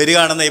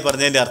വരികയാണെന്ന് ഈ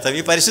പറഞ്ഞതിൻ്റെ അർത്ഥം.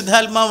 ഈ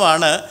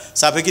പരിശുദ്ധാത്മാവാണ്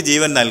സഭയ്ക്ക്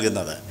ജീവൻ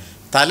നൽകുന്നത്.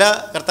 തല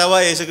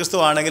കർത്താവായ യേശുക്രിസ്തു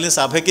ആണെങ്കിലും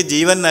സഭയ്ക്ക്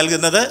ജീവൻ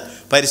നൽകുന്നത്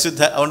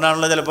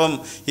അതുകൊണ്ടാണല്ലോ ചിലപ്പം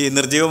ഈ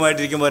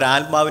നിർജ്ജീവമായിട്ടിരിക്കുമ്പോൾ ഒരു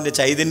ആത്മാവിൻ്റെ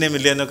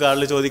ചൈതന്യമില്ല എന്നൊക്കെ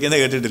ആളുകൾ ചോദിക്കുന്നത്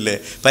കേട്ടിട്ടില്ലേ?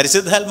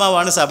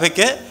 പരിശുദ്ധാത്മാവാണ്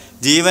സഭയ്ക്ക്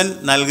ജീവൻ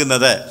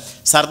നൽകുന്നത്.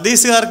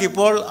 സർദീസുകാർക്ക്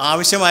ഇപ്പോൾ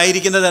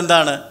ആവശ്യമായിരിക്കുന്നത്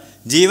എന്താണ്?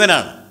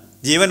 ജീവനാണ്.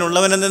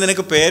 ജീവനുള്ളവനെന്ന്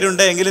നിനക്ക്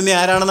പേരുണ്ട്, എങ്കിലും നീ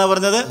ആരാണെന്നാണ്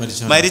പറഞ്ഞത്?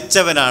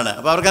 മരിച്ചവനാണ്.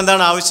 അപ്പോൾ അവർക്ക്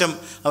എന്താണ് ആവശ്യം?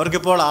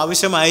 അവർക്കിപ്പോൾ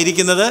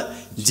ആവശ്യമായിരിക്കുന്നത്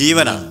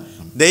ജീവനാണ്.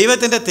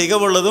 ദൈവത്തിൻ്റെ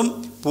തികവുള്ളതും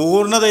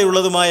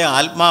പൂർണ്ണതയുള്ളതുമായ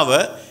ആത്മാവ്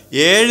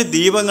 7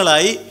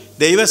 ദീപങ്ങളായി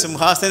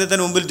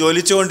ദൈവസിംഹാസനത്തിന് മുമ്പിൽ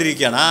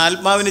ജ്വലിച്ചുകൊണ്ടിരിക്കുകയാണ്. ആ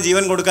ആത്മാവിന്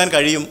ജീവൻ കൊടുക്കാൻ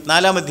കഴിയും.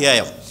 4-ാം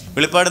അധ്യായം,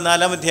 വെളിപ്പാട്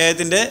 4-ാം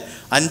അധ്യായത്തിൻ്റെ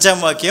 5-ാം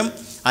വാക്യം,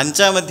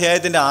 5-ാം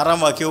അധ്യായത്തിൻ്റെ 6-ാം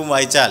വാക്യവും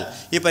വായിച്ചാൽ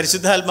ഈ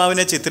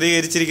പരിശുദ്ധാത്മാവിനെ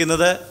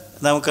ചിത്രീകരിച്ചിരിക്കുന്നത്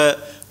നമുക്ക്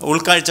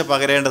ഉൾക്കാഴ്ച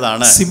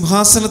പകരേണ്ടതാണ്.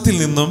 സിംഹാസനത്തിൽ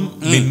നിന്നും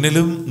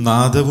മിന്നലും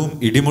നാദവും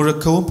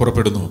ഇടിമുഴക്കവും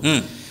പുറപ്പെടുന്നു.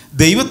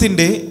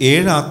 ദൈവത്തിന്റെ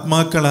 7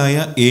 ആത്മാക്കളായ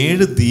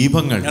 7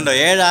 ദീപങ്ങൾ കണ്ടോ?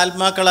 7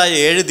 ആത്മാക്കളായ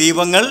 7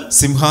 ദീപങ്ങൾ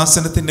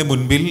സിംഹാസനത്തിന്റെ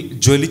മുൻപിൽ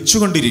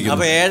ജ്വലിച്ചുകൊണ്ടിരിക്കുന്നു.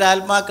 അപ്പോൾ 7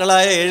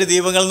 ആത്മാക്കളായ 7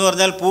 ദീപങ്ങൾ എന്ന്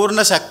പറഞ്ഞാൽ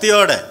പൂർണ്ണ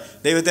ശക്തിയോടെ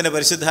ദൈവത്തിൻ്റെ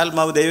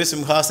പരിശുദ്ധാത്മാവ്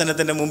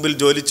ദൈവസിംഹാസനത്തിന്റെ മുമ്പിൽ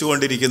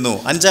ജ്വലിച്ചുകൊണ്ടിരിക്കുന്നു.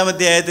 5-ാം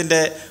അധ്യായത്തിന്റെ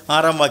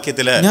 6-ാം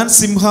വാക്യത്തിൽ ഞാൻ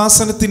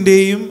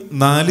സിംഹാസനത്തിന്റെയും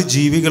 4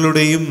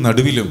 ജീവികളുടെയും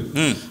നടുവിലും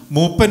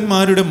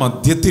മൂപ്പന്മാരുടെ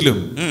മധ്യത്തിലും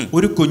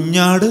ഒരു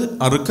കുഞ്ഞാട്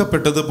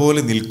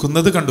അറുക്കപ്പെട്ടതുപോലെ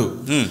നിൽക്കുന്നത് കണ്ടു.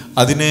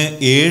 അതിന്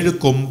 7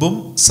 കൊമ്പും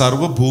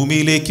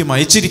സർവ്വഭൂമിയിലേക്കും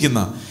അയച്ചിരിക്കുന്ന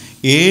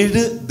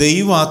 7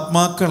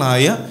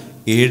 ദൈവാത്മാക്കളായ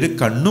 7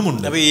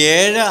 കണ്ണുമുണ്ട്. അപ്പോൾ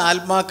 7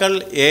 ആത്മാക്കൾ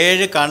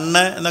 7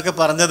 കണ്ണ് എന്നൊക്കെ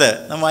പറഞ്ഞത്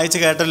നാം വായിച്ച്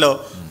കേട്ടല്ലോ.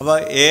 അപ്പോൾ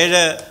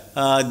 7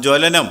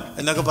 ജ്വലനം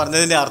എന്നൊക്കെ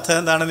പറഞ്ഞതിൻ്റെ അർത്ഥം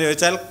എന്താണെന്ന്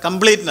ചോദിച്ചാൽ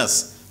കംപ്ലീറ്റ്നെസ്,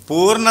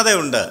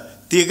 പൂർണ്ണതയുണ്ട്,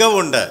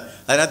 തികവുണ്ട്,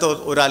 അതിനകത്ത്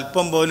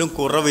ഒരല്പം പോലും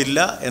കുറവില്ല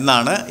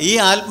എന്നാണ്. ഈ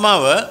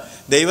ആത്മാവ്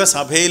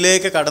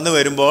ദൈവസഭയിലേക്ക് കടന്നു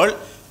വരുമ്പോൾ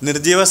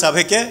നിർജീവ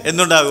സഭയ്ക്ക്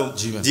എന്തുണ്ടാകും?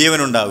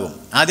 ജീവനുണ്ടാകും.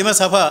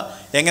 ആദിമസഭ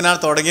എങ്ങനെയാണ്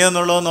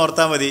തുടങ്ങിയതെന്നുള്ളതെന്ന്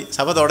ഓർത്താൽ മതി.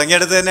 സഭ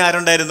തുടങ്ങിയെടുത്ത് തന്നെ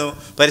ആരുണ്ടായിരുന്നു?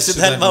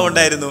 പരിശുദ്ധാത്മാവ്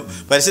ഉണ്ടായിരുന്നു.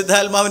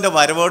 പരിശുദ്ധാത്മാവിൻ്റെ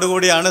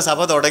വരവോടുകൂടിയാണ് സഭ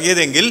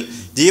തുടങ്ങിയതെങ്കിൽ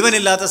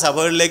ജീവനില്ലാത്ത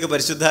സഭകളിലേക്ക്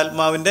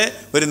പരിശുദ്ധാത്മാവിൻ്റെ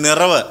ഒരു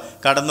നിറവ്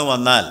കടന്നു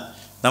വന്നാൽ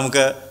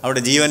നമുക്ക്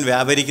അവിടെ ജീവൻ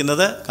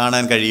വ്യാപരിക്കുന്നത്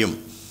കാണാൻ കഴിയും.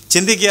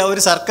 ചിന്തിക്കുക,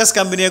 ഒരു സർക്കസ്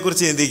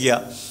കമ്പനിയെക്കുറിച്ച് ചിന്തിക്കുക.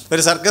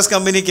 ഒരു സർക്കസ്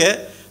കമ്പനിക്ക്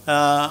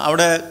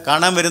അവിടെ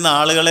കാണാൻ വരുന്ന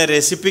ആളുകളെ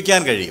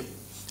രസിപ്പിക്കാൻ കഴിയും,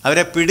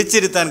 അവരെ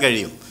പിടിച്ചിരുത്താൻ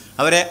കഴിയും,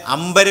 അവരെ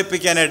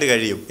അമ്പരപ്പിക്കാനായിട്ട്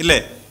കഴിയും, ഇല്ലേ?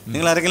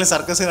 നിങ്ങൾ ആരെങ്കിലും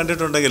സർക്കസ്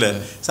കണ്ടിട്ടുണ്ടെങ്കിൽ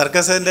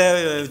സർക്കസിൻ്റെ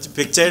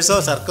പിക്ചേഴ്സോ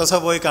സർക്കസോ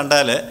പോയി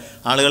കണ്ടാൽ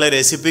ആളുകളെ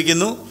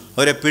രസിപ്പിക്കുന്നു,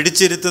 അവരെ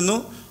പിടിച്ചിരുത്തുന്നു,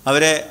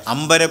 അവരെ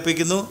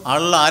അമ്പരപ്പിക്കുന്നു,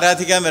 ആളുകൾ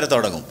ആരാധിക്കാൻ വരെ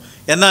തുടങ്ങും.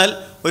 എന്നാൽ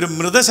ഒരു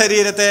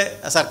മൃതശരീരത്തെ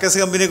സർക്കസ്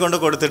കമ്പനി കൊണ്ട്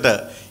കൊടുത്തിട്ട്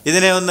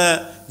ഇതിനെ ഒന്ന്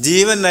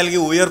ജീവൻ നൽകി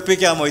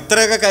ഉയർപ്പിക്കാമോ?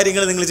 ഇത്രയൊക്കെ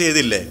കാര്യങ്ങൾ നിങ്ങൾ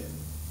ചെയ്തില്ലേ?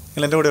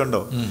 നിങ്ങൾ എൻ്റെ കൂടെ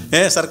ഉണ്ടോ?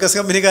 സർക്കസ്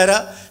കമ്പനിക്കാരാ,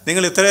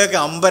 നിങ്ങൾ ഇത്രയൊക്കെ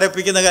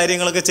അമ്പരപ്പിക്കുന്ന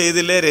കാര്യങ്ങളൊക്കെ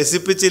ചെയ്തില്ലേ?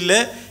 രസിപ്പിച്ചില്ലേ?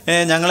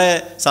 ഞങ്ങളെ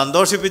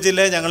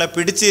സന്തോഷിപ്പിച്ചില്ലേ? ഞങ്ങളെ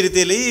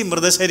പിടിച്ചിരുത്തിയില്ലേ? ഈ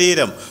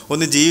മൃതശരീരം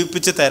ഒന്ന്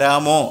ജീവിപ്പിച്ച്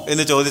തരാമോ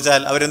എന്ന്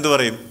ചോദിച്ചാൽ അവരെന്ത്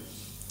പറയും?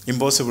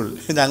 ഇമ്പോസിബിൾ,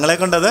 ഞങ്ങളെ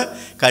കൊണ്ടത്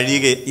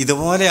കഴിയുക.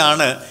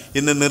 ഇതുപോലെയാണ്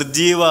ഇന്ന്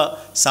നിർജീവ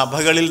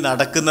സഭകളിൽ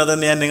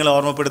നടക്കുന്നതെന്ന് ഞാൻ നിങ്ങളെ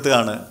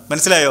ഓർമ്മപ്പെടുത്തുകയാണ്.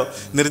 മനസ്സിലായോ?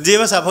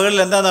 നിർജീവ സഭകളിൽ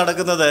എന്താ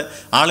നടക്കുന്നത്?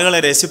 ആളുകളെ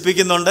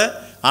രസിപ്പിക്കുന്നുണ്ട്,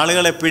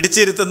 ആളുകളെ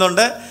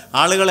പിടിച്ചിരുത്തുന്നുണ്ട്,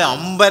 ആളുകളെ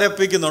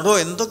അമ്പരപ്പിക്കുന്നുണ്ടോ,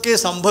 എന്തൊക്കെ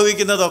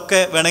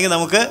സംഭവിക്കുന്നതൊക്കെ വേണമെങ്കിൽ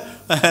നമുക്ക്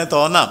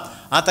തോന്നാം.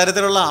 ആ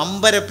തരത്തിലുള്ള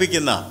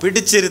അമ്പരപ്പിക്കുന്ന,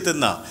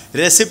 പിടിച്ചിരുത്തുന്ന,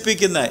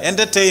 രസിപ്പിക്കുന്ന,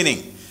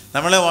 എൻ്റർടൈനിങ്,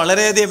 നമ്മളെ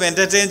വളരെയധികം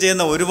എൻ്റർടൈൻ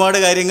ചെയ്യുന്ന ഒരുപാട്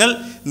കാര്യങ്ങൾ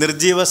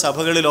നിർജീവ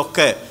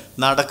സഭകളിലൊക്കെ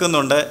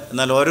നടക്കുന്നുണ്ട്.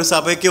 എന്നാൽ ഓരോ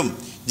സഭയ്ക്കും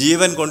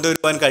ജീവൻ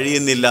കൊണ്ടുവരുവാൻ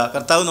കഴിയുന്നില്ല.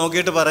 കർത്താവ്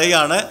നോക്കിയിട്ട്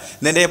പറയുകയാണ്,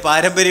 നിൻ്റെ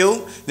പാരമ്പര്യവും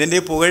നിൻ്റെ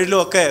പുകഴിലും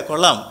ഒക്കെ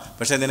കൊള്ളാം,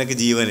 പക്ഷേ നിനക്ക്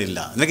ജീവനില്ല.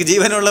 നിനക്ക്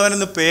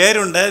ജീവനുള്ളവനെന്ന്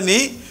പേരുണ്ട്, നീ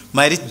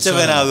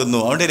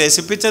മരിച്ചവനാകുന്നു. അതുകൊണ്ട്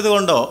രസിപ്പിച്ചത്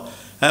കൊണ്ടോ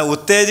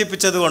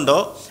ഉത്തേജിപ്പിച്ചത് കൊണ്ടോ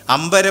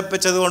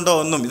അമ്പരപ്പിച്ചത് കൊണ്ടോ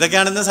ഒന്നും,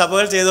 ഇതൊക്കെയാണ് ഇന്ന്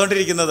സഭകൾ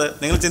ചെയ്തുകൊണ്ടിരിക്കുന്നത്.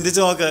 നിങ്ങൾ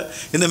ചിന്തിച്ച് നോക്ക്,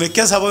 ഇന്ന്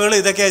മിക്ക സഭകളും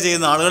ഇതൊക്കെയാണ്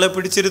ചെയ്യുന്നത്. ആളുകളെ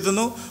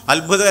പിടിച്ചിരുത്തുന്നു,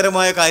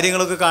 അത്ഭുതകരമായ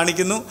കാര്യങ്ങളൊക്കെ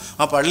കാണിക്കുന്നു.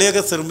 ആ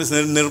പള്ളിയൊക്കെ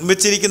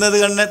നിർമ്മിച്ചിരിക്കുന്നത്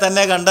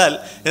തന്നെ കണ്ടാൽ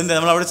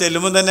നമ്മളവിടെ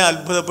ചെല്ലുമ്പോൾ തന്നെ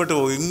അത്ഭുതപ്പെട്ടു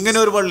പോകും. ഇങ്ങനെ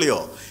ഒരു പള്ളിയോ,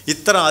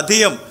 ഇത്ര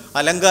അധികം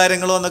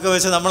അലങ്കാരങ്ങളോ എന്നൊക്കെ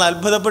വെച്ച് നമ്മൾ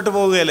അത്ഭുതപ്പെട്ടു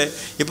പോവുകയല്ലേ.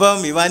 ഇപ്പം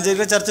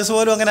ഇവാഞ്ചലിക്കൽ ചർച്ചസ്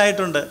പോലും അങ്ങനെ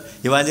ആയിട്ടുണ്ട്.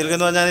 ഇവാഞ്ചലിക്കൽ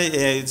എന്ന് പറഞ്ഞാൽ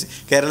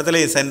കേരളത്തിലെ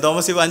സെൻറ്റ്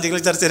തോമസ്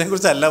ഇവാഞ്ചലിക്കൽ ചർച്ചിനെ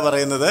കുറിച്ചല്ല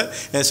പറയുന്നത്.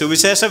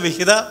 സുവിശേഷ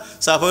വിഹിത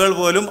സഭകൾ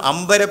പോലും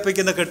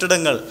അമ്പരപ്പിക്കുന്ന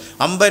കെട്ടിടങ്ങൾ,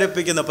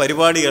 അമ്പരപ്പിക്കുന്ന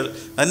പരിപാടികൾ,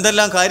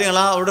 എന്തെല്ലാം കാര്യങ്ങൾ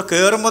അവിടെ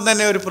കയറുമ്പോൾ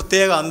തന്നെ ഒരു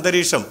പ്രത്യേക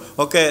അന്തരീക്ഷം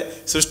ഒക്കെ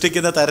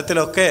സൃഷ്ടിക്കുന്ന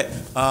തരത്തിലൊക്കെ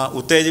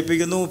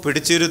ഉത്തേജിപ്പിക്കുന്നു,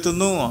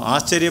 പിടിച്ചിരുത്തുന്നു,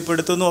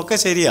 ആശ്ചര്യപ്പെടുത്തുന്നു ഒക്കെ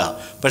ശരിയാണ്.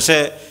 പക്ഷേ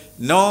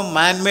no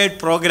man-made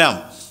programme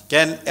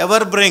can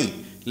ever bring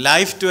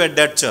life to A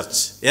dead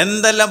church.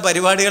 എന്തെല്ലാം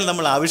പരിപാടികൾ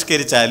നമ്മൾ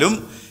ആവിഷ്കരിച്ചാലും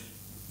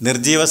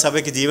നിർജീവ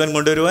സഭയ്ക്ക് ജീവൻ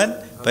കൊണ്ടുവരുവാൻ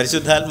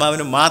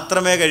പരിശുദ്ധാത്മാവിന്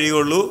മാത്രമേ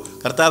കഴിയുള്ളൂ,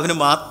 കർത്താവിന്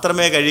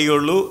മാത്രമേ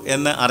കഴിയുള്ളൂ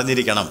എന്ന്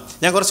അറിഞ്ഞിരിക്കണം.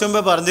 ഞാൻ കുറച്ച്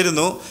മുമ്പേ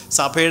പറഞ്ഞിരുന്നു,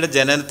 സഭയുടെ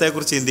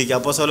ജനനത്തെക്കുറിച്ച് ചിന്തിക്കുക.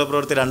 അപ്പോസ്തല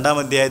പ്രവൃത്തി 2-ാം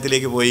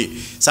അധ്യായത്തിലേക്ക് പോയി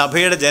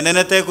സഭയുടെ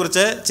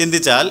ജനനത്തെക്കുറിച്ച്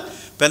ചിന്തിച്ചാൽ,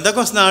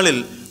 പെന്തക്കോസ്ത് നാളിൽ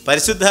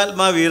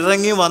പരിശുദ്ധാത്മാവ്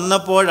ഇറങ്ങി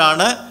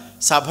വന്നപ്പോഴാണ്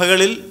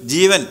സഭകളിൽ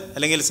ജീവൻ,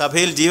 അല്ലെങ്കിൽ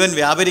സഭയിൽ ജീവൻ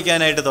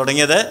വ്യാപരിക്കാനായിട്ട്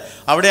തുടങ്ങിയത്.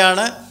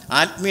 അവിടെയാണ്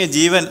ആത്മീയ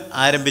ജീവൻ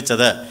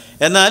ആരംഭിച്ചത്.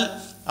 എന്നാൽ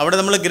അവിടെ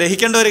നമ്മൾ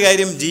ഗ്രഹിക്കേണ്ട ഒരു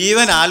കാര്യം,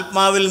 ജീവൻ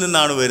ആത്മാവിൽ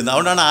നിന്നാണ് വരുന്നത്.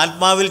 അതുകൊണ്ടാണ്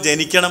ആത്മാവിൽ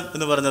ജനിക്കണം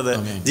എന്ന് പറഞ്ഞത്.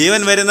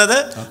 ജീവൻ വരുന്നത്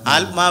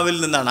ആത്മാവിൽ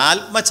നിന്നാണ്.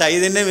 ആത്മ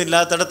ചൈതന്യം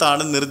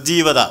ഇല്ലാത്തിടത്താണ്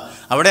നിർജീവത.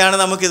 അവിടെയാണ്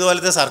നമുക്ക്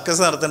ഇതുപോലത്തെ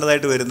സർക്കസ്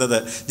നടത്തേണ്ടതായിട്ട് വരുന്നത്.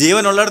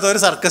 ജീവൻ ഉള്ളിടത്ത് ഒരു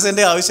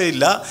സർക്കസിൻ്റെ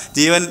ആവശ്യമില്ല,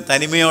 ജീവൻ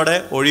തനിമയോടെ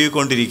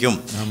ഒഴുകിക്കൊണ്ടിരിക്കും.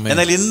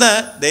 എന്നാൽ ഇന്ന്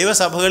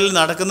ദൈവസഭകളിൽ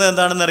നടക്കുന്നത്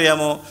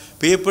എന്താണെന്നറിയാമോ?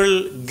 People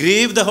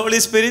grieve the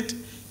holy spirit,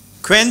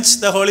 quench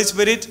the holy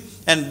spirit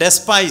and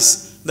despise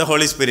the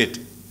holy spirit.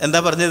 എന്താ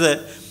പറഞ്ഞത്?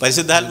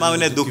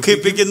 പരിശുദ്ധാത്മാവിനെ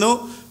ദുഃഖിപ്പിക്കുന്നു,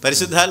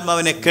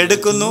 പരിശുദ്ധാത്മാവിനെ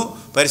കെടുക്കുന്നു,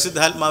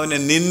 പരിശുദ്ധാത്മാവിനെ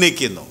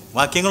നിന്ദിക്കുന്നു.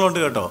 വാക്യങ്ങളുണ്ട്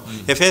കേട്ടോ.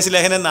 എഫേസ്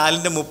ലേഖനം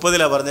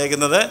 4:30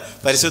 പറഞ്ഞേക്കുന്നത്,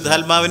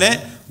 പരിശുദ്ധാത്മാവിനെ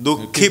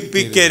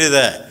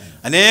ദുഃഖിപ്പിക്കരുത്.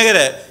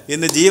 അനേകര്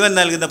ഇന്ന് ജീവൻ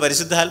നൽകുന്ന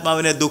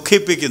പരിശുദ്ധാത്മാവിനെ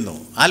ദുഃഖിപ്പിക്കുന്നു.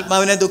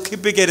 ആത്മാവിനെ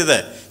ദുഃഖിപ്പിക്കരുത്,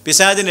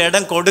 പിശാചിന്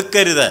ഇടം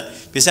കൊടുക്കരുത്.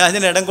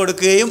 പിശാചിന് ഇടം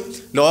കൊടുക്കുകയും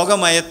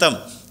ലോകമയത്തം,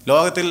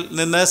 ലോകത്തിൽ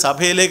നിന്ന്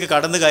സഭയിലേക്ക്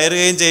കടന്നു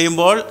കയറുകയും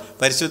ചെയ്യുമ്പോൾ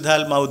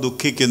പരിശുദ്ധാത്മാവ്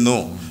ദുഃഖിക്കുന്നു.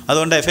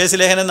 അതുകൊണ്ട് എഫേസ്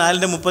ലേഖനം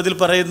 4:30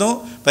 പറയുന്നു,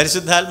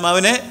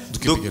 പരിശുദ്ധാത്മാവിനെ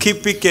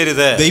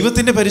ദുഃഖിപ്പിക്കരുത്.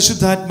 ദൈവത്തിന്റെ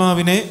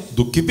പരിശുദ്ധാത്മാവിനെ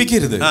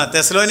ദുഃഖിപ്പിക്കരുത്.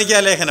 തെസ്സലോനിക്ക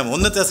ലേഖനം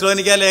 1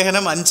 തെസ്സലോനിക്ക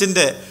ലേഖനം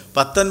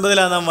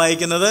 5:19 നാം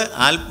വായിക്കുന്നത്,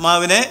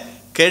 ആത്മാവിനെ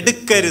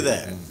കെടുക്കരുത്,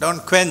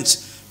 ഡോണ്ട് ക്വെഞ്ച്.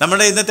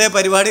 നമ്മുടെ ഇന്നത്തെ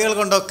പരിപാടികൾ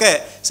കൊണ്ടൊക്കെ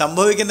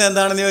സംഭവിക്കുന്നത്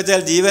എന്താണെന്ന്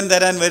ചോദിച്ചാൽ, ജീവൻ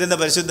തരാൻ വരുന്ന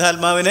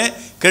പരിശുദ്ധാത്മാവിനെ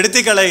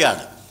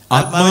കെടുത്തിക്കളയുകയാണ്.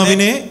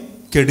 ആത്മാവിനെ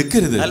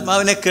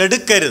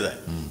കെടുക്കരുത്.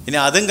 ഇനി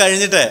അതും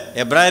കഴിഞ്ഞിട്ട്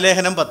എബ്രായ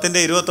ലേഖനം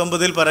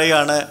 10:29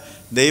 പറയുകയാണ്,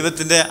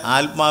 ദൈവത്തിൻ്റെ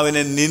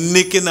ആത്മാവിനെ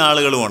നിന്ദിക്കുന്ന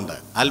ആളുകളുമുണ്ട്.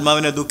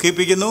 ആത്മാവിനെ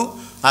ദുഃഖിപ്പിക്കുന്നു,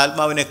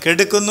 ആത്മാവിനെ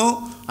കെടുക്കുന്നു,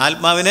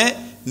 ആത്മാവിനെ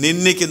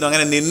നിന്ദിക്കുന്നു.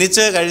 അങ്ങനെ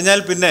നിന്ദിച്ച് കഴിഞ്ഞാൽ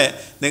പിന്നെ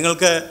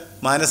നിങ്ങൾക്ക്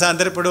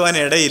മാനസാന്തരപ്പെടുവാൻ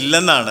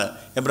ഇടയില്ലെന്നാണ്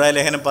എബ്രായ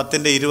ലേഖനം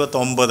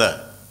 10:29.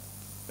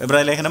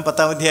 എബ്രായ ലേഖനം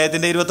 10-ാം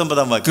അധ്യായത്തിന്റെ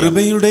 29-ാം വാക്യം.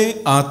 കൃപയുടെ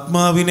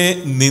ആത്മാവിനെ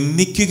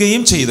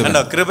നിന്ദിക്കുകയും ചെയ്തു.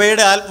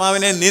 കൃപയുടെ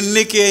ആത്മാവിനെ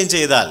നിന്ദിക്കുകയും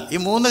ചെയ്താൽ, ഈ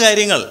 3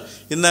 കാര്യങ്ങൾ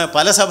ഇന്ന്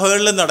പല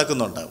സഭകളിലും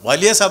നടക്കുന്നുണ്ട്.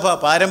 വലിയ സഭ,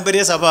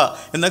 പാരമ്പര്യ സഭ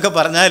എന്നൊക്കെ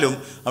പറഞ്ഞാലും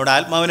അവിടെ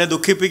ആത്മാവിനെ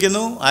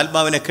ദുഃഖിപ്പിക്കുന്നു,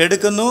 ആത്മാവിനെ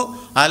കെടുക്കുന്നു,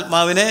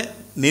 ആത്മാവിനെ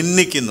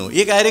നിന്ദിക്കുന്നു.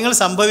 ഈ കാര്യങ്ങൾ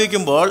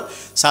സംഭവിക്കുമ്പോൾ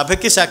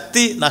സഭയ്ക്ക്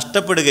ശക്തി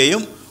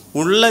നഷ്ടപ്പെടുകയും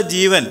ഉള്ള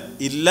ജീവൻ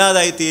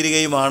ഇല്ലാതായി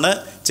തീരുകയുമാണ്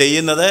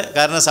ചെയ്യുന്നത്.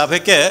 കാരണം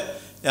സഭയ്ക്ക്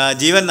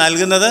ജീവൻ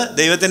നൽകുന്നത്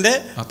ദൈവത്തിൻ്റെ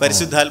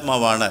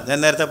പരിശുദ്ധാത്മാവാണ്. ഞാൻ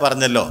നേരത്തെ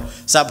പറഞ്ഞല്ലോ,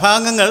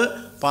 സഭാംഗങ്ങൾ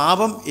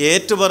പാപം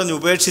ഏറ്റുപറഞ്ഞ്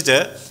ഉപേക്ഷിച്ച്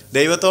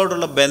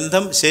ദൈവത്തോടുള്ള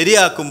ബന്ധം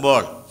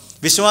ശരിയാക്കുമ്പോൾ,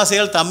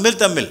 വിശ്വാസികൾ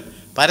തമ്മിൽ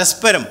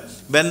പരസ്പരം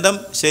ബന്ധം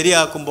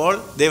ശരിയാക്കുമ്പോൾ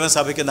ദൈവം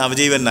സഭയ്ക്ക്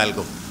നവജീവൻ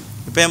നൽകും.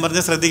 ഇപ്പം ഞാൻ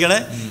പറഞ്ഞ് ശ്രദ്ധിക്കണേ,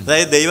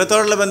 അതായത്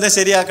ദൈവത്തോടുള്ള ബന്ധം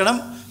ശരിയാക്കണം,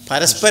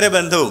 പരസ്പര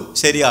ബന്ധവും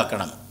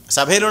ശരിയാക്കണം.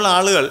 സഭയിലുള്ള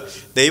ആളുകൾ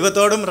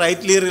ദൈവത്തോടും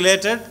rightly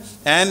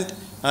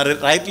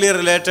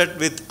related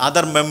with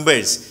other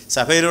members,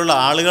 സഭയിലുള്ള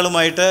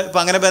ആളുകളുമായിട്ട് ഇപ്പം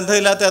അങ്ങനെ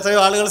ബന്ധമില്ലാത്ത എത്രയോ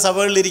ആളുകൾ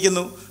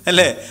സഭകളിലിരിക്കുന്നു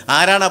അല്ലേ.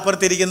 ആരാണ്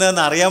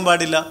അപ്പുറത്തിരിക്കുന്നതെന്ന് അറിയാൻ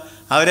പാടില്ല,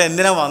 അവരെ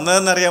എന്തിനാണ്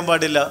വന്നതെന്ന് അറിയാൻ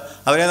പാടില്ല,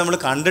 അവരെ നമ്മൾ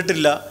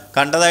കണ്ടിട്ടില്ല,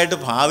 കണ്ടതായിട്ട്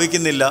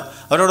ഭാവിക്കുന്നില്ല,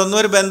 അവരോടൊന്നും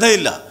ഒരു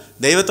ബന്ധമില്ല.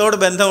 ദൈവത്തോട്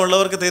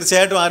ബന്ധമുള്ളവർക്ക്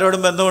തീർച്ചയായിട്ടും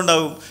ആരോടും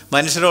ബന്ധമുണ്ടാകും,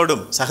 മനുഷ്യരോടും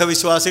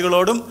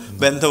സഹവിശ്വാസികളോടും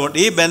ബന്ധമുണ്ട്.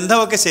 ഈ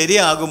ബന്ധമൊക്കെ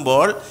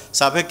ശരിയാകുമ്പോൾ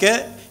സഭയ്ക്ക്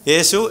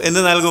യേശു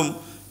എന്ത് നൽകും?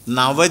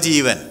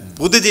 നവജീവൻ,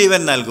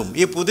 പുതുജീവൻ നൽകും.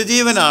 ഈ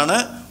പുതുജീവനാണ്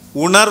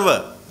ഉണർവ്,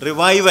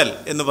 റിവൈവൽ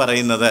എന്ന്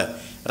പറയുന്നത്.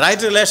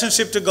 Right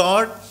relationship to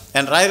God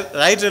and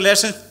right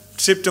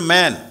relationship to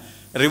man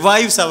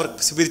റിവൈവ്സ് our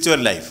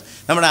spiritual life.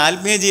 നമ്മുടെ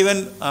ആത്മീയ ജീവൻ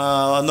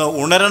ഒന്ന്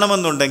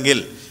ഉണരണമെന്നുണ്ടെങ്കിൽ,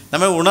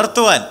 നമ്മെ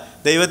ഉണർത്തുവാൻ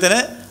ദൈവത്തിന്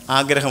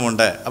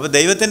ആഗ്രഹമുണ്ട്. അപ്പോൾ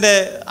ദൈവത്തിൻ്റെ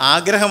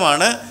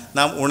ആഗ്രഹമാണ്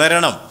നാം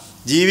ഉണരണം,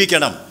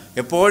 ജീവിക്കണം,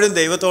 എപ്പോഴും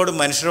ദൈവത്തോടും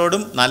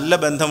മനുഷ്യരോടും നല്ല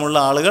ബന്ധമുള്ള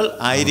ആളുകൾ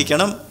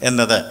ആയിരിക്കണം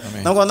എന്നത്.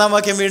 നമുക്ക് 1-ാം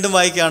വാക്യം വീണ്ടും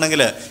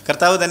വായിക്കുകയാണെങ്കിൽ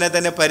കർത്താവ്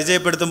തന്നെ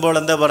പരിചയപ്പെടുത്തുമ്പോൾ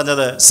എന്താ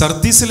പറഞ്ഞത്?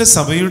 സർദീസിലെ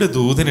സഭയുടെ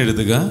ദൂതൻ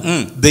എഴുതുക,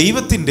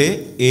 ദൈവത്തിന്റെ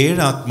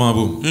 7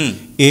 ആത്മാവും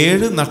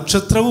 7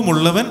 നക്ഷത്രവും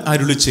ഉള്ളവൻ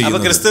അരുളി ചെയ്യും. അപ്പൊ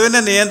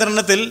ക്രിസ്തുവിന്റെ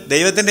നിയന്ത്രണത്തിൽ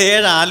ദൈവത്തിന്റെ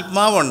 7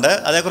 ആത്മാവുണ്ട്.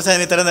 അതേക്കുറിച്ച്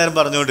ഞാൻ ഇത്ര നേരം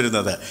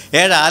പറഞ്ഞുകൊണ്ടിരുന്നത്.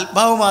 7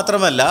 ആത്മാവ്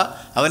മാത്രമല്ല,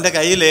 അവന്റെ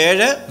കയ്യിൽ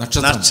 7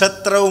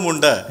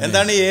 നക്ഷത്രവുമുണ്ട്.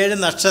 എന്താണ് ഈ 7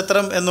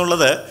 നക്ഷത്രം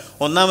എന്നുള്ളത്?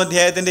 1-ാം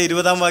അധ്യായത്തിന്റെ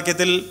 20-ാം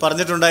വാക്യത്തിൽ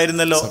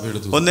പറഞ്ഞിട്ടുണ്ടായിരുന്നല്ലോ.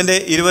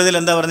 1:20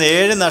 എന്താ പറഞ്ഞത്?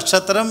 7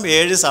 നക്ഷത്രം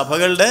 7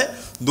 സഭകളുടെ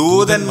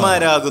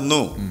ദൂതന്മാരാകുന്നു.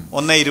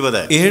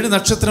 1:20 7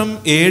 നക്ഷത്രം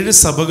 7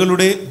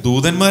 സഭകളുടെ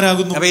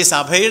ദൂതന്മാരാകുന്നു. അപ്പൊ ഈ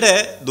സഭയുടെ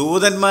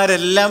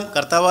ദൂതന്മാരെല്ലാം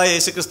കർത്താവായ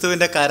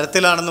യേശുക്രിസ്തുവിന്റെ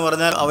കരത്തിലാണെന്ന്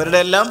പറഞ്ഞാൽ അവരുടെ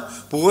എല്ലാം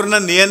പൂർണ്ണ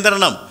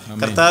നിയന്ത്രണം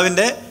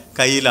കർത്താവിന്റെ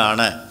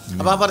കയ്യിലാണ്.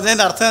 അപ്പൊ ആ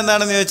പറഞ്ഞതിന്റെ അർത്ഥം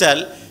എന്താണെന്ന് ചോദിച്ചാൽ,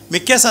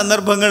 മിക്ക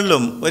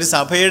സന്ദർഭങ്ങളിലും ഒരു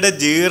സഭയുടെ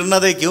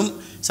ജീർണതയ്ക്കും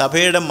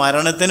സഭയുടെ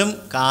മരണത്തിനും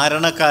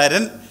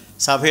കാരണക്കാരൻ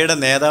സഭയുടെ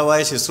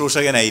നേതാവായ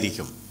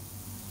ശുശ്രൂഷകനായിരിക്കും.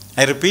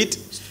 ഐ റിപ്പീറ്റ്,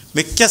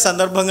 മിക്ക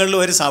സന്ദർഭങ്ങളിലും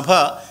ഒരു സഭ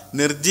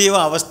നിർജീവ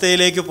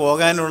അവസ്ഥയിലേക്ക്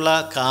പോകാനുള്ള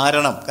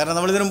കാരണം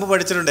നമ്മളിതിനു മുമ്പ്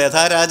പഠിച്ചിട്ടുണ്ട്.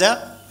 യഥാ രാജ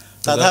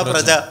തഥാ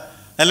പ്രജ,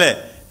 അല്ലേ?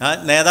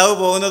 നേതാവ്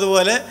പോകുന്നത്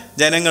പോലെ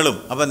ജനങ്ങളും.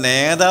 അപ്പം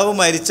നേതാവ്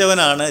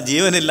മരിച്ചവനാണ്,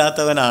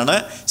 ജീവനില്ലാത്തവനാണ്.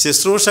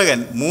 ശുശ്രൂഷകൻ,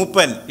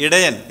 മൂപ്പൻ,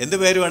 ഇടയൻ, എന്ത്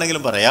പേര്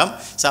വേണമെങ്കിലും പറയാം.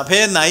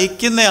 സഭയെ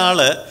നയിക്കുന്നയാൾ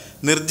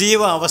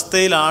നിർജീവ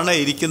അവസ്ഥയിലാണ്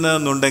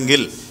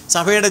ഇരിക്കുന്നതെന്നുണ്ടെങ്കിൽ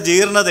സഭയുടെ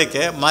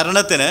ജീർണതയ്ക്ക്,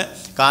 മരണത്തിന്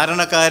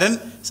കാരണക്കാരൻ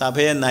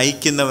സഭയെ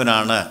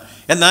നയിക്കുന്നവനാണ്.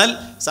 എന്നാൽ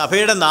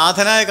സഭയുടെ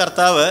നാഥനായ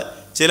കർത്താവ്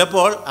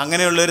ചിലപ്പോൾ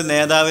അങ്ങനെയുള്ളൊരു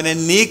നേതാവിനെ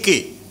നീക്കി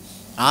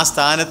ആ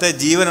സ്ഥാനത്തെ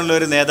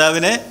ജീവനുള്ളൊരു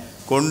നേതാവിനെ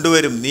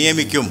കൊണ്ടുവരും,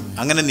 നിയമിക്കും.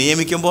 അങ്ങനെ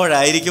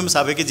നിയമിക്കുമ്പോഴായിരിക്കും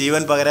സഭയ്ക്ക്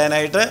ജീവൻ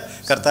പകരാനായിട്ട്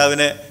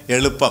കർത്താവിന്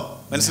എളുപ്പം.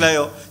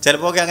 മനസ്സിലായോ?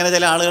 ചിലപ്പോൾ അങ്ങനെ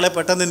ചില ആളുകളെ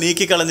പെട്ടെന്ന്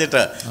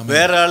നീക്കിക്കളഞ്ഞിട്ട്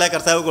വേറൊരാളെ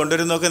കർത്താവ്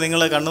കൊണ്ടുവരുന്നൊക്കെ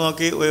നിങ്ങൾ കണ്ണു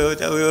നോക്കി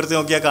ഉയർത്തി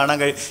നോക്കിയാൽ കാണാൻ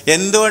കഴിയും.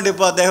 എന്തുകൊണ്ട്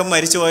ഇപ്പോൾ അദ്ദേഹം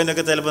മരിച്ചു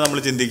പോയെന്നൊക്കെ ചിലപ്പോൾ നമ്മൾ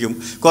ചിന്തിക്കും.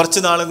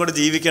 കുറച്ച് നാളും കൂടെ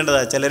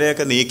ജീവിക്കേണ്ടതാണ്.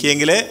 ചിലരെയൊക്കെ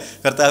നീക്കിയെങ്കിലേ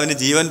കർത്താവിന്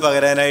ജീവൻ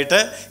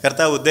പകരാനായിട്ട്,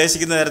 കർത്താവ്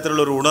ഉദ്ദേശിക്കുന്ന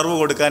തരത്തിലുള്ള ഒരു ഉണർവ്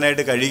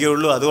കൊടുക്കാനായിട്ട്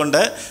കഴിയുകയുള്ളൂ.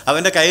 അതുകൊണ്ട്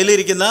അവൻ്റെ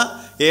കയ്യിലിരിക്കുന്ന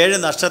 7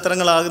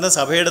 നക്ഷത്രങ്ങളാകുന്ന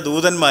സഭയുടെ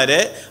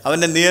ദൂതന്മാരെ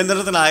അവൻ്റെ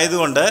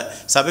നിയന്ത്രണത്തിനായതുകൊണ്ട്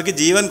സഭയ്ക്ക്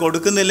ജീവൻ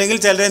കൊടുക്കുന്നില്ലെങ്കിൽ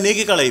ചിലരെ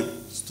നീക്കിക്കളയും.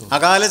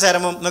 അകാല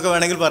ചരമം എന്നൊക്കെ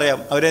വേണമെങ്കിൽ പറയാം.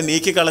 അവരെ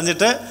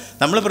നീക്കിക്കളഞ്ഞിട്ട്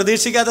നമ്മൾ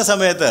പ്രതീക്ഷിക്കാത്ത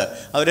സമയത്ത്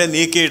അവരെ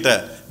നീക്കിയിട്ട്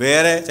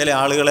വേറെ ചില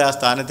ആളുകളെ ആ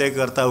സ്ഥാനത്തേക്ക്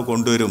കർത്താവ്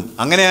കൊണ്ടുവരും.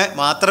 അങ്ങനെ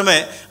മാത്രമേ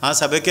ആ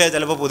സഭയ്ക്ക്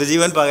ചിലപ്പോൾ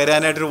പുതുജീവൻ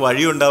പകരാനായിട്ടൊരു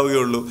വഴി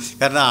ഉണ്ടാവുകയുള്ളൂ.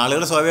 കാരണം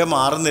ആളുകൾ സ്വയം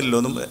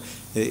മാറുന്നില്ലല്ലോ.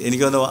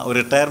 എനിക്ക് തോന്നുന്നു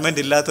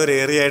റിട്ടയർമെൻറ്റ് ഇല്ലാത്ത ഒരു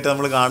ഏരിയ ആയിട്ട്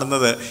നമ്മൾ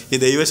കാണുന്നത്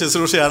ഈ ദൈവ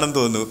ശുശ്രൂഷയാണെന്ന്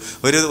തോന്നുന്നു.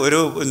 ഒരു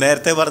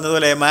നേരത്തെ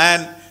പറഞ്ഞതുപോലെ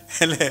മാൻ,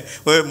 അല്ലേ,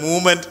 ഒരു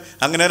മൂവ്മെൻറ്റ്.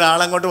 അങ്ങനെ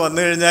ഒരാളങ്ങോട്ട് വന്നു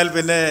കഴിഞ്ഞാൽ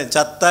പിന്നെ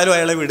ചത്താലും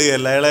അയാളെ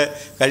വിടുകയല്ല. അയാളെ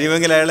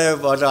കഴിയുമെങ്കിൽ അയാളെ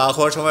വളരെ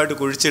ആഘോഷമായിട്ട്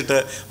കുഴിച്ചിട്ട്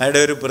അയാളുടെ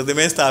ഒരു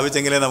പ്രതിമയെ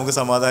സ്ഥാപിച്ചെങ്കിലേ നമുക്ക്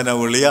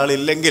സമാധാനമാവുള്ളൂ.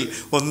 ഇയാളില്ലെങ്കിൽ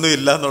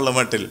ഒന്നുമില്ല എന്നുള്ള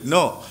മട്ടിൽ.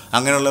 നോ,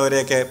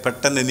 അങ്ങനെയുള്ളവരെയൊക്കെ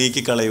പെട്ടെന്ന്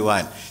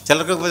നീക്കിക്കളയുവാൻ.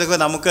 ചിലർക്കൊക്കെ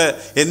നമുക്ക്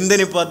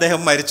എന്തിനിപ്പോൾ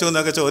അദ്ദേഹം മരിച്ചു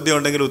എന്നൊക്കെ ചോദ്യം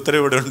ഉണ്ടെങ്കിൽ ഉത്തരം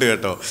ഇവിടെ ഉണ്ട്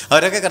കേട്ടോ.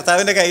 അവരൊക്കെ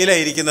കർത്താവിൻ്റെ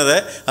കയ്യിലായിരിക്കുന്നത്.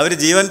 അവർ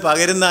ജീവൻ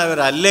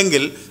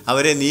പകരുന്നവരല്ലെങ്കിൽ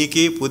അവരെ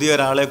നീക്കി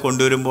പുതിയൊരാളെ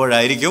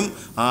കൊണ്ടുവരുമ്പോഴായിരിക്കും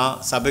ആ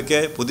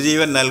സഭയ്ക്ക്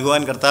പുതുജീവൻ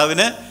നൽകുവാൻ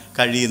കർത്താവിന്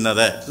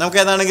കഴിയുന്നത്. നമുക്ക്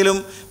ഏതാണെങ്കിലും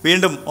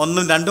വീണ്ടും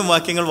 1-2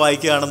 വാക്യങ്ങൾ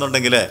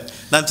വായിക്കുകയാണെന്നുണ്ടെങ്കിൽ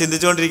നാം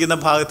ചിന്തിച്ചുകൊണ്ടിരിക്കുന്ന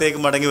ഭാഗത്തേക്ക്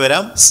മടങ്ങി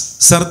വരാം.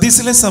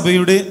 സർദീസിലെ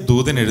സഭയുടെ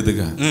ദൂതൻ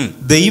എഴുതുക,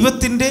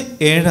 ദൈവത്തിന്റെ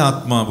 7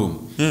 ആത്മാവും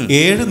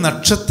 7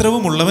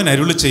 നക്ഷത്രവും ഉള്ളവൻ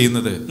അരുളി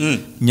ചെയ്യുന്നത്,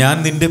 ഞാൻ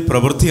നിന്റെ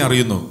പ്രവൃത്തി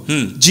അറിയുന്നു.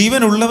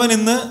 ജീവനുള്ളവൻ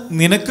എന്ന്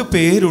നിനക്ക്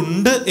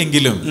പേരുണ്ട്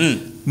എങ്കിലും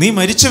നീ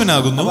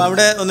മരിച്ചവനാകുന്നു.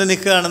 അവിടെ ഒന്ന്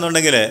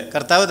നിൽക്കുകയാണെന്നുണ്ടെങ്കിൽ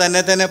കർത്താവ്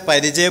തന്നെ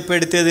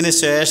പരിചയപ്പെടുത്തിയതിന്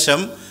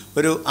ശേഷം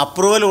ഒരു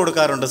അപ്രൂവൽ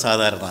കൊടുക്കാറുണ്ട്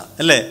സാധാരണ,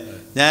 അല്ലേ?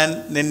 ഞാൻ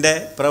നിൻ്റെ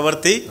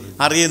പ്രവൃത്തി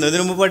അറിയുന്നു.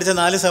 ഇതിനു മുമ്പ് പഠിച്ച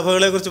 4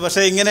 സഭകളെക്കുറിച്ച്.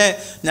 പക്ഷേ ഇങ്ങനെ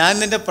ഞാൻ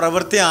നിൻ്റെ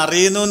പ്രവൃത്തി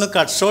അറിയുന്നു എന്ന്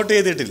കട്ട് ഷോട്ട്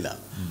ചെയ്തിട്ടില്ല.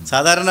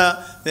 സാധാരണ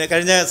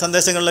കഴിഞ്ഞ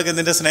സന്ദേശങ്ങളിലൊക്കെ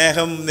നിൻ്റെ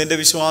സ്നേഹം, നിൻ്റെ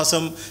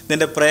വിശ്വാസം,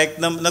 നിൻ്റെ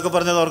പ്രയത്നം എന്നൊക്കെ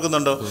പറഞ്ഞത്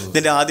ഓർക്കുന്നുണ്ടോ?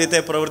 നിൻ്റെ ആദ്യത്തെ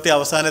പ്രവൃത്തി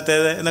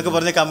അവസാനത്തേത് എന്നൊക്കെ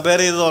പറഞ്ഞ്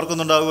കമ്പയർ ചെയ്ത്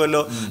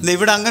ഓർക്കുന്നുണ്ടാകുമല്ലോ.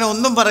 ഇവിടെ അങ്ങനെ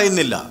ഒന്നും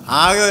പറയുന്നില്ല.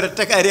 ആകെ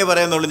ഒരൊറ്റ കാര്യമേ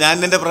പറയുന്നുള്ളൂ, ഞാൻ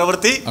നിൻ്റെ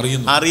പ്രവൃത്തി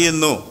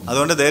അറിയുന്നു.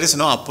 അതുകൊണ്ട് there is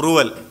no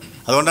approval.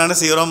 അതുകൊണ്ടാണ്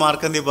 0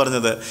 മാർക്ക് നീ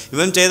പറഞ്ഞത്.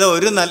 ഇവൻ ചെയ്ത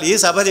ഈ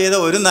സഭ ചെയ്ത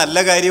ഒരു നല്ല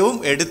കാര്യവും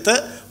എടുത്ത്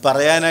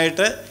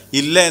പറയാനായിട്ട്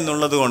ഇല്ല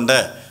എന്നുള്ളത് കൊണ്ട്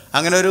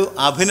അങ്ങനെ ഒരു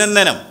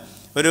അഭിനന്ദനം,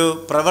 ഒരു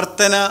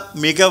പ്രവർത്തന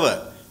മികവ്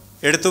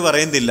എടുത്തു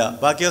പറയുന്നില്ല.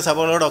 ബാക്കിയ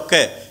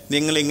സഭകളോടൊക്കെ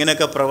നിങ്ങൾ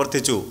ഇങ്ങനെയൊക്കെ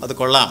പ്രവർത്തിച്ചു, അത്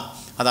കൊള്ളാം,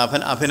 അത്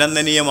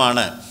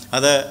അഭിനന്ദനീയമാണ്,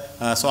 അത്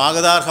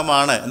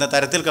സ്വാഗതാർഹമാണ് എന്ന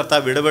തരത്തിൽ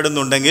കർത്താവ്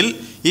ഇടപെടുന്നുണ്ടെങ്കിൽ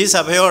ഈ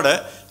സഭയോട്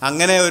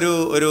അങ്ങനെ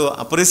ഒരു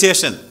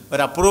അപ്രീസിയേഷൻ,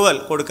 ഒരു അപ്രൂവൽ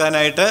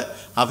കൊടുക്കാനായിട്ട്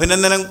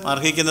അഭിനന്ദനം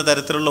അർഹിക്കുന്ന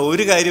തരത്തിലുള്ള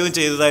ഒരു കാര്യവും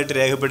ചെയ്തതായിട്ട്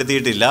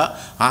രേഖപ്പെടുത്തിയിട്ടില്ല.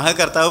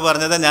 കർത്താവ്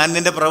പറഞ്ഞത് ഞാൻ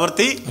നിൻ്റെ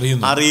പ്രവൃത്തി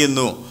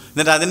അറിയുന്നു.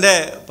 എന്നിട്ട് അതിൻ്റെ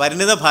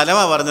പരിണിത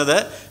ഫലമാണ് പറഞ്ഞത്,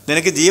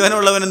 നിനക്ക്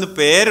ജീവനുള്ളവനെന്ന്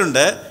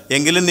പേരുണ്ട്,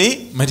 എങ്കിലും നീ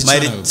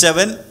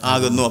മരിച്ചവൻ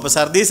ആകുന്നു. അപ്പോൾ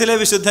സർദീസിലെ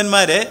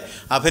വിശുദ്ധന്മാരെ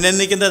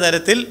അഭിനന്ദിക്കുന്ന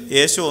തരത്തിൽ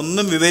യേശു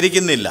ഒന്നും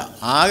വിവരിക്കുന്നില്ല.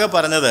 ആകെ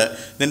പറഞ്ഞത്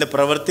നിൻ്റെ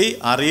പ്രവൃത്തി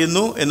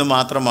അറിയുന്നു എന്ന്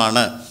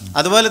മാത്രമാണ്.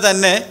 അതുപോലെ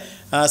തന്നെ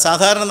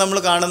സാധാരണ നമ്മൾ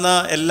കാണുന്ന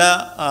എല്ലാ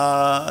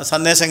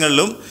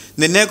സന്ദേശങ്ങളിലും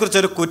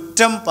നിന്നെക്കുറിച്ചൊരു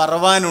കുറ്റം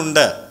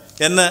പറവാനുണ്ട്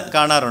എന്ന്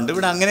കാണാറുണ്ട്.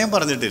 ഇവിടെ അങ്ങനെയും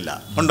പറഞ്ഞിട്ടില്ല.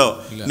 ഉണ്ടോ?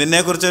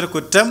 നിന്നെക്കുറിച്ചൊരു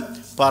കുറ്റം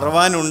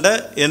പറവാനുണ്ട്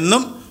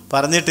എന്നും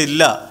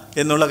പറഞ്ഞിട്ടില്ല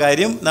എന്നുള്ള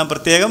കാര്യം നാം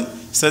പ്രത്യേകം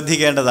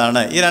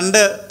ശ്രദ്ധിക്കേണ്ടതാണ്. ഈ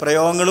രണ്ട്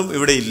പ്രയോഗങ്ങളും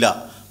ഇവിടെ ഇല്ല.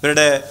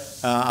 ഇവരുടെ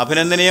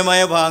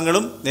അഭിനന്ദനീയമായ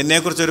ഭാഗങ്ങളും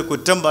നിന്നെക്കുറിച്ചൊരു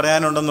കുറ്റം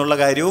പറയാനുണ്ടെന്നുള്ള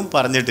കാര്യവും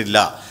പറഞ്ഞിട്ടില്ല.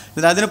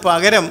 അതിന്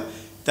പകരം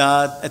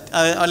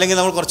അല്ലെങ്കിൽ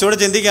നമ്മൾ കുറച്ചുകൂടെ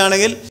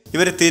ചിന്തിക്കുകയാണെങ്കിൽ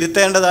ഇവർ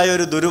തിരുത്തേണ്ടതായ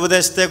ഒരു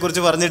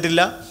ദുരുപദേശത്തെക്കുറിച്ച്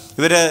പറഞ്ഞിട്ടില്ല,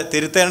 ഇവർ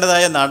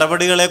തിരുത്തേണ്ടതായ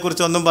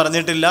നടപടികളെക്കുറിച്ചൊന്നും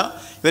പറഞ്ഞിട്ടില്ല,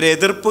 ഇവർ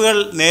എതിർപ്പുകൾ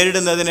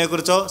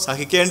നേരിടുന്നതിനെക്കുറിച്ചോ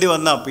സഹിക്കേണ്ടി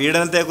വന്ന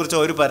പീഡനത്തെക്കുറിച്ചോ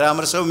ഒരു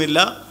പരാമർശവുമില്ല.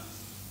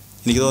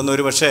 എനിക്ക് തോന്നുന്നു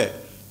ഒരു പക്ഷേ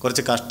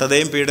കുറച്ച്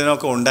കഷ്ടതയും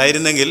പീഡനമൊക്കെ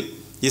ഉണ്ടായിരുന്നെങ്കിൽ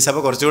ഈ സഭ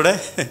കുറച്ചുകൂടെ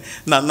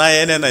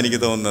നന്നായേനെന്ന് എനിക്ക്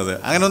തോന്നുന്നത്.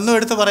 അങ്ങനെ ഒന്നും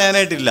എടുത്ത്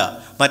പറയാനായിട്ടില്ല.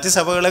 മറ്റ്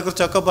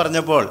സഭകളെക്കുറിച്ചൊക്കെ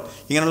പറഞ്ഞപ്പോൾ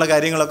ഇങ്ങനെയുള്ള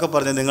കാര്യങ്ങളൊക്കെ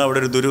പറഞ്ഞു. നിങ്ങൾ അവിടെ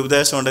ഒരു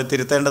ദുരുപദേശമുണ്ട്,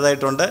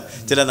 തിരുത്തേണ്ടതായിട്ടുണ്ട്,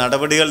 ചില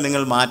നടപടികൾ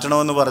നിങ്ങൾ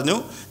മാറ്റണമെന്ന് പറഞ്ഞു,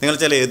 നിങ്ങൾ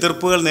ചില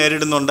എതിർപ്പുകൾ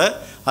നേരിടുന്നുണ്ട്,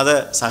 അത്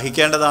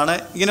സഹിക്കേണ്ടതാണ്.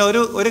 ഇങ്ങനെ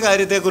ഒരു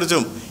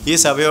കാര്യത്തെക്കുറിച്ചും ഈ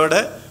സഭയോട്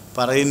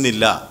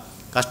പറയുന്നില്ല.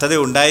 കഷ്ടത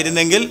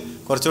ഉണ്ടായിരുന്നെങ്കിൽ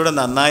കുറച്ചുകൂടെ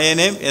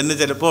നന്നായേനേം എന്ന്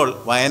ചിലപ്പോൾ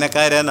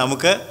വായനക്കാരെ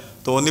നമുക്ക്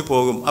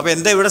തോന്നിപ്പോകും. അപ്പോൾ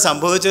എന്താ ഇവിടെ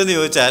സംഭവിച്ചതെന്ന്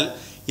ചോദിച്ചാൽ,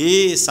 ഈ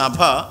സഭ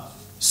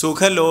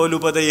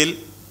സുഖലോലുപതയിൽ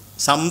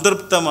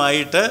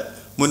സംതൃപ്തമായിട്ട്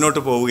മുന്നോട്ട്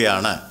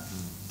പോവുകയാണ്.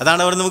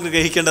 അതാണ് അവിടെ നമുക്ക്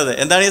ഗ്രഹിക്കേണ്ടത്.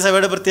 എന്താണ് ഈ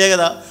സഭയുടെ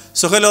പ്രത്യേകത?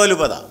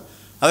 സുഖലോലുപത.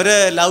 അവർ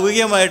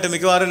ലൗകികമായിട്ട്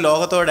മിക്കവാറും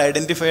ലോകത്തോട്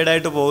ഐഡൻറ്റിഫൈഡ്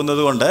ആയിട്ട്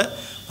പോകുന്നത് കൊണ്ട്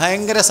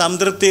ഭയങ്കര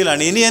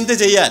സംതൃപ്തിയിലാണ്. ഇനി എന്ത്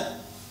ചെയ്യാൻ,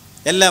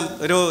 എല്ലാം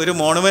ഒരു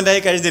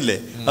മോണുമെൻ്റായി കഴിഞ്ഞില്ലേ.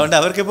 അതുകൊണ്ട്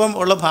അവർക്കിപ്പം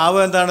ഉള്ള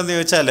ഭാവം എന്താണെന്ന്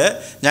ചോദിച്ചാൽ,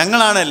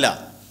 ഞങ്ങളാണെല്ലാം,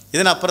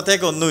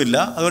 ഇതിനപ്പുറത്തേക്കൊന്നുമില്ല,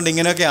 അതുകൊണ്ട്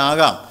ഇങ്ങനെയൊക്കെ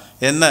ആകാം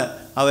എന്ന്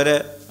അവർ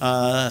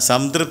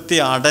സംതൃപ്തി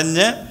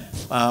അടഞ്ഞ്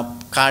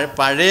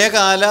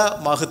പഴയകാല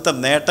മഹത്വം,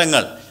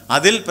 നേട്ടങ്ങൾ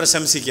അതിൽ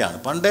പ്രശംസിക്കുകയാണ്.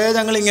 പണ്ടേ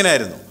ഞങ്ങൾ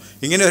ഇങ്ങനെയായിരുന്നു,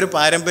 ഇങ്ങനെ ഒരു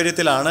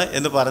പാരമ്പര്യത്തിലാണ്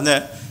എന്ന് പറഞ്ഞ്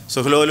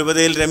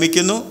സുഖലോലുപതയിൽ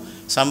രമിക്കുന്നു,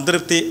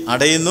 സംതൃപ്തി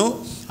അടയുന്നു.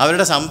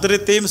 അവരുടെ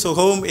സംതൃപ്തിയും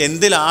സുഖവും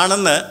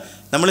എന്തിലാണെന്ന്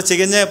നമ്മൾ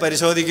ചികഞ്ഞ്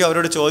പരിശോധിക്കുകയോ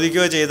അവരോട്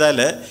ചോദിക്കുകയോ ചെയ്താൽ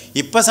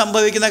ഇപ്പം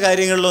സംഭവിക്കുന്ന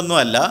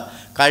കാര്യങ്ങളിലൊന്നുമല്ല,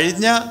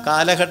 കഴിഞ്ഞ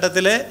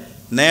കാലഘട്ടത്തിലെ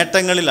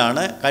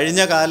നേട്ടങ്ങളിലാണ്,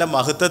 കഴിഞ്ഞ കാല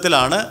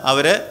മഹത്വത്തിലാണ്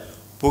അവർ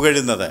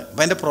പുകഴുന്നത്.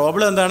 അപ്പം അതിൻ്റെ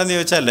പ്രോബ്ലം എന്താണെന്ന്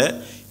ചോദിച്ചാൽ,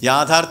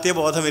 യാഥാർത്ഥ്യ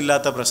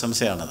ബോധമില്ലാത്ത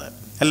പ്രശംസയാണത്,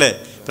 അല്ലേ?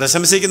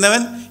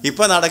 പ്രശംസിക്കുന്നവൻ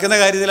ഇപ്പം നടക്കുന്ന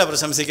കാര്യത്തിലാണ്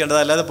പ്രശംസിക്കേണ്ടത്,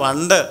 അല്ലാതെ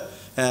പണ്ട്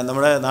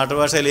നമ്മുടെ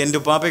നാട്ടുഭാഷയിൽ എൻ്റെ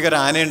ഉപ്പാപ്പയ്ക്ക് ഒരു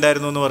ആന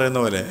ഉണ്ടായിരുന്നു എന്ന് പറയുന്ന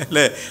പോലെ,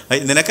 അല്ലേ?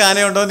 നിനക്ക്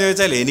ആനയുണ്ടോ എന്ന്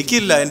ചോദിച്ചാൽ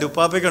എനിക്കില്ല, എൻ്റെ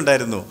ഉപ്പാപ്പയ്ക്ക്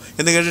ഉണ്ടായിരുന്നു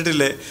എന്ന്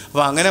കേട്ടിട്ടില്ലേ?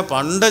 അപ്പോൾ അങ്ങനെ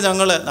പണ്ട്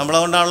നമ്മളെ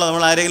കൊണ്ടാണല്ലോ,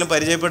 നമ്മൾ ആരെങ്കിലും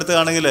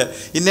പരിചയപ്പെടുത്തുകയാണെങ്കിൽ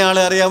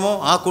ഇന്നയാളെ അറിയാമോ,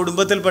 ആ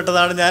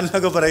കുടുംബത്തിൽപ്പെട്ടതാണ് ഞാൻ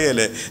എന്നൊക്കെ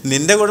പറയുകയല്ലേ.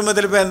 നിൻ്റെ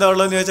കുടുംബത്തിൽ ഇപ്പോൾ എന്താ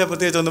ഉള്ളതെന്ന് ചോദിച്ചാൽ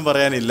പ്രത്യേകിച്ചൊന്നും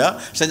പറയാനില്ല.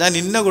 പക്ഷേ ഞാൻ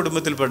ഇന്ന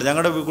കുടുംബത്തിൽപ്പെട്ട,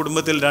 ഞങ്ങളുടെ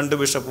കുടുംബത്തിൽ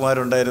 2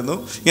 ബിഷപ്പുമാരുണ്ടായിരുന്നു,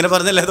 ഇങ്ങനെ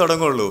പറഞ്ഞല്ലേ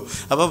തുടങ്ങുള്ളൂ.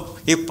 അപ്പം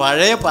ഈ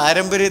പഴയ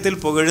പാരമ്പര്യത്തിൽ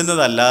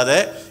പുകഴുന്നതല്ലാതെ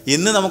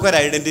ഇന്ന് നമുക്കൊരു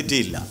ഐഡൻറ്റിറ്റി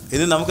ഇല്ല,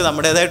 ഇന്ന് നമുക്ക്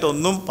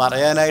നമ്മുടേതായിട്ടൊന്നും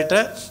പറയാനായിട്ട്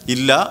ഇല്ല.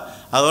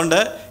 അതുകൊണ്ട്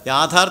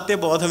യാഥാർത്ഥ്യ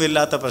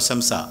ബോധമില്ലാത്ത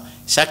പ്രശംസ,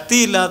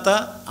 ശക്തിയില്ലാത്ത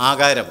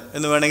ആകാരം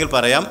എന്ന് വേണമെങ്കിൽ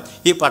പറയാം.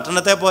 ഈ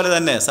പട്ടണത്തെ പോലെ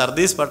തന്നെ,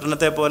 സർദീസ്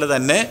പട്ടണത്തെ പോലെ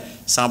തന്നെ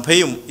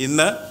സഭയും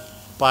ഇന്ന്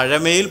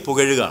പഴമയിൽ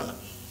പുകഴുകയാണ്.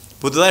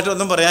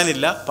 പുതുതായിട്ടൊന്നും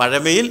പറയാനില്ല,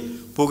 പഴമയിൽ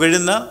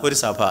പുകഴുന്ന ഒരു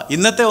സഭ.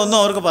 ഇന്നത്തെ ഒന്നും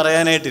അവർക്ക്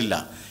പറയാനായിട്ടില്ല.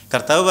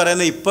 കർത്താവ്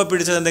പറയുന്നത് ഇപ്പോൾ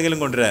പിടിച്ചത് എന്തെങ്കിലും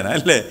കൊണ്ടുവരാനാ,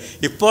 അല്ലേ?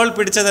 ഇപ്പോൾ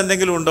പിടിച്ചത്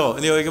എന്തെങ്കിലും ഉണ്ടോ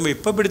എന്ന് ചോദിക്കുമ്പോൾ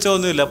ഇപ്പോൾ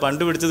പിടിച്ചതൊന്നുമില്ല,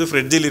 പണ്ട് പിടിച്ചത്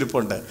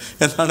ഫ്രിഡ്ജിലിരിപ്പുണ്ട്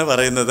എന്നാണ്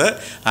പറയുന്നത്.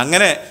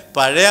 അങ്ങനെ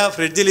പഴയ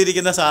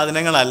ഫ്രിഡ്ജിലിരിക്കുന്ന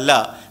സാധനങ്ങളല്ല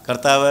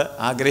കർത്താവ്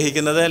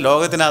ആഗ്രഹിക്കുന്നത്,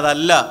 ലോകത്തിന്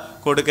അതല്ല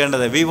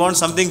കൊടുക്കേണ്ടത്. V won't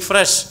something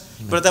fresh.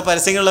 ഇപ്പോഴത്തെ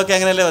പരസ്യങ്ങളിലൊക്കെ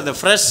അങ്ങനെയല്ലേ പറയുന്നത്,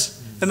 ഫ്രഷ്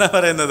എന്നാണ്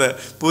പറയുന്നത്.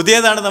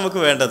 പുതിയതാണ് നമുക്ക്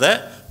വേണ്ടത്,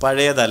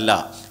 പഴയതല്ല.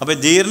 അപ്പം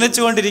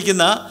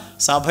ജീർണിച്ചുകൊണ്ടിരിക്കുന്ന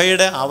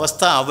സഭയുടെ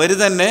അവസ്ഥ അവർ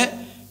തന്നെ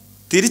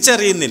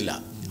തിരിച്ചറിയുന്നില്ല.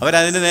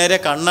 അവരതിന് നേരെ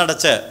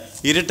കണ്ണടച്ച്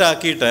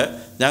ഇരുട്ടാക്കിയിട്ട്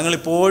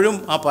ഞങ്ങളിപ്പോഴും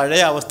ആ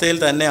പഴയ അവസ്ഥയിൽ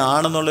തന്നെ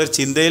ആണെന്നുള്ളൊരു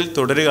ചിന്തയിൽ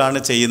തുടരുകയാണ്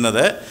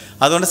ചെയ്യുന്നത്.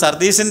 അതുകൊണ്ട്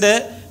സർദീസിൻ്റെ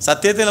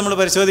സത്യത്തിൽ നമ്മൾ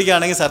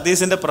പരിശോധിക്കുകയാണെങ്കിൽ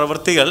സർദീസിൻ്റെ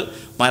പ്രവൃത്തികൾ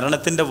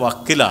മരണത്തിൻ്റെ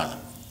വക്കിലാണ്,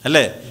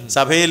 അല്ലേ?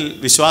 സഭയിൽ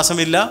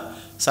വിശ്വാസമില്ല,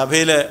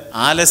 സഭയിൽ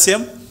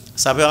ആലസ്യം,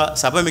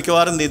 സഭ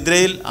മിക്കവാറും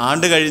നിദ്രയിൽ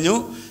ആണ്ട് കഴിഞ്ഞു.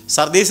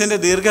 സർദീസിൻ്റെ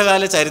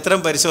ദീർഘകാല ചരിത്രം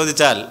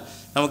പരിശോധിച്ചാൽ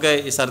നമുക്ക്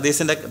ഈ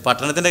സർദീസിൻ്റെ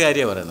പട്ടണത്തിൻ്റെ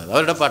കാര്യമാണ് പറയുന്നത്.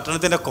 അവരുടെ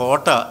പട്ടണത്തിൻ്റെ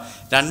കോട്ട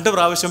 2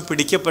 പ്രാവശ്യം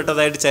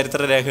പിടിക്കപ്പെട്ടതായിട്ട്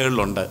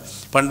ചരിത്രരേഖകളിലുണ്ട്.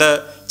 പണ്ട്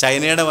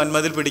ചൈനയുടെ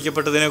വൻമതിൽ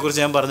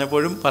പിടിക്കപ്പെട്ടതിനെക്കുറിച്ച് ഞാൻ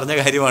പറഞ്ഞപ്പോഴും പറഞ്ഞ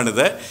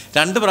കാര്യമാണിത്.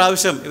 2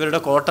 പ്രാവശ്യം ഇവരുടെ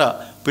കോട്ട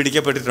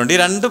പിടിക്കപ്പെട്ടിട്ടുണ്ട്. ഈ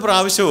 2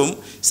 പ്രാവശ്യവും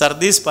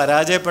സർദീസ്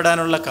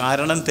പരാജയപ്പെടാനുള്ള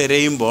കാരണം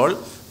തിരയുമ്പോൾ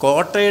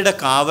കോട്ടയുടെ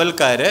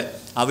കാവൽക്കാർ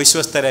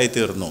അവിശ്വസ്തരായി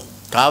തീർന്നു.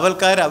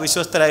 കാവൽക്കാർ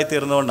അവിശ്വസ്തരായി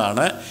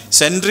തീർന്നുകൊണ്ടാണ്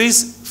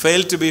സെൻട്രീസ്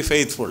ഫെയിൽ ടു ബി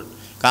ഫെയ്ത്ത്ഫുൾ.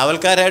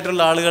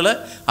 കാവൽക്കാരായിട്ടുള്ള ആളുകൾ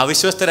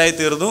അവിശ്വസ്തരായി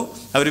തീർന്നു,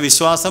 അവർ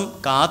വിശ്വാസം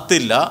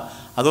കാത്തില്ല.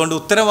 അതുകൊണ്ട്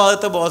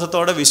ഉത്തരവാദിത്വ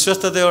ബോധത്തോടെ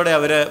വിശ്വസ്തയോടെ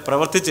അവർ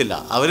പ്രവർത്തിച്ചില്ല.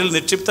 അവരിൽ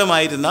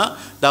നിക്ഷിപ്തമായിരുന്ന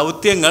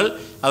ദൗത്യങ്ങൾ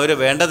അവർ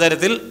വേണ്ട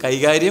തരത്തിൽ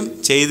കൈകാര്യം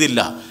ചെയ്തില്ല.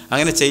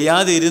 അങ്ങനെ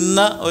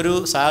ചെയ്യാതിരുന്ന ഒരു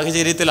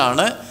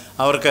സാഹചര്യത്തിലാണ്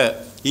അവർക്ക്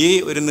ഈ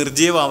ഒരു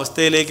നിർജ്ജീവ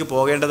അവസ്ഥയിലേക്ക്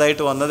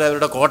പോകേണ്ടതായിട്ട് വന്നത്.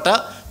 അവരുടെ കോട്ട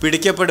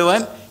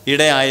പിടിക്കപ്പെടുവാൻ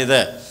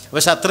ഇടയായത്.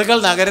 അപ്പോൾ ശത്രുക്കൾ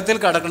നഗരത്തിൽ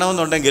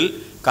കടക്കണമെന്നുണ്ടെങ്കിൽ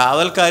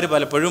കാവൽക്കാർ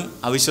പലപ്പോഴും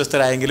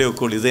അവിശ്വസ്തരായെങ്കിലേ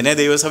ഒക്കുള്ളൂ. ഇതിനെ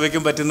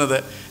ദൈവസഭയ്ക്കും പറ്റുന്നത്.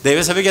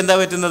 ദൈവസഭയ്ക്ക് എന്താ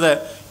പറ്റുന്നത്?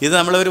 ഇത്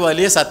നമ്മളൊരു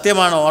വലിയ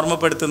സത്യമാണ്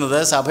ഓർമ്മപ്പെടുത്തുന്നത്.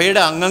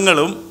 സഭയുടെ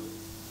അംഗങ്ങളും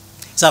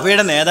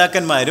സഭയുടെ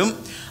നേതാക്കന്മാരും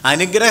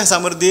അനുഗ്രഹ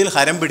സമൃദ്ധിയിൽ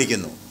ഹരം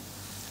പിടിക്കുന്നു.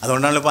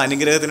 അതുകൊണ്ടാണ് ഇപ്പോൾ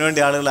അനുഗ്രഹത്തിന്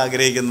വേണ്ടി ആളുകൾ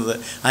ആഗ്രഹിക്കുന്നത്.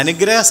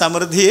 അനുഗ്രഹ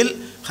സമൃദ്ധിയിൽ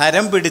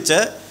ഹരം പിടിച്ച്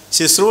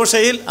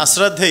ശുശ്രൂഷയിൽ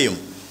അശ്രദ്ധയും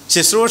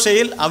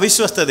ശുശ്രൂഷയിൽ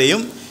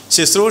അവിശ്വസ്തതയും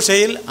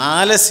ശുശ്രൂഷയിൽ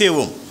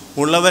ആലസ്യവും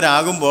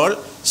ഉള്ളവരാകുമ്പോൾ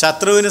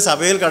ശത്രുവിന്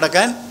സഭയിൽ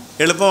കടക്കാൻ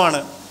എളുപ്പമാണ്.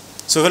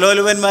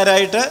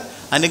 സുഖലോലുപന്മാരായിട്ട്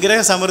അനുഗ്രഹ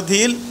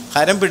സമൃദ്ധിയിൽ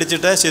ഹരം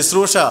പിടിച്ചിട്ട്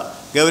ശുശ്രൂഷ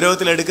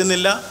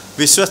ഗൗരവത്തിലെടുക്കുന്നില്ല,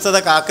 വിശ്വസ്തത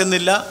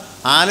കാക്കുന്നില്ല,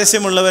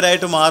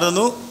 ആലസ്യമുള്ളവരായിട്ട്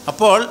മാറുന്നു.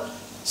 അപ്പോൾ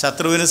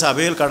ശത്രുവിന്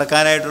സഭയിൽ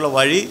കടക്കാനായിട്ടുള്ള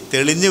വഴി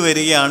തെളിഞ്ഞു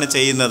വരികയാണ്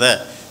ചെയ്യുന്നത്.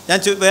 ഞാൻ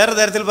വേറെ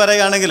തരത്തിൽ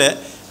പറയുകയാണെങ്കിൽ,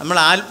 നമ്മൾ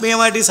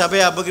ആത്മീയമായിട്ട് ഈ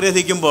സഭയെ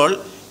അപഗ്രഥിക്കുമ്പോൾ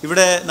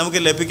ഇവിടെ നമുക്ക്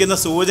ലഭിക്കുന്ന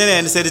സൂചന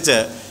അനുസരിച്ച്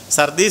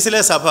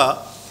സർദീസിലെ സഭ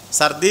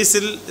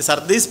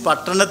സർദീസ്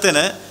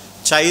പട്ടണത്തിന്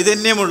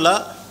ചൈതന്യമുള്ള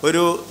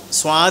ഒരു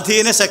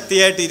സ്വാധീന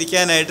ശക്തിയായിട്ട്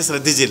ഇരിക്കാനായിട്ട്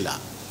ശ്രദ്ധിച്ചില്ല.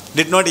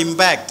 Did not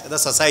impact the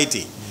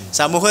society.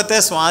 സമൂഹത്തെ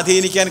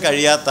സ്വാധീനിക്കാൻ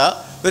കഴിയാത്ത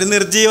ഒരു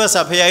നിർജീവ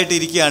സഭയായിട്ട്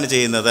ഇരിക്കുകയാണ്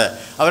ചെയ്യുന്നത്.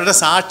 അവരുടെ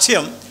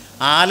സാക്ഷ്യം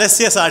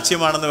ആലസ്യ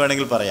സാക്ഷ്യമാണെന്ന്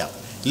വേണമെങ്കിൽ പറയാം.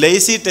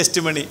 Lazy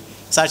testimony.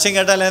 സാക്ഷ്യം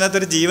കേട്ടാൽ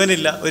അതിനകത്തൊരു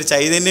ജീവനില്ല, ഒരു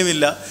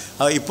ചൈതന്യമില്ല.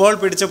 ഇപ്പോൾ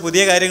പിടിച്ച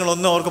പുതിയ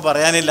കാര്യങ്ങളൊന്നും അവർക്ക്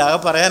പറയാനില്ല. ആകെ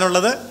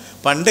പറയാനുള്ളത്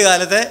പണ്ട്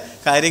കാലത്തെ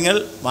കാര്യങ്ങൾ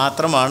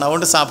മാത്രമാണ്.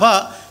 അതുകൊണ്ട് സഭ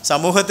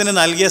സമൂഹത്തിന്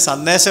നൽകിയ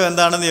സന്ദേശം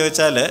എന്താണെന്ന്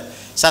ചോദിച്ചാൽ,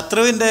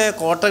 ശത്രുവിൻ്റെ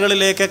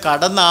കോട്ടകളിലേക്ക്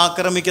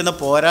കടന്നാക്രമിക്കുന്ന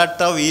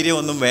പോരാട്ട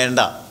വീര്യമൊന്നും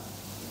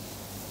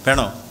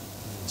വേണോ?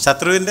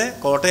 ശത്രുവിൻ്റെ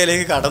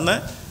കോട്ടയിലേക്ക് കടന്ന്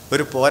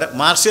ഒരു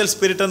മാർഷ്യൽ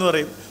സ്പിരിറ്റ് എന്ന്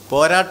പറയും,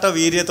 പോരാട്ട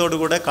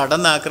വീര്യത്തോടുകൂടെ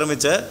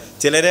കടന്നാക്രമിച്ച്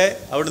ചിലരെ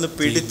അവിടുന്ന്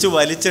പിടിച്ചു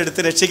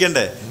വലിച്ചെടുത്ത്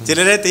രക്ഷിക്കണ്ടേ?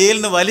 ചിലരെ തീയിൽ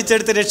നിന്ന്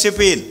വലിച്ചെടുത്ത്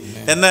രക്ഷിപ്പീൻ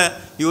എന്ന്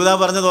യൂദാ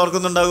പറഞ്ഞത്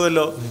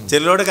ഓർക്കുന്നുണ്ടാവുമല്ലോ.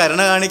 ചിലരോട്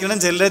കരുണ കാണിക്കണം,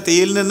 ചിലരെ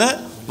തീയിൽ നിന്ന്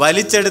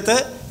വലിച്ചെടുത്ത്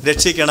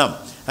രക്ഷിക്കണം.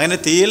 അങ്ങനെ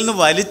തീയിൽ നിന്ന്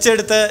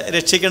വലിച്ചെടുത്ത്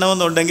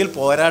രക്ഷിക്കണമെന്നുണ്ടെങ്കിൽ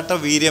പോരാട്ട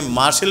വീര്യം,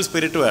 മാർഷ്യൽ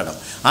സ്പിരിറ്റ് വേണം.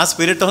 ആ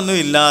സ്പിരിറ്റൊന്നും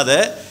ഇല്ലാതെ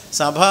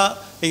സഭ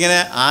ഇങ്ങനെ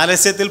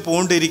ആലസ്യത്തിൽ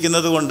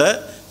പൂണ്ടിരിക്കുന്നത് കൊണ്ട്,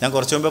 ഞാൻ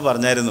കുറച്ച് മുമ്പേ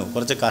പറഞ്ഞായിരുന്നു,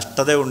 കുറച്ച്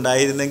കഷ്ടത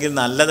ഉണ്ടായിരുന്നെങ്കിൽ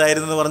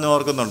നല്ലതായിരുന്നു എന്ന് പറഞ്ഞ്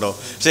ഓർക്കുന്നുണ്ടോ?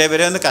 പക്ഷേ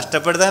ഇവരെ ഒന്ന്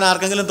കഷ്ടപ്പെടുത്താൻ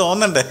ആർക്കെങ്കിലും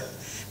തോന്നണ്ടേ?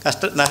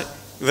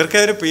 ഇവർക്ക്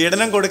ഒരു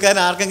പീഡനം കൊടുക്കാൻ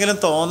ആർക്കെങ്കിലും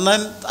തോന്നാൻ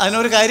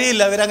അതിനൊരു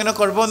കാര്യമില്ല. ഇവരങ്ങനെ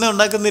കുഴപ്പമൊന്നും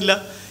ഉണ്ടാക്കുന്നില്ല.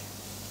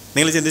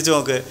 നിങ്ങൾ ചിന്തിച്ച്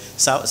നോക്ക്,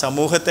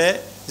 സമൂഹത്തെ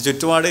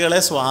ചുറ്റുപാടുകളെ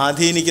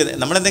സ്വാധീനിക്കുന്നത്,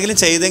 നമ്മളെന്തെങ്കിലും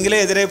ചെയ്തെങ്കിലേ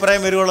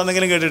എതിരഭിപ്രായം വരുവുള്ളൂ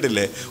എന്നെങ്കിലും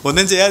കേട്ടിട്ടില്ലേ?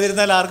 ഒന്നും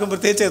ചെയ്യാതിരുന്നാൽ ആർക്കും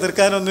പ്രത്യേകിച്ച്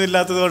എതിർക്കാനൊന്നും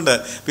ഇല്ലാത്തതുകൊണ്ട്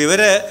ഇപ്പോൾ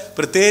ഇവർ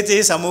പ്രത്യേകിച്ച്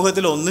ഈ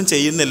സമൂഹത്തിൽ ഒന്നും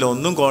ചെയ്യുന്നില്ല,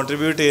 ഒന്നും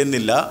കോൺട്രിബ്യൂട്ട്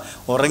ചെയ്യുന്നില്ല,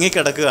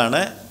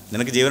 ഉറങ്ങിക്കിടക്കുകയാണ്.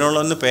 നിനക്ക്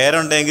ജീവനുള്ളതെന്ന്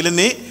പേരുണ്ടെങ്കിലും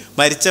നീ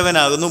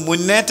മരിച്ചവനാകുന്നു.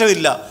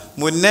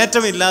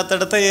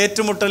 മുന്നേറ്റമില്ലാത്തടത്ത്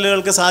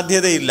ഏറ്റുമുട്ടലുകൾക്ക്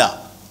സാധ്യതയില്ല.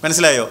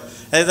 മനസ്സിലായോ?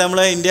 അതായത് നമ്മൾ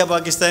ഇന്ത്യ,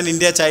 പാകിസ്ഥാൻ,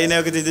 ഇന്ത്യ,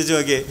 ചൈനയൊക്കെ ചിന്തിച്ച്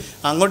നോക്കി,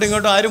 അങ്ങോട്ടും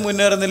ഇങ്ങോട്ടും ആരും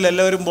മുന്നേറുന്നില്ല.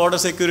 എല്ലാവരും ബോർഡർ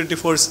സെക്യൂരിറ്റി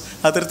ഫോഴ്സ്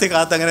അതിർത്തി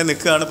കാത്ത് അങ്ങനെ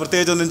നിൽക്കുകയാണ്,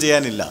 പ്രത്യേകിച്ചൊന്നും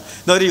ചെയ്യാനില്ല.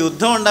 എന്നൊരു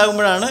യുദ്ധം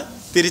ഉണ്ടാകുമ്പോഴാണ്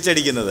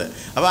തിരിച്ചടിക്കുന്നത്.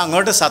 അപ്പോൾ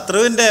അങ്ങോട്ട്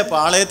ശത്രുവിൻ്റെ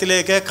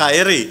പാളയത്തിലേക്ക്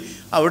കയറി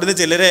അവിടുന്ന്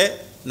ചിലരെ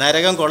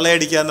നരകം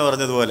കൊള്ളയടിക്കുക എന്ന്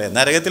പറഞ്ഞതുപോലെ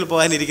നരകത്തിൽ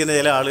പോകാനിരിക്കുന്ന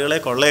ചില ആളുകളെ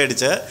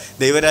കൊള്ളയടിച്ച്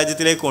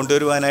ദൈവരാജ്യത്തിലേക്ക്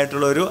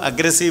കൊണ്ടുവരുവാനായിട്ടുള്ള ഒരു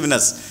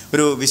അഗ്രസീവ്നെസ്,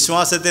 ഒരു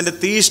വിശ്വാസത്തിൻ്റെ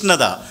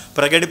തീഷ്ണത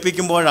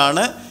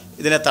പ്രകടിപ്പിക്കുമ്പോഴാണ്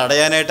ഇതിനെ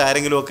തടയാനായിട്ട്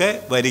ആരെങ്കിലുമൊക്കെ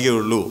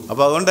വരികയുള്ളൂ.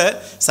 അപ്പോൾ അതുകൊണ്ട്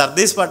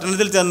സർദീസ്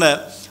പട്ടണത്തിൽ ചെന്ന്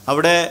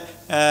അവിടെ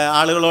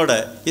ആളുകളോട്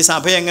ഈ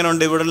സഭ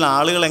എങ്ങനെയുണ്ട്, ഇവിടെയുള്ള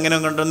ആളുകൾ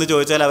എങ്ങനെയുണ്ടെന്ന്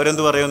ചോദിച്ചാൽ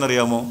അവരെന്ത്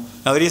പറയുമെന്നറിയാമോ?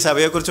 അവർ ഈ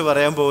സഭയെക്കുറിച്ച്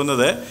പറയാൻ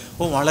പോകുന്നത്,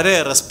 വളരെ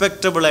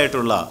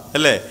റെസ്പെക്റ്റബിളായിട്ടുള്ള,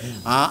 അല്ലേ,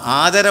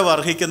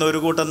 ആദരവർഹിക്കുന്ന ഒരു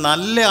കൂട്ടം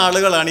നല്ല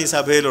ആളുകളാണ് ഈ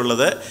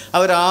സഭയിലുള്ളത്.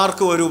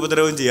 അവരാർക്കും ഒരു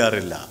ഉപദ്രവം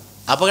ചെയ്യാറില്ല,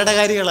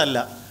 അപകടകാരികളല്ല.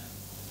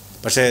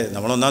 പക്ഷേ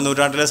നമ്മൾ 1-ാം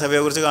നൂറ്റാണ്ടിലെ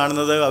സഭയെക്കുറിച്ച്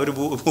കാണുന്നത് അവർ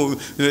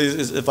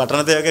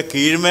പട്ടണത്തെയൊക്കെ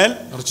കീഴ്മേൽ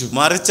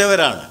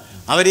മറിച്ചവരാണ്.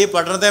 അവർ ഈ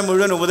പട്ടണത്തെ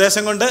മുഴുവൻ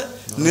ഉപദേശം കൊണ്ട്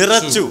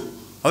നിറച്ചു.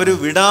 അവർ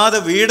വിടാതെ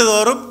വീട്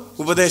തോറും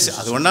ഉപദേശം.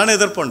 അതുകൊണ്ടാണ്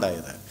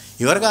എതിർപ്പുണ്ടായത്.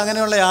 ഇവർക്ക്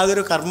അങ്ങനെയുള്ള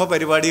യാതൊരു കർമ്മ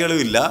പരിപാടികളും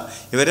ഇല്ല.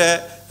 ഇവർ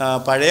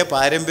പഴയ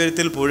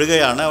പാരമ്പര്യത്തിൽ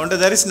പുഴുകയാണ്. അതുകൊണ്ട്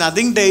there is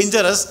nothing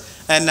dangerous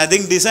and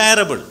nothing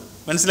desirable.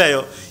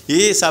 മനസ്സിലായോ? ഈ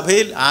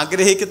സഭയിൽ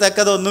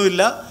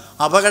ആഗ്രഹിക്കത്തക്കതൊന്നുമില്ല,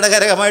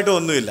 അപകടകരമായിട്ടും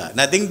ഒന്നുമില്ല.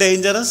 Nothing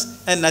dangerous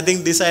and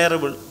nothing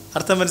desirable.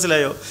 അർത്ഥം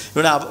മനസ്സിലായോ?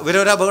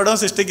 ഇവരൊരു അപകടവും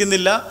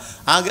സൃഷ്ടിക്കുന്നില്ല.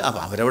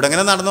 അപ്പം അവരവിടെ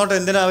എങ്ങനെ നടന്നോട്ടെ,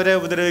 എന്തിനാണ് അവരെ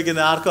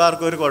ഉപദ്രവിക്കുന്നത്?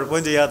 ആർക്കും ഒരു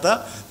കുഴപ്പവും ചെയ്യാത്ത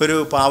ഒരു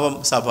പാവം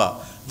സഭ.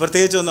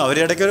 പ്രത്യേകിച്ചൊന്നും അവർ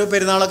ഇടയ്ക്കൊരു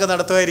പെരുന്നാളൊക്കെ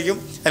നടത്തുമായിരിക്കും,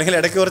 അല്ലെങ്കിൽ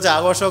ഇടയ്ക്ക് കുറച്ച്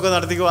ആഘോഷമൊക്കെ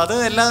നടത്തിക്കും. അത്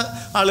എല്ലാ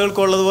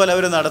ആളുകൾക്കും ഉള്ളതുപോലെ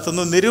അവർ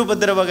നടത്തുന്നു.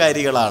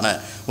 നിരുപദ്രവകാരികളാണ്,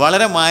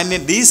 വളരെ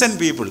ഡീസൻറ്റ്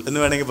പീപ്പിൾ എന്ന്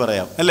വേണമെങ്കിൽ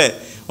പറയാം, അല്ലേ?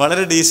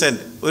 വളരെ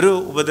ഡീസൻറ്റ്, ഒരു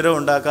ഉപദ്രവം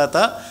ഉണ്ടാക്കാത്ത.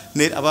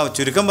 അപ്പം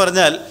ചുരുക്കം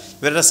പറഞ്ഞാൽ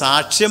ഇവരുടെ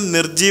സാക്ഷ്യം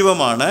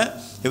നിർജീവമാണ്.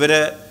 ഇവർ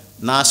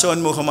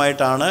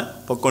നാശോന്മുഖമായിട്ടാണ്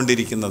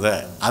പൊയ്ക്കൊണ്ടിരിക്കുന്നത്.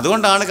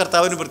 അതുകൊണ്ടാണ്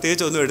കർത്താവിന്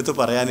പ്രത്യേകിച്ച് ഒന്നും എടുത്തു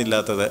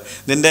പറയാനില്ലാത്തത്.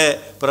 നിൻ്റെ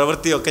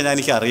പ്രവൃത്തിയൊക്കെ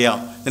എനിക്കറിയാം,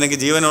 നിനക്ക്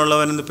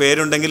ജീവനുള്ളവനെന്ന്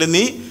പേരുണ്ടെങ്കിലും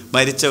നീ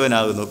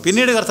മരിച്ചവനാകുന്നു.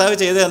 പിന്നീട് കർത്താവ്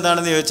ചെയ്തത്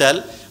എന്താണെന്ന് ചോദിച്ചാൽ,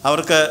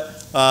 അവർക്ക്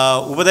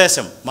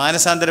ഉപദേശം,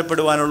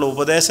 മാനസാന്തരപ്പെടുവാനുള്ള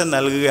ഉപദേശം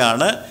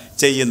നൽകുകയാണ്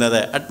ചെയ്യുന്നത്.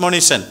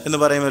 അഡ്മോണിഷൻ എന്ന്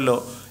പറയുമല്ലോ.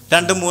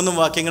 2-3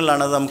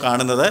 വാക്യങ്ങളിലാണ് അത് നാം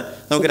കാണുന്നത്.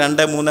 നമുക്ക്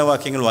 2-3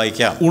 വാക്യങ്ങൾ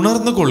വായിക്കാം.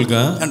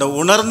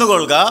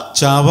 ഉണർന്നുകൊള്ളുക,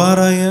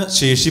 ചാവാറായ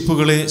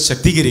ശേഷിപ്പുകളെ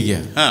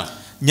ശക്തീകരിക്കുക.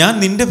 ഞാൻ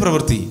നിന്റെ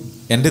പ്രവൃത്തി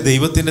എൻ്റെ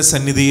ദൈവത്തിൻ്റെ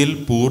സന്നിധിയിൽ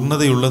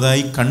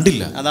പൂർണ്ണതയുള്ളതായി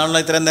കണ്ടില്ല. അതാണല്ലോ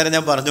ഇത്രയും നേരം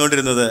ഞാൻ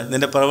പറഞ്ഞുകൊണ്ടിരുന്നത്.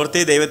 നിന്റെ പ്രവൃത്തി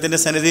ദൈവത്തിൻ്റെ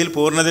സന്നിധിയിൽ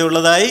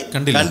പൂർണ്ണതയുള്ളതായി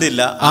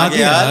കണ്ടില്ല.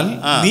 ആകയാൽ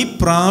നീ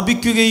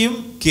പ്രാപിക്കുകയും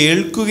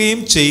കേൾക്കുകയും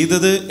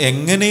ചെയ്തത്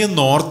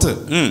എങ്ങനെയെന്നോർത്ത്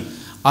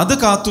അത്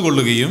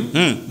കാത്തുകൊള്ളുകയും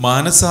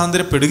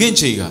മാനസാന്തരപ്പെടുകയും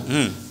ചെയ്യുക.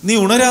 നീ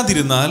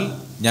ഉണരാതിരുന്നാൽ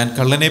ഞാൻ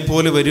കള്ളനെ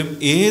പോലെ വരും,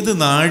 ഏത്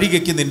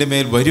നാഴികയ്ക്ക് നിന്റെ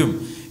മേൽ വരും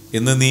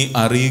എന്ന് നീ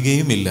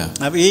അറിയുകയുമില്ല.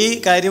 അപ്പം ഈ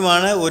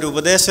കാര്യമാണ് ഒരു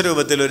ഉപദേശ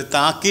രൂപത്തിൽ, ഒരു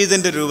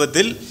താക്കീതിൻ്റെ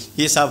രൂപത്തിൽ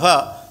ഈ സഭ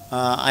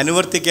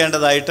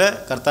അനുവർത്തിക്കേണ്ടതായിട്ട്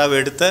കർത്താവ്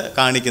എടുത്ത്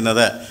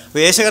കാണിക്കുന്നത്.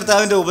 യേശു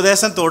കർത്താവിൻ്റെ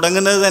ഉപദേശം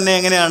തുടങ്ങുന്നത് തന്നെ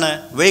എങ്ങനെയാണ്?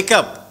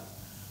 വേക്കപ്പ്,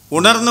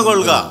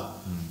 ഉണർന്നുകൊള്ളുക,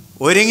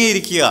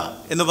 ഒരുങ്ങിയിരിക്കുക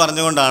എന്ന്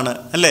പറഞ്ഞുകൊണ്ടാണ്,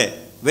 അല്ലേ?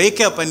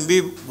 വേക്കപ്പ് ആൻഡ് ബി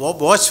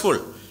വാച്ച്ഫുൾ,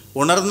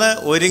 ഉണർന്ന്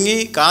ഒരുങ്ങി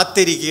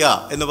കാത്തിരിക്കുക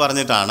എന്ന്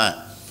പറഞ്ഞിട്ടാണ്.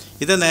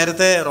 ഇത്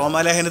നേരത്തെ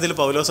റോമാലേഖനത്തിൽ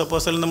പൗലോസ്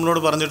അപ്പോസ്തലൻ നമ്മളോട്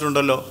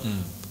പറഞ്ഞിട്ടുണ്ടല്ലോ.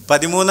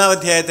 13-ാം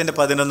അധ്യായത്തിന്റെ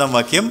 11-ാം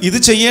വാക്യം, ഇത്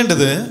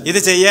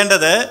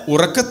ചെയ്യേണ്ടത്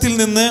ഉറക്കത്തിൽ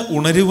നിന്ന്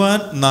ഉണരുവാൻ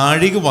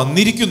നാഴിക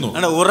വന്നിരിക്കുന്നു.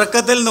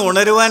 ഉറക്കത്തിൽ നിന്ന്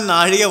ഉണരുവാൻ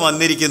നാഴിക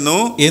വന്നിരിക്കുന്നു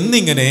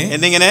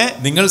എന്നിങ്ങനെ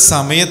നിങ്ങൾ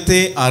സമയത്തെ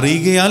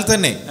അറിയുകയാൽ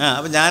തന്നെ.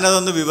 അപ്പൊ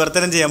ഞാനതൊന്ന്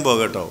വിവർത്തനം ചെയ്യാൻ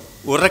പോകട്ടോ.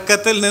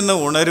 ഉറക്കത്തിൽ നിന്ന്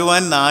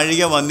ഉണരുവാൻ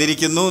നാഴിക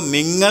വന്നിരിക്കുന്നു,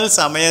 നിങ്ങൾ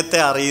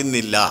സമയത്തെ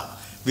അറിയുന്നില്ല.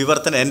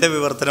 വിവർത്തനം എൻ്റെ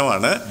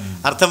വിവർത്തനമാണ്,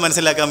 അർത്ഥം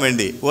മനസ്സിലാക്കാൻ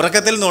വേണ്ടി.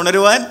 ഉറക്കത്തിൽ നിന്ന്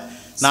ഉണരുവാൻ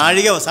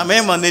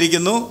സമയം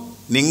വന്നിരിക്കുന്നു,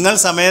 നിങ്ങൾ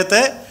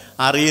സമയത്തെ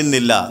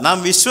അറിയുന്നില്ല. നാം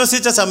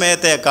വിശ്വസിച്ച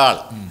സമയത്തേക്കാൾ,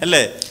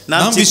 അല്ലേ?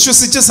 നാം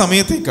വിശ്വസിച്ച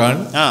സമയത്തേക്കാൾ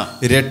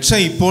രക്ഷ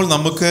ഇപ്പോൾ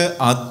നമുക്ക്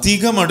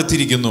അധികം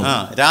അടുത്തിരിക്കുന്നു.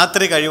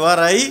 രാത്രി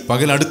കഴിവാറായി,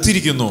 പകൽ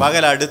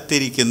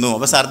അടുത്തിരിക്കുന്നു.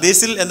 അപ്പൊ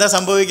സർദീസിൽ എന്താ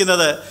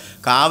സംഭവിക്കുന്നത്?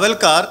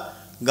 കാവൽക്കാർ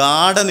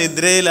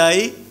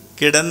ഗാഠനിദ്രയിലായി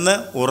കിടന്ന്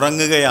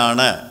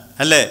ഉറങ്ങുകയാണ്,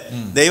 അല്ലേ?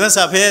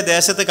 ദൈവസഭയെ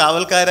ദേശത്ത്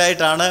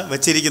കാവൽക്കാരായിട്ടാണ്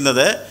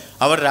വച്ചിരിക്കുന്നത്.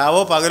 അവർ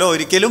രാവോ പകലോ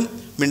ഒരിക്കലും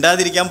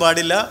മിണ്ടാതിരിക്കാൻ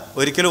പാടില്ല,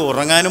 ഒരിക്കലും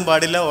ഉറങ്ങാനും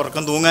പാടില്ല,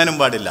 ഉറക്കം തൂങ്ങാനും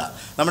പാടില്ല.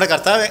 നമ്മുടെ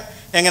കർത്താവ്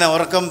എങ്ങനെ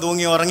ഉറക്കം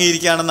തൂങ്ങി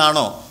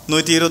ഉറങ്ങിയിരിക്കുകയാണെന്നാണോ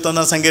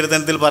 121-ാം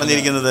സങ്കീർത്തനത്തിൽ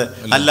പറഞ്ഞിരിക്കുന്നത്?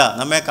 അല്ല,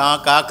 നമ്മെ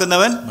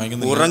കാക്കുന്നവൻ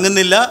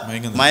ഉറങ്ങുന്നില്ല,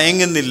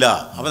 മയങ്ങുന്നില്ല.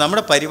 അപ്പം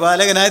നമ്മുടെ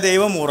പരിപാലകനായ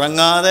ദൈവം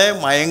ഉറങ്ങാതെ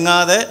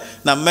മയങ്ങാതെ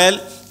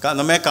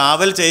നമ്മെ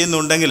കാവൽ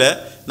ചെയ്യുന്നുണ്ടെങ്കിൽ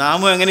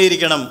നാമും എങ്ങനെ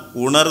ഇരിക്കണം?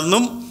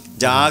 ഉണർന്നും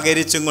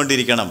ജാഗരിച്ചും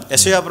കൊണ്ടിരിക്കണം.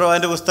 യെശയ്യാ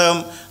പ്രവാചകന്റെ പുസ്തകം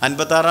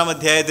 56-ാം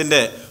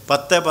അധ്യായത്തിൻ്റെ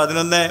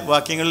 10-11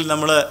 വാക്യങ്ങളിൽ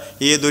നമ്മൾ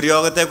ഈ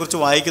ദുര്യോഗത്തെക്കുറിച്ച്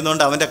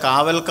വായിക്കുന്നുണ്ട്. അവൻ്റെ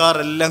കാവൽക്കാർ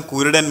എല്ലാം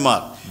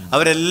കുരുടന്മാർ,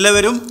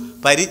 അവരെല്ലാവരും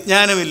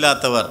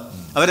പരിജ്ഞാനമില്ലാത്തവർ,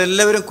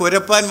 അവരെല്ലാവരും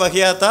കുരപ്പാൻ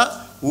വഹിയാത്ത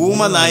ഊമ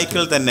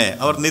നായ്ക്കൾ തന്നെ.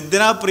 അവർ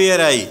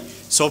നിദ്രാപ്രിയരായി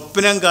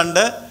സ്വപ്നം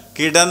കണ്ട്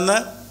കിടന്ന്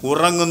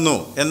ഉറങ്ങുന്നു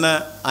എന്ന്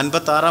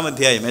 56-ാം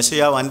അധ്യായം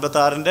യെശയ്യാവ്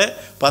 56-ന്റെ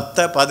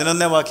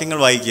 10-11 വാക്യങ്ങൾ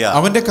വായിക്കുക.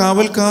 അവന്റെ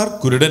കാവൽക്കാർ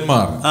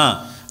കുരുടന്മാർ,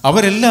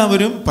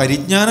 അവരെല്ലാവരും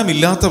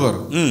പരിജ്ഞാനമില്ലാത്തവർ,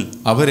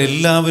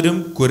 അവരെല്ലാവരും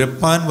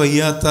കുരപ്പാൻ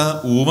വയ്യാത്ത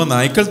ഊമ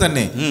നായ്ക്കൾ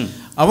തന്നെ.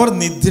 അവർ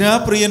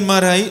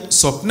നിദ്രാപ്രിയന്മാരായി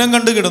സ്വപ്നം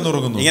കണ്ടു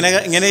കിടന്നുറങ്ങുന്നു.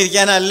 ഇങ്ങനെ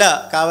ഇരിക്കാനല്ല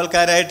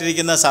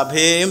കാവൽക്കാരായിട്ടിരിക്കുന്ന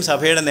സഭയെയും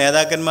സഭയുടെ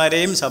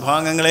നേതാക്കന്മാരെയും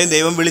സഭാംഗങ്ങളെയും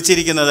ദൈവം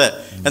വിളിച്ചിരിക്കുന്നത്.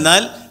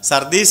 എന്നാൽ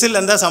സർദീസിൽ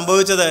എന്താ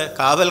സംഭവിച്ചത്?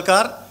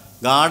 കാവൽക്കാർ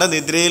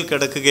ഗാഠനിദ്രയിൽ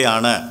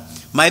കിടക്കുകയാണ്.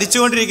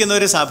 മരിച്ചുകൊണ്ടിരിക്കുന്ന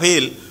ഒരു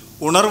സഭയിൽ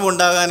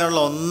ഉണർവുണ്ടാകാനുള്ള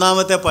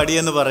ഒന്നാമത്തെ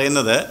പടിയെന്ന്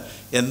പറയുന്നത്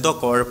എന്തോ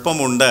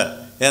കുഴപ്പമുണ്ട്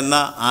എന്ന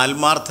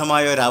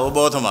ആത്മാർത്ഥമായ ഒരു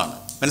അവബോധമാണ്.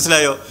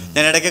 മനസ്സിലായോ?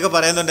 ഞാൻ ഇടയ്ക്കൊക്കെ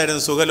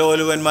പറയുന്നുണ്ടായിരുന്നു,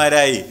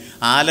 സുഖലോലുപന്മാരായി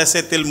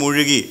ആലസ്യത്തിൽ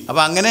മുഴുകി.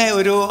 അപ്പോൾ അങ്ങനെ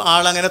ഒരു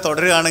ആളങ്ങനെ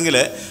തുടരുകയാണെങ്കിൽ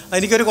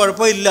എനിക്കൊരു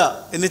കുഴപ്പമില്ല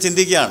എന്ന്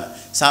ചിന്തിക്കുകയാണ്.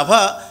 സഭ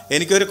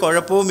എനിക്കൊരു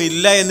കുഴപ്പവും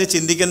ഇല്ല എന്ന്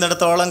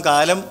ചിന്തിക്കുന്നിടത്തോളം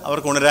കാലം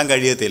അവർക്ക് ഉണരാൻ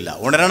കഴിയത്തില്ല.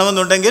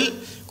 ഉണരണമെന്നുണ്ടെങ്കിൽ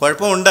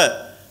കുഴപ്പമുണ്ട്,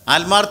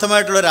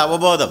 ആത്മാർത്ഥമായിട്ടുള്ളൊരു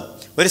അവബോധം.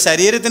 ഒരു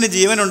ശരീരത്തിന്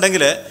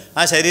ജീവനുണ്ടെങ്കിൽ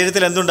ആ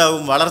ശരീരത്തിൽ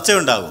എന്തുണ്ടാകും?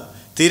 വളർച്ചയുണ്ടാകും,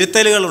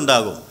 തിരുത്തലുകൾ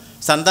ഉണ്ടാകും,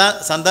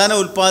 സന്താന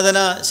ഉൽപ്പാദന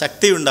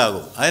ശക്തി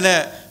ഉണ്ടാകും, അതിന്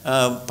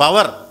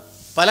പവർ,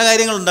 പല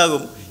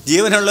കാര്യങ്ങളുണ്ടാകും.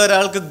 ജീവനുള്ള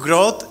ഒരാൾക്ക്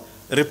ഗ്രോത്ത്,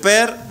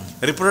 റിപ്പയർ,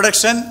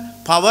 റിപ്രൊഡക്ഷൻ,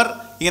 പവർ,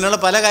 ഇങ്ങനെയുള്ള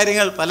പല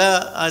കാര്യങ്ങൾ, പല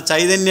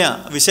ചൈതന്യ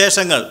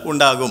വിശേഷങ്ങൾ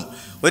ഉണ്ടാകും.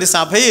 ഒരു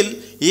സഭയിൽ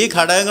ഈ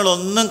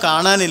ഘടകങ്ങളൊന്നും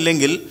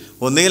കാണാനില്ലെങ്കിൽ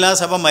ഒന്നുകിൽ ആ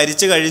സഭ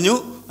മരിച്ചു കഴിഞ്ഞു,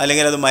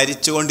 അല്ലെങ്കിൽ അത്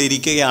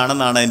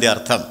മരിച്ചുകൊണ്ടിരിക്കുകയാണെന്നാണ് അതിൻ്റെ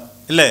അർത്ഥം,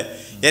 അല്ലേ?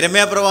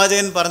 യെരമ്യാ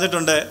പ്രവാചകൻ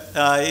പറഞ്ഞിട്ടുണ്ട്,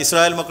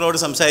 ഇസ്രായേൽ മക്കളോട്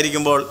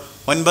സംസാരിക്കുമ്പോൾ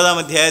 9-ാം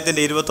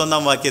അധ്യായത്തിൻ്റെ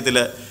 21-ാം വാക്യത്തിൽ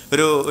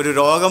ഒരു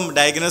രോഗം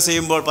ഡയഗ്നോസ്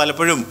ചെയ്യുമ്പോൾ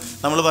പലപ്പോഴും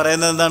നമ്മൾ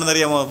പറയുന്നത് എന്താണെന്ന്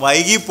അറിയാമോ?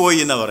 വൈകിപ്പോയി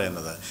എന്നാണ്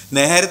പറയുന്നത്.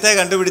 നേരത്തെ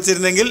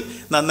കണ്ടുപിടിച്ചിരുന്നെങ്കിൽ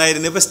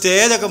നന്നായിരുന്നു. ഇപ്പോൾ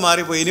സ്റ്റേജൊക്കെ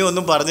മാറിപ്പോയി, ഇനി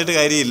ഒന്നും പറഞ്ഞിട്ട്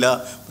കാര്യമില്ല,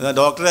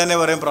 ഡോക്ടർ തന്നെ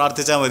പറയും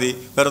പ്രാർത്ഥിച്ചാൽ മതി,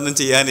 വേറൊന്നും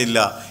ചെയ്യാനില്ല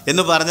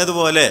എന്ന്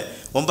പറഞ്ഞതുപോലെ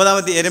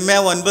യെരമ്യാ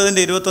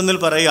 9:21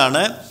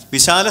 പറയുകയാണ്,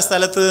 വിശാല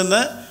സ്ഥലത്ത്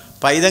നിന്ന്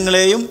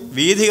പൈതങ്ങളെയും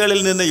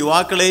വീഥികളിൽ നിന്ന്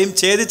യുവാക്കളെയും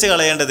ഛേദിച്ച്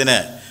കളയേണ്ടതിന്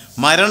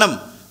മരണം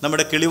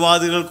നമ്മുടെ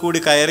കിളിവാതിലുകൾ കൂടി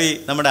കയറി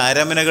നമ്മുടെ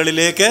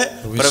അരമനകളിലേക്ക്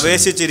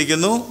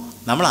പ്രവേശിച്ചിരിക്കുന്നു,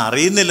 നമ്മൾ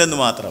അറിയുന്നില്ലെന്ന്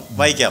മാത്രം.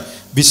 വായിക്കാം.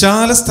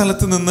 വിശാല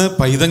സ്ഥലത്ത് നിന്ന്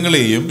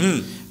പൈതങ്ങളെയും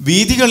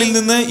വീഥികളിൽ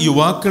നിന്ന്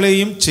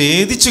യുവാക്കളെയും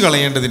ഛേദിച്ചു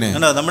കളയേണ്ടതിന്,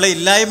 നമ്മളെ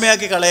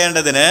ഇല്ലായ്മയാക്കി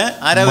കളയേണ്ടതിന്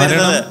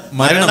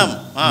മരണം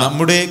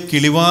നമ്മുടെ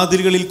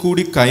കിളിവാതിലുകളിൽ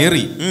കൂടി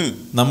കയറി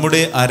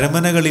നമ്മുടെ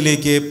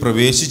അരമനകളിലേക്ക്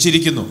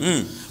പ്രവേശിച്ചിരിക്കുന്നു.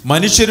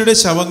 മനുഷ്യരുടെ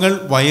ശവങ്ങൾ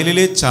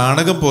വയലിലെ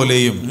ചാണകം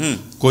പോലെയും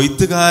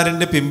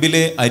കൊയ്ത്തുകാരന്റെ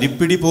പിമ്പിലെ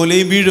അരിപ്പിടി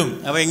പോലെയും വീഴും.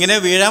 അപ്പൊ ഇങ്ങനെ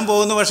വീഴാൻ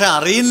പോകുന്നു, പക്ഷെ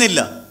അറിയുന്നില്ല.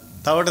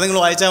 താവട്ടെ, നിങ്ങൾ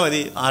വായിച്ചാൽ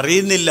മതി.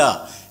 അറിയുന്നില്ല,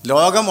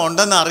 ലോകം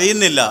ഉണ്ടെന്ന്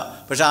അറിയുന്നില്ല,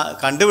 പക്ഷെ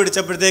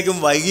കണ്ടുപിടിച്ചപ്പോഴത്തേക്കും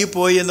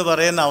വൈകിപ്പോയി എന്ന്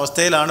പറയുന്ന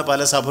അവസ്ഥയിലാണ്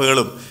പല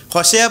സഭകളും.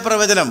 ഹോശേയ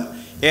പ്രവചനം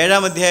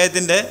 7-ാം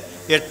അധ്യായത്തിൻ്റെ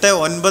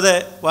 8-9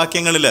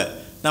 വാക്യങ്ങളിൽ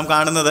നാം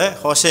കാണുന്നത്,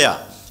 ഹോശേയ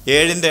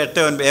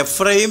 7:8-9,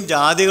 എഫ്രൈം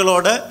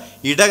ജാതികളോട്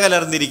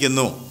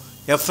ഇടകലർന്നിരിക്കുന്നു,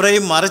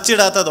 എഫ്രൈം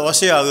മറിച്ചിടാത്ത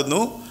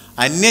ദോശയാകുന്നു,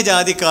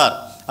 അന്യജാതിക്കാർ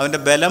അവൻ്റെ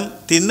ബലം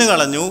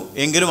തിന്നുകളഞ്ഞു,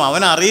 എങ്കിലും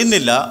അവൻ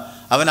അറിയുന്നില്ല,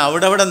 അവൻ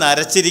അവിടെ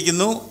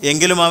നരച്ചിരിക്കുന്നു,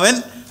 എങ്കിലും അവൻ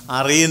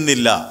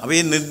അറിയുന്നില്ല. അപ്പോൾ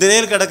ഈ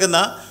നിദ്രയിൽ കിടക്കുന്ന,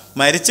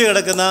 മരിച്ചു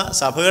കിടക്കുന്ന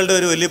സഭകളുടെ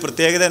ഒരു വലിയ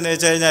പ്രത്യേകത എന്ന്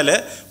വെച്ച് കഴിഞ്ഞാൽ,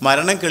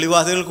 മരണം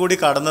കിളിവാതിൽ കൂടി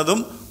കടന്നതും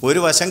ഒരു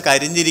വശം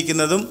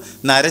കരിഞ്ഞിരിക്കുന്നതും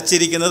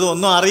നരച്ചിരിക്കുന്നതും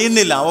ഒന്നും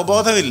അറിയുന്നില്ല,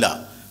 അവബോധമില്ല.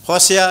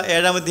 ഹോശേയ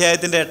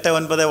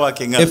 7:8-9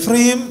 വാക്യങ്ങൾ.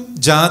 എഫ്രയീം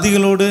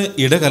ജാതികളോട്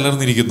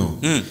ഇടകലർന്നിരിക്കുന്നു,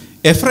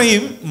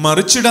 എഫ്രയീം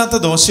മറിച്ചിടാത്ത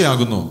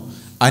ദോശയാകുന്നു,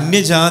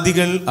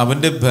 അന്യജാതികൾ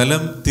അവന്റെ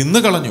ബലം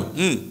തിന്നുകളഞ്ഞു,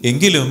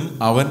 എങ്കിലും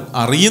അവൻ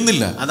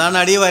അറിയുന്നില്ല. അതാണ്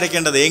അടി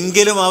വരയ്ക്കേണ്ടത്.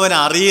 എങ്കിലും അവൻ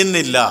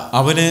അറിയുന്നില്ല.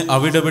 അവന്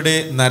അവിടെവിടെ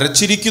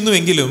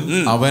നരച്ചിരിക്കുന്നുവെങ്കിലും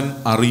അവൻ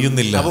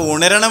അറിയുന്നില്ല. അപ്പോൾ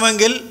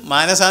ഉണരണമെങ്കിൽ,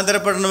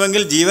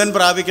 മാനസാന്തരപ്പെടണമെങ്കിൽ, ജീവൻ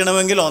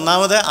പ്രാപിക്കണമെങ്കിൽ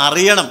ഒന്നാമത്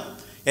അറിയണം,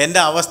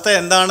 എൻ്റെ അവസ്ഥ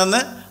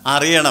എന്താണെന്ന്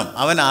അറിയണം.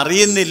 അവൻ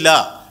അറിയുന്നില്ല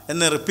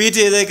എന്ന് റിപ്പീറ്റ്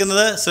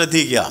ചെയ്തേക്കുന്നത്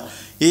ശ്രദ്ധിക്കുക.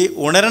 ഈ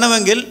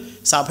ഉണരണമെങ്കിൽ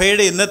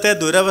സഭയുടെ ഇന്നത്തെ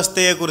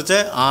ദുരവസ്ഥയെക്കുറിച്ച്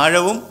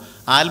ആഴവും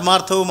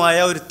ആത്മാർത്ഥവുമായ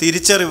ഒരു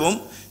തിരിച്ചറിവും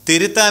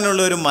തിരുത്താനുള്ള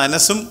ഒരു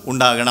മനസ്സും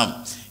ഉണ്ടാകണം.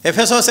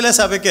 എഫെസോസിലെ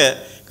സഭയ്ക്ക്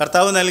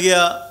കർത്താവ് നൽകിയ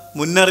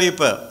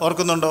മുന്നറിയിപ്പ്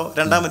ഓർക്കുന്നുണ്ടോ?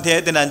 2-ാം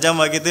അധ്യായത്തിൻ്റെ 5-ാം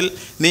വാക്യത്തിൽ,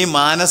 നീ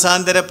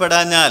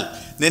മാനസാന്തരപ്പെടാഞ്ഞാൽ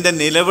നിന്റെ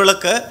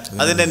നിലവിളക്ക്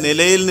അതിൻ്റെ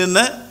നിലയിൽ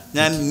നിന്ന്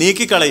ഞാൻ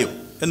നീക്കിക്കളയും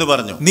എന്ന്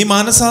പറഞ്ഞു. നീ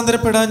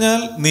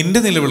മാനസാന്തരപ്പെടാഞ്ഞാൽ നിന്റെ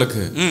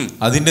നിലവിളക്ക്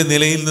അതിന്റെ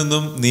നിലയിൽ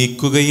നിന്നും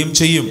നീക്കുകയും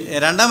ചെയ്യും.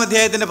 2-ാം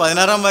അധ്യായത്തിന്റെ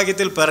 16-ാം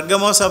വാക്യത്തിൽ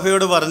പെർഗമോ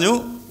സഭയോട് പറഞ്ഞു,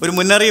 ഒരു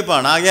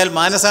മുന്നറിയിപ്പാണ്, ആകയാൽ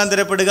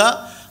മാനസാന്തരപ്പെടുക,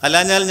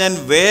 അല്ലാഞ്ഞാൽ ഞാൻ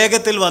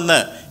വേഗത്തിൽ വന്ന്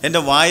എൻ്റെ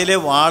വായിലെ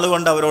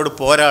വാളുകൊണ്ട് അവരോട്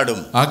പോരാടും.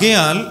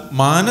 ആകയാൽ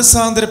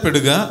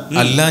മാനസാന്തരപ്പെടുക,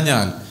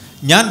 അല്ലാഞ്ഞാൽ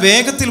ഞാൻ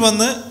വേഗത്തിൽ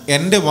വന്ന്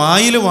എൻ്റെ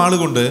വായിലെ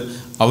വാളുകൊണ്ട്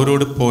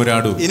അവരോട്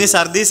പോരാടും. ഇനി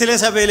സർദീസിലെ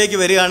സഭയിലേക്ക്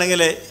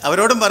വരികയാണെങ്കിൽ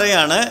അവരോടും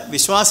പറയാണ്,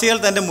 വിശ്വാസികൾ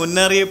തൻ്റെ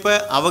മുന്നറിയിപ്പ്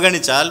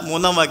അവഗണിച്ചാൽ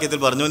 3-ാം വാക്യത്തിൽ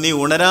പറഞ്ഞു, നീ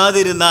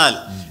ഉണരാതിരുന്നാൽ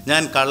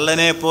ഞാൻ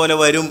കള്ളനെ പോലെ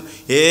വരും,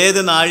 ഏത്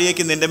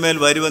നാഴികയ്ക്ക് നിന്റെ മേൽ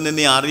വരുമെന്ന്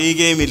നീ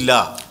അറിയുകയുമില്ല.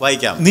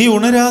 വായിക്കാം. നീ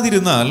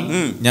ഉണരാതിരുന്നാൽ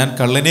ഞാൻ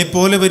കള്ളനെ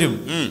പോലെ വരും,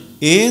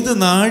 ഏത്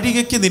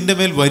നാഴികയ്ക്ക് നിന്റെ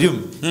മേൽ വരും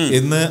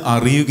എന്ന്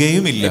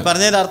അറിയുകയുമില്ല.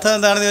 പറഞ്ഞതിന്റെ അർത്ഥം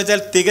എന്താണെന്ന്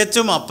ചോദിച്ചാൽ,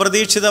 തികച്ചും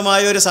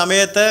അപ്രതീക്ഷിതമായ ഒരു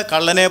സമയത്ത്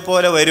കള്ളനെ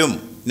പോലെ വരും,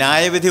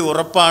 ന്യായവിധി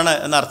ഉറപ്പാണ്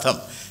എന്നർത്ഥം.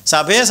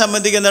 സഭയെ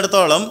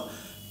സംബന്ധിക്കുന്നിടത്തോളം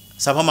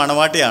സഭ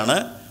മണവാട്ടിയാണ്.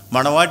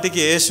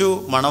 മണവാട്ടിക്ക് യേശു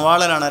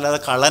മണവാളനാണ്, അല്ലാതെ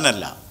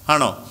കള്ളനല്ല.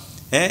 ആണോ?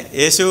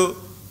 യേശു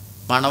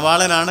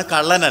മണവാളനാണ്,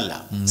 കള്ളനല്ല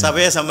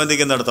സഭയെ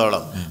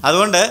സംബന്ധിക്കുന്നിടത്തോളം.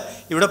 അതുകൊണ്ട്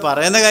ഇവിടെ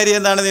പറയുന്ന കാര്യം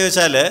എന്താണെന്ന്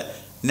ചോദിച്ചാൽ,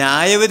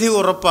 ന്യായവിധി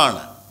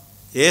ഉറപ്പാണ്.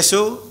 യേശു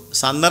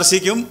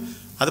സന്ദർശിക്കും,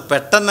 അത്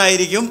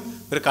പെട്ടെന്നായിരിക്കും.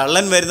 ഒരു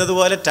കള്ളൻ വരുന്നത്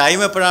പോലെ ടൈം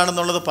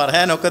എപ്പോഴാണെന്നുള്ളത്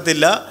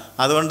പറയാനൊക്കത്തില്ല.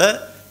 അതുകൊണ്ട്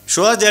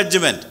ഷുവർ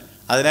ജഡ്ജ്മെൻറ്റ്,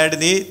 അതിനായിട്ട്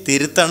നീ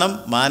തിരുത്തണം,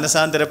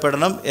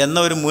 മാനസാന്തരപ്പെടണം എന്ന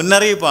ഒരു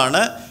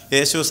മുന്നറിയിപ്പാണ്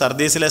യേശു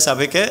സർദീസിലെ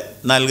സഭയ്ക്ക്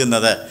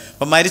നൽകുന്നത്.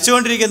 അപ്പം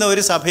മരിച്ചുകൊണ്ടിരിക്കുന്ന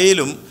ഒരു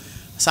സഭയിലും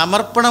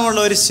സമർപ്പണമുള്ള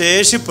ഒരു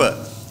ശേഷിപ്പ്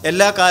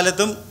എല്ലാ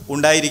കാലത്തും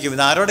ഉണ്ടായിരിക്കും.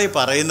 ഇതാരോടെ ഈ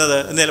പറയുന്നത്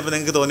എന്ന് ചിലപ്പോൾ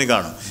നിങ്ങൾക്ക്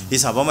തോന്നിക്കാണും. ഈ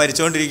സഭ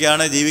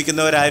മരിച്ചുകൊണ്ടിരിക്കുകയാണ്,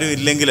 ജീവിക്കുന്നവരാരും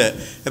ഇല്ലെങ്കിൽ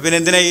പിന്നെ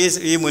എന്തിനാ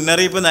ഈ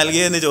മുന്നറിയിപ്പ്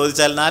നൽകിയതെന്ന്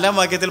ചോദിച്ചാൽ 4-ാം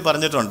വാക്യത്തിൽ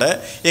പറഞ്ഞിട്ടുണ്ട്,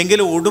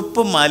 എങ്കിലും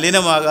ഉടുപ്പ്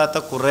മലിനമാകാത്ത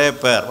കുറേ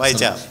പേർ.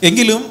 വായിച്ചാ,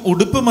 എങ്കിലും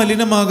ഉടുപ്പ്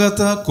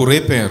മലിനമാകാത്ത കുറേ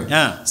പേർ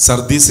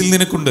സർദീസിൽ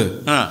നിനക്കുണ്ട്,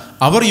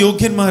 അവർ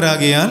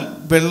യോഗ്യന്മാരാകയാൽ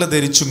വെള്ള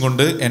ധരിച്ചും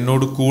കൊണ്ട്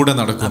എന്നോട് കൂടെ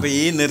നടക്കും. അപ്പോൾ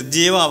ഈ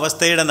നിർജീവ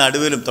അവസ്ഥയുടെ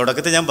നടുവിലും,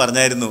 തുടക്കത്തിൽ ഞാൻ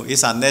പറഞ്ഞായിരുന്നു, ഈ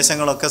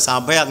സന്ദേശങ്ങളൊക്കെ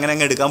സഭ അങ്ങനെ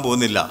അങ്ങ് എടുക്കാൻ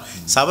പോകുന്നില്ല,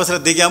 സഭ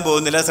ശ്രദ്ധിക്കാൻ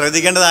പോകുന്നില്ല.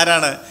 ശ്രദ്ധിക്കേണ്ടത്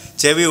ആരാണ്?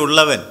 ചെവി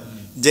ഉള്ളവൻ,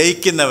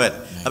 ജയിക്കുന്നവൻ.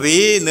 അപ്പോൾ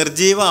ഈ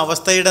നിർജീവ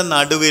അവസ്ഥയുടെ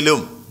നടുവിലും,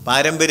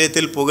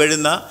 പാരമ്പര്യത്തിൽ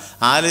പുകഴുന്ന,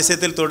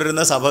 ആലസ്യത്തിൽ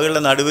തുടരുന്ന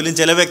സഭകളുടെ നടുവിലും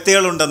ചില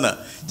വ്യക്തികളുണ്ടെന്ന്,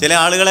 ചില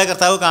ആളുകളെ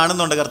കർത്താവ്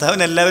കാണുന്നുണ്ട്.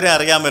 കർത്താവിന് എല്ലാവരെയും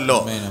അറിയാമല്ലോ.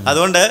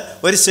 അതുകൊണ്ട്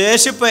ഒരു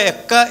ശേഷിപ്പ്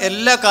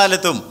എല്ലാ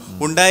കാലത്തും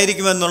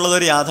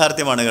ഉണ്ടായിരിക്കുമെന്നുള്ളതൊരു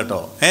യാഥാർത്ഥ്യമാണ്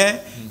കേട്ടോ.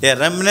 A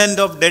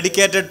remnant of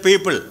dedicated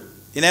people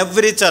in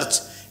every church,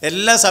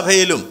 എല്ലാ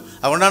സഭയിലും.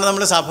 അതുകൊണ്ടാണ്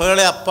നമ്മൾ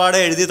സഭകളെ അപ്പാടെ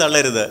എഴുതി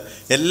തള്ളരുത്.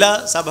 എല്ലാ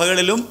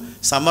സഭകളിലും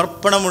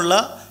സമർപ്പണമുള്ള,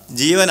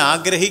 ജീവൻ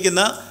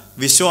ആഗ്രഹിക്കുന്ന,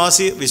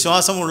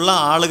 വിശ്വാസമുള്ള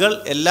ആളുകൾ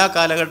എല്ലാ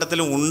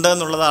കാലഘട്ടത്തിലും ഉണ്ട്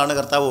എന്നുള്ളതാണ്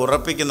കർത്താവ്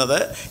ഉറപ്പിക്കുന്നത്.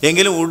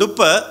 എങ്കിലും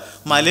ഉടുപ്പ്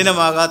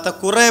മലിനമാകാത്ത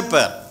കുറേ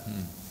പേർ,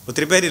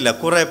 ഒത്തിരി പേരില്ല,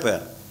 കുറേ പേർ,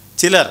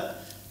 ചിലർ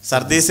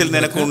സർദീസിൽ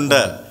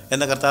നിനക്കുണ്ട്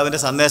എന്ന കർത്താവിൻ്റെ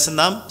സന്ദേശം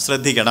നാം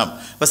ശ്രദ്ധിക്കണം.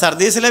 അപ്പോൾ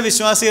സർദീസിലെ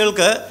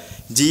വിശ്വാസികൾക്ക്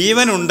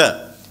ജീവനുണ്ട്.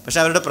 പക്ഷെ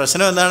അവരുടെ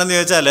പ്രശ്നം എന്താണെന്ന്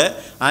ചോദിച്ചാൽ,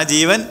 ആ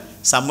ജീവൻ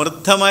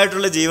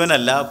സമൃദ്ധമായിട്ടുള്ള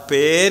ജീവനല്ല,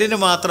 പേരിന്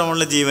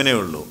മാത്രമുള്ള ജീവനേ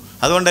ഉള്ളൂ.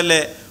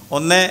 അതുകൊണ്ടല്ലേ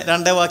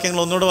 1-2 വാക്യങ്ങൾ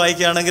ഒന്നുകൂടെ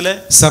വായിക്കുകയാണെങ്കിൽ,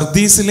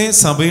 സർദീസിലെ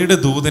സഭയുടെ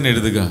ദൂതൻ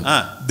എഴുതുക,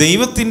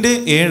 ദൈവത്തിന്റെ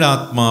 7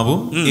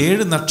 ആത്മാവും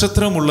 7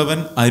 നക്ഷത്രമുള്ളവൻ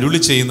അരുളി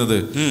ചെയ്യുന്നത്,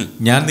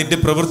 ഞാൻ നിന്റെ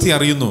പ്രവൃത്തി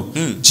അറിയുന്നു,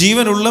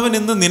 ജീവനുള്ളവൻ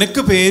എന്ന്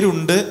നിനക്ക്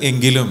പേരുണ്ട്,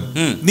 എങ്കിലും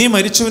നീ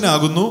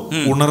മരിച്ചവനാകുന്നു,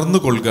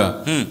 ഉണർന്നു കൊള്ളുക,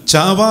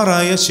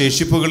 ചാവാറായ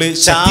ശേഷിപ്പുകളെ.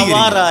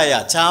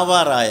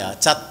 ചാവാറായ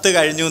ചത്ത്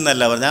കഴിഞ്ഞു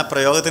എന്നല്ല പറഞ്ഞ, ആ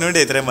പ്രയോഗത്തിന്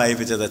വേണ്ടി ഇത്രയും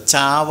വായിപ്പിച്ചത്.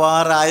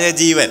 ചാവാറായ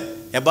ജീവൻ,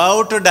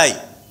 എബൌട്ട് ടു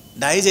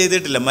ഡൈ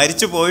ചെയ്തിട്ടില്ല,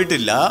 മരിച്ചു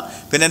പോയിട്ടില്ല.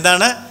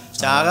 പിന്നെന്താണ്?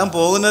 ചാകാൻ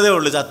പോകുന്നതേ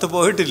ഉള്ളൂ, ചത്തു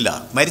പോയിട്ടില്ല,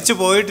 മരിച്ചു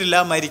പോയിട്ടില്ല,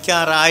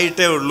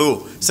 മരിക്കാറായിട്ടേ ഉള്ളൂ.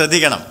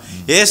 ശ്രദ്ധിക്കണം,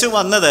 യേശു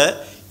വന്നത്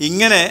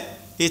ഇങ്ങനെ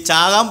ഈ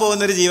ചാകാൻ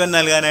പോകുന്നൊരു ജീവൻ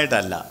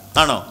നൽകാനായിട്ടല്ല.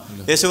 ആണോ?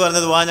 യേശു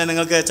പറഞ്ഞത്, വാ ഞാൻ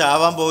നിങ്ങൾക്ക്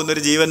ചാവാൻ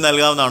പോകുന്നൊരു ജീവൻ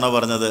നൽകാമെന്നാണോ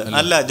പറഞ്ഞത്?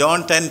 അല്ല. ജോൺ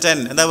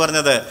 10:10 എന്താ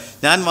പറഞ്ഞത്?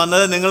 ഞാൻ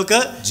വന്നത് നിങ്ങൾക്ക്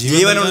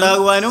ജീവൻ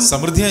ഉണ്ടാകുവാനും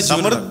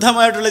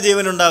സമൃദ്ധമായിട്ടുള്ള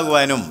ജീവൻ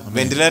ഉണ്ടാകുവാനും.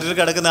 വെന്റിലേറ്ററിൽ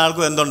കിടക്കുന്ന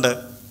ആൾക്കും എന്തുണ്ട്?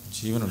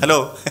 ഹലോ,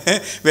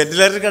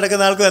 വെന്റിലേറ്ററിൽ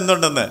കിടക്കുന്ന ആൾക്കും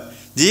എന്തുണ്ടെന്ന്?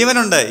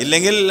 ജീവനുണ്ട്,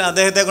 ഇല്ലെങ്കിൽ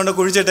അദ്ദേഹത്തെ കൊണ്ട്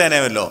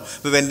കുഴിച്ചിട്ടേനേമല്ലോ.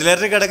 ഇപ്പോൾ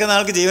വെന്റിലേറ്ററിൽ കിടക്കുന്ന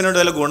ആൾക്ക് ജീവനുണ്ട്,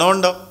 വല്ല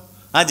ഗുണമുണ്ടോ?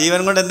 ആ ജീവൻ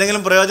കൊണ്ട്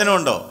എന്തെങ്കിലും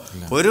പ്രയോജനമുണ്ടോ?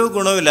 ഒരു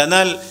ഗുണവുമില്ല.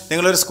 എന്നാൽ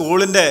നിങ്ങളൊരു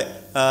സ്കൂളിൻ്റെ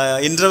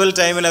ഇൻ്റർവെൽ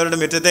ടൈമിൽ അവരുടെ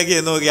മുറ്റത്തേക്ക്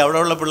ചെന്ന് നോക്കി,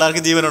 അവിടെയുള്ള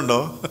പിള്ളേർക്ക് ജീവനുണ്ടോ?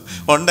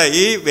 ഉണ്ട്.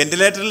 ഈ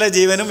വെന്റിലേറ്ററിലെ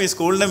ജീവനും ഈ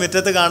സ്കൂളിൻ്റെ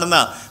മുറ്റത്ത് കാണുന്ന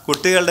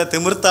കുട്ടികളുടെ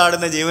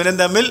തിമിർത്താടുന്ന ജീവനും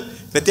തമ്മിൽ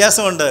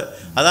വ്യത്യാസമുണ്ട്.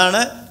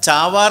 അതാണ്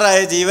ചാവാറായ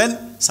ജീവൻ,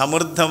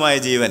 സമൃദ്ധമായ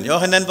ജീവൻ.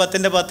 യോഹന്നാൻ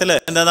 10:10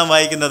 എന്താ നാം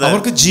വായിക്കുന്നത്?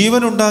 അവർക്ക്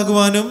ജീവൻ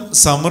ഉണ്ടാകുവാനും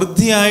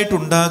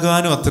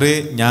സമൃദ്ധിയായിട്ടുണ്ടാകാനും അത്രേ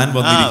ഞാൻ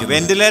വന്നിരിക്കുന്നു.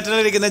 വെന്റിലേറ്ററിൽ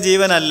ഇരിക്കുന്ന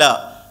ജീവനല്ല,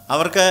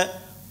 അവർക്ക്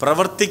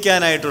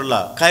പ്രവർത്തിക്കാനായിട്ടുള്ള,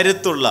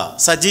 കരുത്തുള്ള,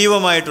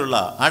 സജീവമായിട്ടുള്ള,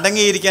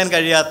 അടങ്ങിയിരിക്കാൻ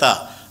കഴിയാത്ത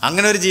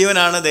അങ്ങനെ ഒരു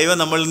ജീവനാണ് ദൈവം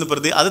നമ്മളിൽ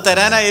നിന്ന് അത്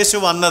തരാനാണ് യേശു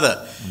വന്നത്.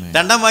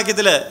 2-ാം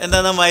വാക്യത്തിൽ എന്താ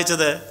നാം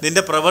വായിച്ചത്?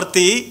 നിന്റെ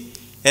പ്രവൃത്തി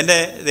എൻ്റെ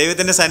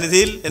ദൈവത്തിന്റെ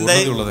സന്നിധിയിൽ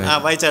എന്തായി?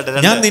 വായിച്ചാട്ടെ.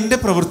 ഞാൻ നിന്റെ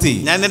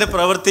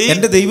പ്രവൃത്തി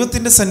എൻ്റെ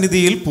ദൈവത്തിന്റെ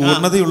സന്നിധിയിൽ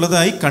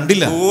പൂർണ്ണതയുള്ളതായി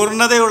കണ്ടില്ല.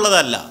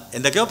 പൂർണ്ണതയുള്ളതല്ല,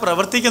 എന്തൊക്കെയോ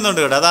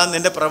പ്രവർത്തിക്കുന്നുണ്ട് കേട്ടോ. അതാണ്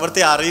നിന്റെ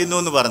പ്രവൃത്തി അറിയുന്നു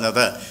എന്ന്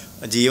പറഞ്ഞത്.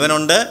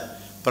 ജീവനുണ്ട്,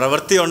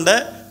 പ്രവൃത്തിയുണ്ട്,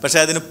 പക്ഷെ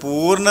അതിന്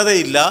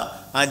പൂർണ്ണതയില്ല.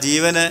 ആ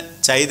ജീവന്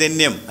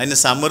ചൈതന്യം, അതിന്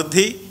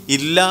സമൃദ്ധി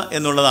ഇല്ല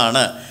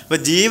എന്നുള്ളതാണ്. അപ്പോൾ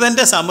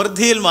ജീവൻ്റെ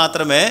സമൃദ്ധിയിൽ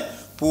മാത്രമേ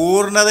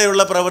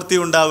പൂർണ്ണതയുള്ള പ്രവൃത്തി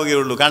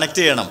ഉണ്ടാവുകയുള്ളൂ. കണക്ട്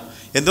ചെയ്യണം.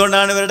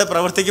 എന്തുകൊണ്ടാണ് ഇവരുടെ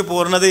പ്രവൃത്തിക്ക്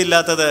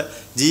പൂർണ്ണതയില്ലാത്തത്?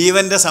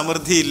 ജീവൻ്റെ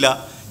സമൃദ്ധിയില്ല.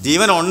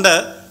 ജീവനുണ്ട്,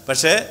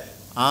 പക്ഷേ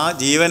ആ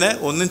ജീവന്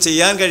ഒന്നും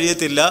ചെയ്യാൻ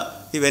കഴിയത്തില്ല.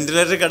 ഈ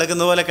വെന്റിലേറ്ററിൽ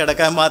കിടക്കുന്ന പോലെ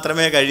കിടക്കാൻ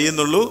മാത്രമേ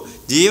കഴിയുന്നുള്ളൂ.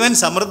 ജീവൻ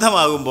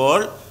സമൃദ്ധമാകുമ്പോൾ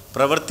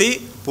പ്രവൃത്തി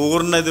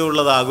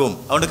പൂർണ്ണതയുള്ളതാകും.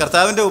 അതുകൊണ്ട്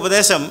കർത്താവിൻ്റെ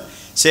ഉപദേശം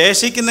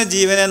ശേഷിക്കുന്ന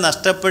ജീവനെ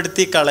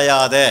നഷ്ടപ്പെടുത്തി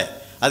കളയാതെ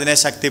അതിനെ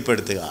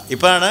ശക്തിപ്പെടുത്തുക.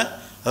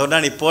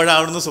 അതുകൊണ്ടാണ്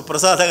ഇപ്പോഴാകുന്നു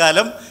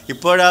സുപ്രസാദകാലം,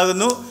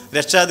 ഇപ്പോഴാകുന്നു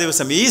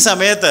രക്ഷാദിവസം. ഈ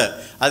സമയത്ത്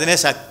അതിനെ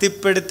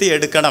ശക്തിപ്പെടുത്തി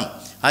എടുക്കണം,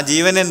 ആ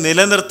ജീവനെ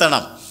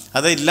നിലനിർത്തണം.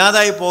 അത്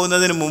ഇല്ലാതായി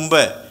പോകുന്നതിന്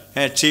മുമ്പ്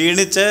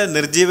ക്ഷീണിച്ച്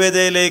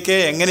നിർജീവതയിലേക്ക്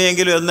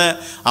എങ്ങനെയെങ്കിലും ഒന്ന്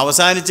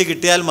അവസാനിച്ച്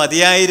കിട്ടിയാൽ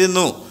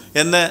മതിയായിരുന്നു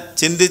എന്ന്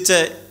ചിന്തിച്ച്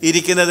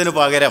ഇരിക്കുന്നതിന്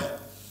പകരം,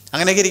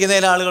 അങ്ങനെയൊക്കെ ഇരിക്കുന്ന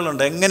ചില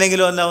ആളുകളുണ്ട്,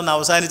 എങ്ങനെയെങ്കിലും ഒന്ന്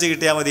അവസാനിച്ച്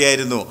കിട്ടിയാൽ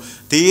മതിയായിരുന്നു,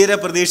 തീരെ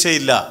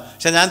പ്രതീക്ഷയില്ല.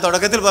 പക്ഷെ ഞാൻ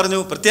തുടക്കത്തിൽ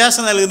പറഞ്ഞു, പ്രത്യാശ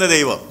നൽകുന്ന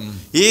ദൈവം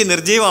ഈ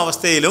നിർജീവ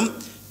അവസ്ഥയിലും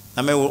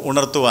നമ്മെ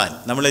ഉണർത്തുവാൻ,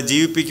 നമ്മളെ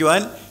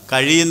ജീവിപ്പിക്കുവാൻ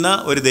കഴിയുന്ന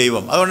ഒരു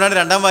ദൈവം. അതുകൊണ്ടാണ്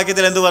 2-ാം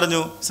വാക്യത്തിൽ എന്ത്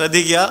പറഞ്ഞു?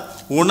 ശ്രദ്ധിക്കുക,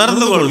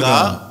 ഉണർന്നുകൊള്ളുക,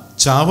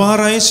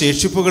 ചാവാറായ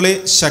ശേഷിപ്പുകളെ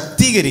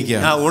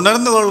ശക്തീകരിക്കുക.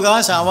 ഉണർന്നുകൊള്ളുക,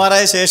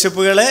 ചാവാറായ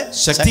ശേഷിപ്പുകളെ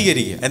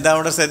ശക്തീകരിക്കുക. എന്താ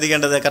അവിടെ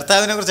ശ്രദ്ധിക്കേണ്ടത്?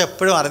 കർത്താവിനെ കുറിച്ച്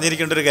എപ്പോഴും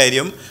അറിഞ്ഞിരിക്കേണ്ട ഒരു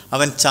കാര്യം,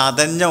 അവൻ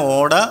ചതഞ്ഞ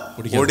ഓട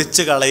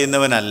ഒടിച്ചു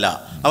കളയുന്നവനല്ല,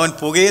 അവൻ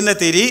പുകയുന്ന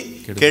തിരി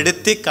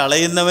കെടുത്തി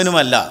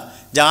കളയുന്നവനുമല്ല.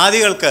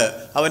 ജാതികൾക്ക്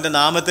അവൻ്റെ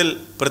നാമത്തിൽ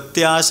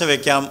പ്രത്യാശ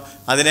വയ്ക്കാം,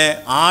 അതിനെ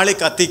ആളി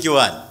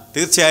കത്തിക്കുവാൻ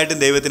തീർച്ചയായിട്ടും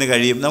ദൈവത്തിന്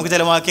കഴിയും. നമുക്ക്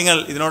ചില വാക്യങ്ങൾ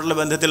ഇതിനോടുള്ള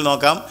ബന്ധത്തിൽ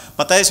നോക്കാം.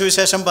 മത്തായി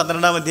സുവിശേഷം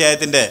 12-ാം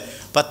അധ്യായത്തിൻ്റെ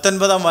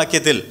 19-ാം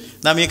വാക്യത്തിൽ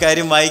നാം ഈ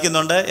കാര്യം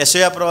വായിക്കുന്നുണ്ട്.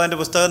 യെശയ്യാ പ്രവാചകന്റെ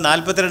പുസ്തകം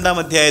 42-ാം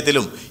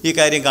അധ്യായത്തിലും ഈ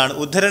കാര്യം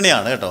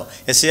ഉദ്ധരണിയാണ് കേട്ടോ.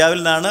 യെശയ്യാവിൽ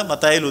നിന്നാണ്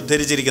മത്തായിയിൽ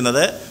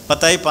ഉദ്ധരിച്ചിരിക്കുന്നത്.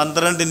 മത്തായി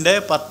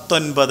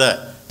 12:19.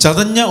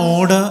 ചതഞ്ഞ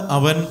ഓട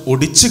അവൻ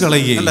ഒടിച്ചു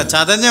കളയുകയില്ല.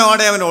 ചതഞ്ഞ ഓട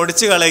അവൻ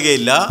ഒടിച്ചു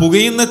കളയുകയില്ല.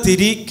 പുകയുന്ന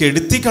തിരി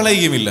കെടുത്തി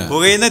കളയുകയുമില്ല.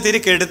 പുകയുന്ന തിരി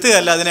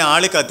കെടുത്തുകയല്ല, അതിനെ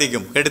ആളി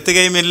കത്തിക്കും,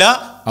 കെടുത്തുകയുമില്ല.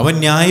 അവൻ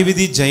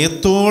ന്യായവിധി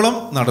ജയത്തോളം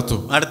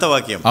നടത്തും. അടുത്ത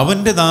വാക്യം,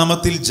 അവന്റെ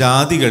നാമത്തിൽ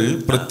ജാതികൾ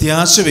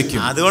പ്രത്യാശ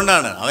വെക്കും.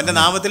 അതുകൊണ്ടാണ് അവന്റെ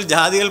നാമത്തിൽ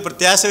ജാതികൾ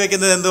പ്രത്യാശ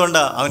വെക്കുന്നത്.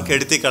 എന്തുകൊണ്ടാണ്? അവൻ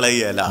കെടുത്തി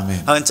കളയുകയല്ല,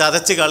 അവൻ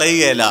ചതച്ച്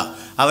കളയുകയല്ല.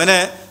 അവന്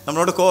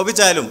നമ്മളോട്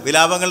കോപിച്ചാലും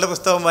വിലാപങ്ങളുടെ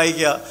പുസ്തകം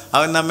വായിക്കുക,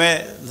 അവൻ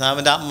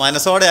അവൻ്റെ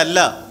മനസ്സോടെ അല്ല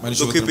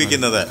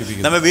ദുഃഖിപ്പിക്കുന്നത്,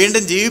 നമ്മെ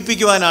വീണ്ടും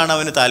ജീവിപ്പിക്കുവാനാണ്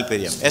അവന്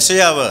താല്പര്യം.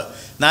 യെശയ്യാവ്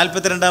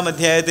 42-ാം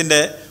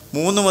അധ്യായത്തിൻ്റെ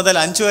 3 മുതൽ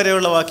 5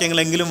 വരെയുള്ള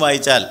വാക്യങ്ങളെങ്കിലും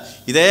വായിച്ചാൽ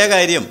ഇതേ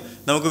കാര്യം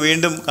നമുക്ക്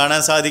വീണ്ടും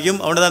കാണാൻ സാധിക്കും.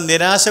 അവിടെ നാം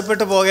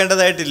നിരാശപ്പെട്ടു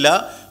പോകേണ്ടതായിട്ടില്ല.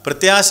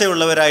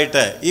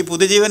 പ്രത്യാശയുള്ളവരായിട്ട് ഈ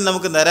പുതുജീവൻ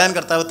നമുക്ക് തരാൻ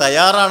കർത്താവ്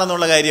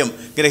തയ്യാറാണെന്നുള്ള കാര്യം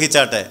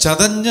ഗ്രഹിച്ചാട്ടെ.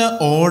 ചതഞ്ഞ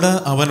ഓട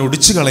അവൻ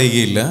ഒടിച്ചു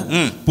കളയുകയില്ല,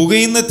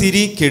 പുകയുന്ന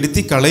തിരി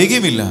കെടുത്തി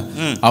കളയുകയുമില്ല.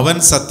 അവൻ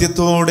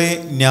സത്യത്തോടെ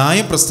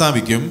ന്യായം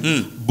പ്രസ്താവിക്കും,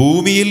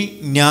 ഭൂമിയിൽ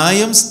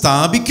ന്യായം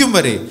സ്ഥാപിക്കും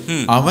വരെ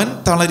അവൻ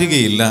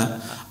തളരുകയില്ല,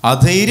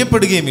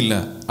 അധൈര്യപ്പെടുകയുമില്ല.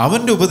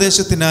 അവന്റെ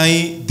ഉപദേശത്തിനായി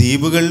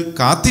ദ്വീപുകൾ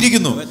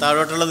കാത്തിരിക്കുന്നു.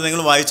 താഴോട്ടുള്ളത്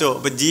നിങ്ങൾ വായിച്ചോ.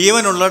 അപ്പൊ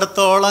ജീവൻ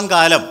ഉള്ളിടത്തോളം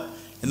കാലം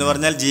എന്ന്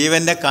പറഞ്ഞാൽ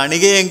ജീവന്റെ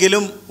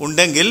കണികയെങ്കിലും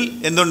ഉണ്ടെങ്കിൽ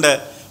എന്തുണ്ട്?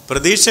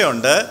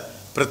 പ്രതീക്ഷയുണ്ട്,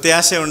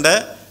 പ്രത്യാശയുണ്ട്,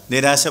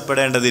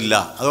 നിരാശപ്പെടേണ്ടതില്ല.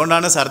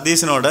 അതുകൊണ്ടാണ്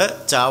സർദീസിനോട്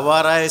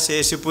ചാവാറായ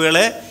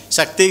ശേഷിപ്പുകളെ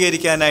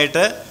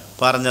ശക്തീകരിക്കാനായിട്ട്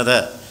പറഞ്ഞത്.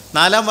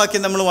 4-ാം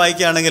വാക്യം നമ്മൾ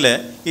വായിക്കുകയാണെങ്കിൽ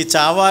ഈ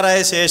ചാവാറായ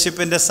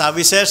ശേഷിപ്പിൻ്റെ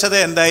സവിശേഷത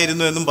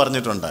എന്തായിരുന്നു എന്നും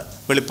പറഞ്ഞിട്ടുണ്ട്.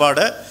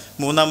 വെളിപ്പാട്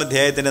 3-ാം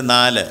അധ്യായത്തിൻ്റെ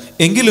 4.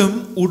 എങ്കിലും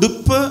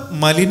ഉടുപ്പ്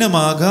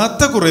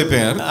മലിനമാകാത്ത കുറെ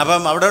പേർ,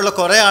 അപ്പം അവിടെയുള്ള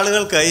കുറേ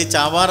ആളുകൾക്ക് ഈ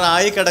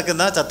ചാവാറായി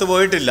കിടക്കുന്ന,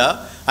 ചത്തുപോയിട്ടില്ല,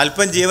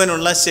 അല്പം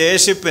ജീവനുള്ള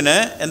ശേഷിപ്പിന്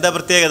എന്താ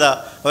പ്രത്യേകത?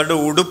 അവരുടെ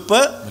ഉടുപ്പ്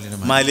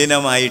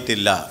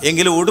മലിനമായിട്ടില്ല.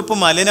 എങ്കിലും ഉടുപ്പ്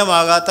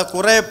മലിനമാകാത്ത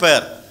കുറേ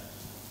പേർ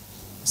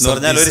എന്ന്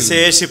പറഞ്ഞാൽ ഒരു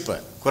ശേഷിപ്പ്,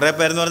 കുറേ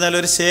പേരെന്ന് പറഞ്ഞാൽ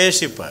ഒരു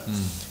ശേഷിപ്പ്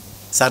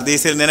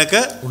സർദീസിൽ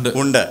നിനക്ക്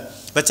ഉണ്ട്.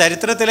 ഇപ്പം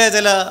ചരിത്രത്തിലെ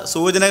ചില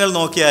സൂചനകൾ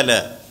നോക്കിയാൽ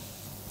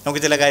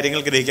നമുക്ക് ചില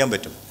കാര്യങ്ങൾ ഗ്രഹിക്കാൻ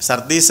പറ്റും.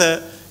 സർദീസ്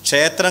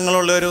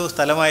ക്ഷേത്രങ്ങളുള്ളൊരു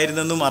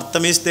സ്ഥലമായിരുന്നെന്നും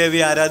അർത്തമീസ് ദേവി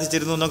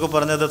ആരാധിച്ചിരുന്നു എന്നൊക്കെ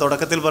പറഞ്ഞത്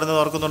തുടക്കത്തിൽ പറഞ്ഞത്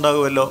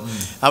ഓർക്കുന്നുണ്ടാകുമല്ലോ.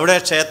 അവിടെ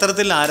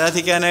ക്ഷേത്രത്തിൽ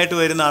ആരാധിക്കാനായിട്ട്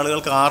വരുന്ന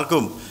ആളുകൾക്ക്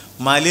ആർക്കും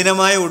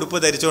മലിനമായ ഉടുപ്പ്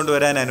ധരിച്ചുകൊണ്ട്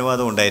വരാൻ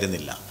അനുവാദം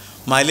ഉണ്ടായിരുന്നില്ല.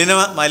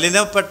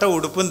 മലിനപ്പെട്ട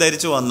ഉടുപ്പും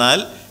ധരിച്ചു വന്നാൽ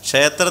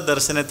ക്ഷേത്ര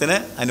ദർശനത്തിന്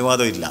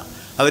അനുവാദമില്ല.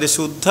 അവർ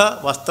ശുദ്ധ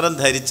വസ്ത്രം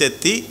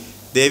ധരിച്ചെത്തി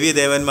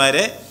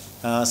ദേവീദേവന്മാരെ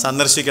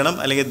സന്ദർശിക്കണം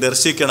അല്ലെങ്കിൽ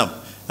ദർശിക്കണം.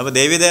 അപ്പോൾ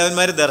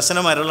ദേവീദേവന്മാർ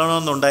ദർശനം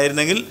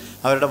അരുളണമെന്നുണ്ടായിരുന്നെങ്കിൽ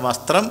അവരുടെ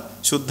വസ്ത്രം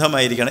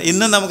ശുദ്ധമായിരിക്കണം.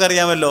 ഇന്ന്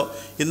നമുക്കറിയാമല്ലോ,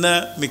 ഇന്ന്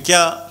മിക്ക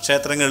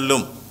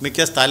ക്ഷേത്രങ്ങളിലും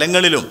മിക്ക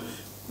സ്ഥലങ്ങളിലും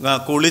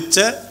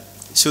കുളിച്ച്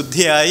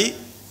ശുദ്ധിയായി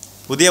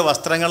പുതിയ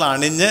വസ്ത്രങ്ങൾ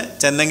അണിഞ്ഞ്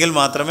ചെന്നെങ്കിൽ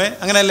മാത്രമേ,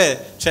 അങ്ങനെയല്ലേ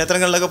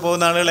ക്ഷേത്രങ്ങളിലൊക്കെ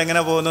പോകുന്ന ആളുകൾ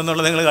എങ്ങനെ പോകുന്നു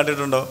എന്നുള്ളത് നിങ്ങൾ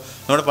കണ്ടിട്ടുണ്ടോ?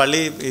 നമ്മുടെ പള്ളി,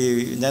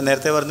 ഞാൻ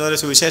നേരത്തെ പറഞ്ഞ പോലെ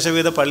സുവിശേഷ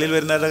വിധ പള്ളിയിൽ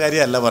വരുന്നവരുടെ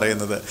കാര്യമല്ല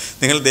പറയുന്നത്.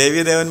 നിങ്ങൾ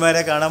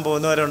ദേവീദേവന്മാരെ കാണാൻ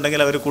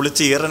പോകുന്നവരുണ്ടെങ്കിൽ അവർ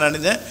കുളിച്ച്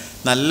ഈറനണിഞ്ഞ്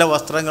നല്ല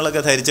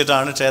വസ്ത്രങ്ങളൊക്കെ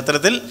ധരിച്ചിട്ടാണ്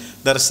ക്ഷേത്രത്തിൽ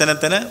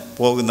ദർശനത്തിന്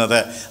പോകുന്നത്.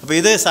 അപ്പോൾ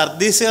ഇത്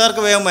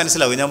സർദീസുകാർക്ക് വേഗം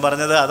മനസ്സിലാവും. ഞാൻ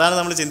പറഞ്ഞത് അതാണ്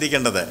നമ്മൾ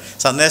ചിന്തിക്കേണ്ടത്.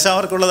 സന്ദേശം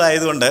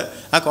അവർക്കുള്ളതായതുകൊണ്ട്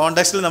ആ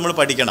കോണ്ടെക്സ്റ്റിൽ നമ്മൾ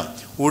പഠിക്കണം.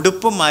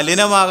 ഉടുപ്പ്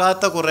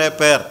മലിനമാകാത്ത കുറേ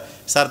പേർ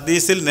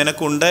സർദീസിൽ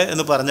നിനക്കുണ്ട്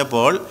എന്ന്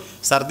പറഞ്ഞപ്പോൾ,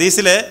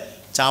 സർദീസിലെ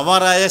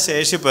ചാവാറായ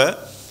ശേഷിപ്പ്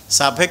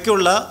സഭയ്ക്ക്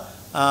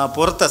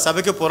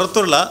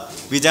പുറത്തുള്ള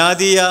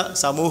വിജാതീയ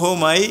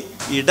സമൂഹവുമായി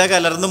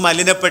ഇടകലർന്ന്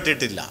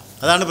മലിനപ്പെട്ടിട്ടില്ല.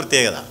 അതാണ്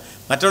പ്രത്യേകത.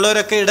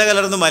 മറ്റുള്ളവരൊക്കെ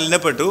ഇടകലർന്ന്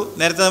മലിനപ്പെട്ടു.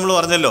 നേരത്തെ നമ്മൾ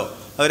പറഞ്ഞല്ലോ,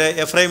 അവർ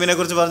എഫ്രൈമിനെ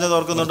കുറിച്ച് പറഞ്ഞത്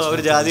ഓർക്കുന്നുണ്ടോ? അവർ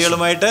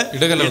ജാതികളുമായിട്ട്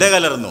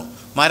ഇടകലർന്നു,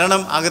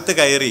 മരണം അകത്ത്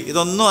കയറി.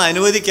 ഇതൊന്നും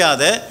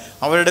അനുവദിക്കാതെ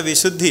അവരുടെ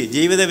വിശുദ്ധി,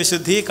 ജീവിത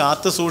വിശുദ്ധി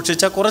കാത്തു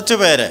സൂക്ഷിച്ച കുറച്ച്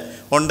പേര്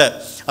ഉണ്ട്.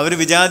 അവർ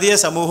വിജാതീയ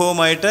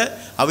സമൂഹവുമായിട്ട്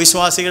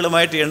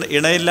അവിശ്വാസികളുമായിട്ട്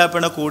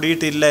ഇണയില്ലാപ്പിണ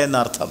കൂടിയിട്ടില്ല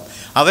എന്നർത്ഥം.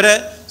 അവർ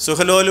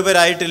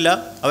സുഖലോലുപരായിട്ടില്ല,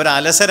 അവർ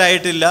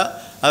അലസരായിട്ടില്ല,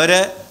 അവർ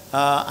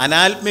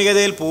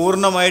അനാത്മികതയിൽ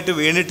പൂർണ്ണമായിട്ട്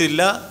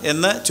വീണിട്ടില്ല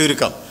എന്ന്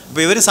ചുരുക്കം.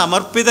 അപ്പോൾ ഇവർ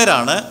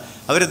സമർപ്പിതരാണ്,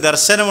 അവർ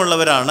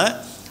ദർശനമുള്ളവരാണ്,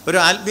 ഒരു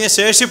ആത്മീയ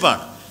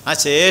ശേഷിപ്പാണ്. ആ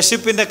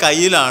ശേഷിപ്പിൻ്റെ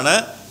കയ്യിലാണ്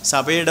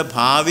സഭയുടെ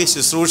ഭാവി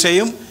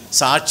ശുശ്രൂഷയും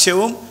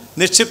സാക്ഷ്യവും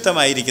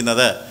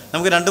നിക്ഷിപ്തമായിരിക്കുന്നത്.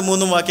 നമുക്ക്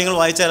 2-3 വാക്യങ്ങൾ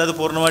വായിച്ചാൽ അത്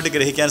പൂർണ്ണമായിട്ട്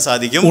ഗ്രഹിക്കാൻ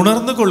സാധിക്കും.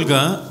 ഉണർന്നുകൊള്ളുക,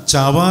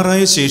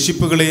 ചാവാറായ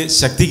ശേഷിപ്പുകളെ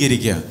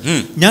ശക്തീകരിക്കുക.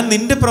 ഞാൻ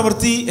നിന്റെ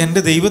പ്രവൃത്തി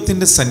എന്റെ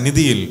ദൈവത്തിന്റെ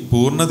സന്നിധിയിൽ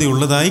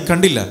പൂർണ്ണതയുള്ളതായി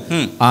കണ്ടില്ല.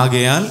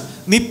 ആകയാൽ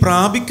നീ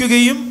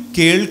പ്രാപിക്കുകയും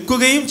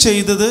കേൾക്കുകയും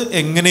ചെയ്തത്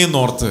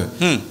എങ്ങനെയെന്നോർത്ത്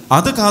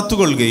അത്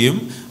കാത്തുകൊള്ളുകയും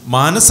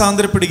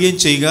മാനസാന്തരപ്പെടുകയും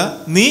ചെയ്യുക.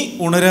 നീ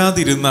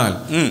ഉണരാതിരുന്നാൽ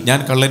ഞാൻ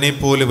കള്ളനെ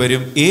പോലെ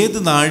വരും. ഏത്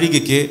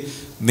നാഴികയ്ക്ക്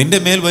നിന്റെ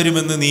മേൽ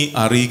വരുമെന്ന് നീ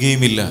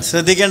അറിയുകയുമില്ല.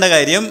 ശ്രദ്ധിക്കേണ്ട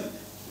കാര്യം,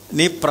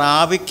 നീ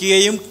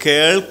പ്രാപിക്കുകയും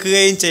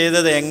കേൾക്കുകയും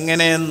ചെയ്തത്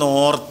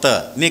എങ്ങനെയെന്നോർത്ത്.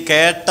 നീ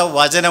കേട്ട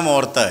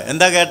വചനമോർത്ത്.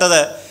 എന്താ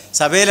കേട്ടത്?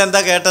 സഭയിൽ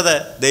എന്താ കേട്ടത്?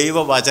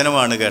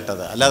 ദൈവവചനമാണ്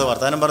കേട്ടത്, അല്ലാതെ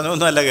വർത്തമാനം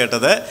പറഞ്ഞൊന്നുമല്ല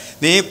കേട്ടത്.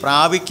 നീ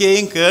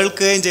പ്രാപിക്കുകയും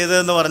കേൾക്കുകയും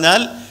ചെയ്തതെന്ന്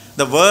പറഞ്ഞാൽ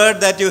the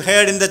word that you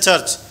heard in the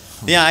church.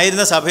 നീ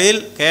ആയിരുന്ന സഭയിൽ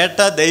കേട്ട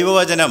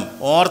ദൈവവചനം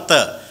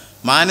ഓർത്ത്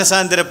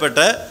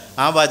മാനസാന്തരപ്പെട്ട്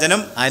ആ വചനം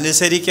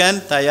അനുസരിക്കാൻ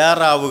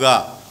തയ്യാറാവുക.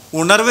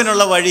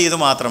 ഉണർവിനുള്ള വഴി ഇത്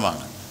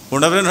മാത്രമാണ്.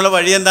 ഉണർവിനുള്ള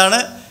വഴി എന്താണ്?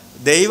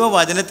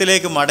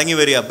 ദൈവവചനത്തിലേക്ക് മടങ്ങി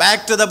വരിക.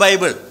 ബാക്ക് ടു ദ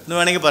ബൈബിൾ എന്ന്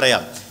വേണമെങ്കിൽ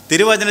പറയാം.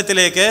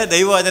 തിരുവചനത്തിലേക്ക്,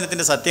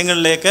 ദൈവവചനത്തിൻ്റെ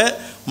സത്യങ്ങളിലേക്ക്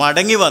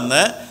മടങ്ങി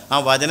വന്ന് ആ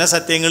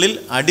വചനസത്യങ്ങളിൽ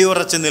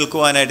അടിയുറച്ച്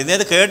നിൽക്കുവാനായിട്ട്. നീ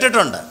അത്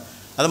കേട്ടിട്ടുണ്ട്,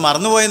 അത്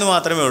മറന്നുപോയെന്ന്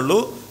മാത്രമേ ഉള്ളൂ.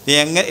 നീ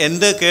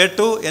എന്ത്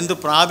കേട്ടു, എന്ത്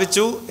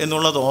പ്രാപിച്ചു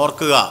എന്നുള്ളത്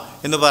ഓർക്കുക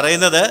എന്ന്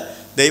പറയുന്നത്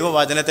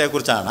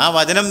ദൈവവചനത്തെക്കുറിച്ചാണ്. ആ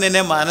വചനം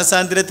നിന്നെ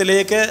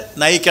മാനസാന്തരത്തിലേക്ക്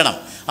നയിക്കണം.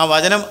 ആ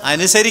വചനം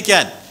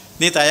അനുസരിക്കാൻ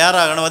നീ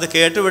തയ്യാറാകണം. അത്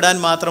കേട്ടുവിടാൻ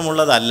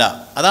മാത്രമുള്ളതല്ല.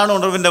 അതാണ്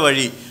ഉണർവിൻ്റെ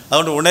വഴി.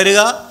 അതുകൊണ്ട്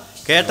ഉണരുക,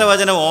 കേട്ട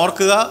വചനം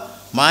ഓർക്കുക,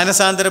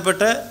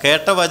 മാനസാന്തരപ്പെട്ട്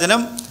കേട്ട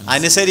വചനം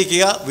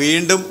അനുസരിക്കുക,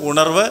 വീണ്ടും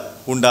ഉണർവ്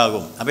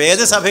ഉണ്ടാകും. അപ്പോൾ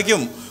ഏത്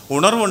സഭയ്ക്കും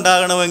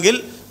ഉണർവുണ്ടാകണമെങ്കിൽ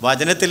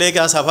വചനത്തിലേക്ക്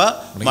ആ സഭ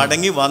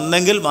മടങ്ങി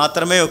വന്നെങ്കിൽ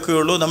മാത്രമേ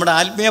ഒക്കെയുള്ളൂ. നമ്മുടെ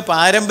ആത്മീയ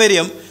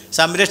പാരമ്പര്യം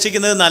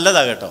സംരക്ഷിക്കുന്നത്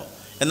നല്ലതാണ് കേട്ടോ.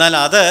 എന്നാൽ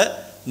അത്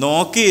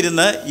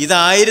നോക്കിയിരുന്ന്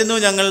ഇതായിരുന്നു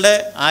ഞങ്ങളുടെ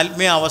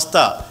ആത്മീയ അവസ്ഥ,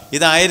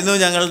 ഇതായിരുന്നു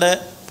ഞങ്ങളുടെ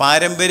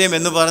പാരമ്പര്യം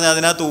എന്ന് പറഞ്ഞ്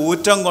അതിനകത്ത്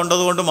ഊറ്റം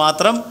കൊണ്ടതുകൊണ്ട്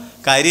മാത്രം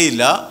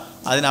കാര്യമില്ല.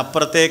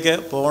 അതിനപ്പുറത്തേക്ക്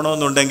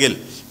പോകണമെന്നുണ്ടെങ്കിൽ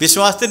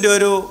വിശ്വാസത്തിൻ്റെ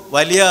ഒരു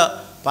വലിയ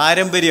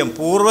പാരമ്പര്യം,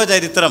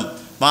 പൂർവ്വചരിത്രം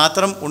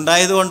മാത്രം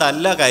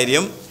ഉണ്ടായതുകൊണ്ടല്ല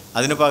കാര്യം.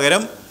 അതിനു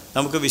പകരം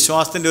നമുക്ക്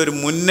വിശ്വാസത്തിൻ്റെ ഒരു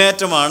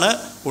മുന്നേറ്റമാണ്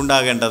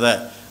ഉണ്ടാകേണ്ടത്.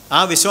 ആ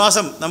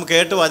വിശ്വാസം നമുക്ക്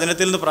കേട്ട്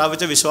വചനത്തിൽ നിന്ന്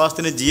പ്രാപിച്ച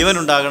വിശ്വാസത്തിന് ജീവൻ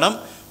ഉണ്ടാകണം,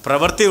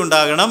 പ്രവൃത്തി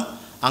ഉണ്ടാകണം.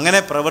 അങ്ങനെ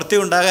പ്രവൃത്തി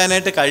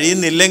ഉണ്ടാകാനായിട്ട്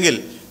കഴിയുന്നില്ലെങ്കിൽ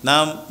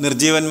നാം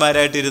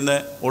നിർജീവന്മാരായിട്ടിരുന്ന്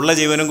ഉള്ള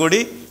ജീവനും കൂടി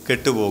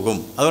കെട്ടുപോകും.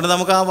 അതുകൊണ്ട്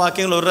നമുക്ക് ആ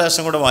വാക്യങ്ങൾ ഒരു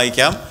പ്രാവശ്യം കൂടെ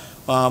വായിക്കാം.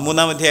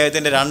 3-ാം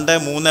അധ്യായത്തിൻ്റെ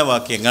 2-3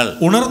 വാക്യങ്ങൾ.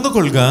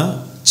 ഉണർന്നുകൊള്ളുക,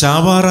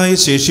 ചാവാറായ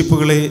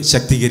ശേഷിപ്പുകളെ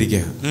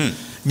ശക്തീകരിക്കുക.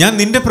 ഞാൻ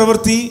നിന്റെ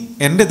പ്രവൃത്തി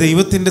എന്റെ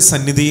ദൈവത്തിന്റെ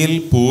സന്നിധിയിൽ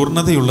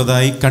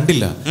പൂർണ്ണതയുള്ളതായി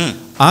കണ്ടില്ല.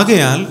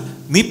 ആകയാൽ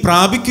നീ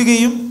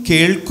പ്രാപിക്കുകയും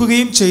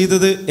കേൾക്കുകയും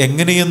ചെയ്തത്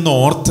എങ്ങനെയെന്ന്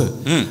ഓർത്ത്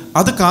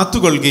അത്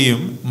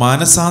കാത്തുകൊള്ളുകയും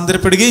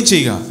മാനസാന്തരപ്പെടുകയും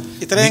ചെയ്യുക.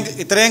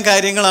 ഇത്രയും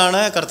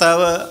കാര്യങ്ങളാണ്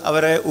കർത്താവ്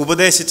അവരെ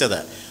ഉപദേശിച്ചത്.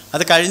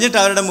 അത് കഴിഞ്ഞിട്ട്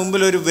അവരുടെ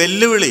മുമ്പിൽ ഒരു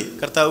വെല്ലുവിളി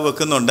കർത്താവ്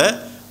വെക്കുന്നുണ്ട്.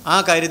 ആ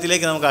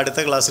കാര്യത്തിലേക്ക് നമുക്ക് അടുത്ത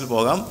ക്ലാസ്സിൽ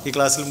പോകാം. ഈ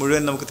ക്ലാസ്സിൽ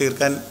മുഴുവൻ നമുക്ക്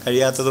തീർക്കാൻ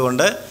കഴിയാത്തത്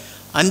കൊണ്ട്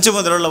 5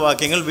 മുതലുള്ള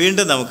വാക്യങ്ങൾ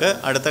വീണ്ടും നമുക്ക്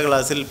അടുത്ത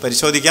ക്ലാസ്സിൽ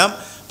പരിശോധിക്കാം.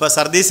 ഇപ്പോൾ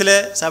സർദീസിലെ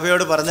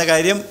സഭയോട് പറഞ്ഞ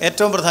കാര്യം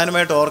ഏറ്റവും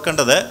പ്രധാനമായിട്ട്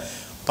ഓർക്കേണ്ടത്,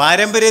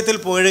 പാരമ്പര്യത്തിൽ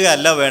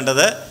പോഴുകയല്ല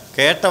വേണ്ടത്,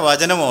 കേട്ട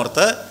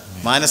വചനമോർത്ത്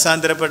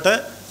മാനസാന്തരപ്പെട്ട്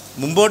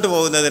മുമ്പോട്ട്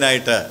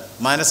പോകുന്നതിനായിട്ട്,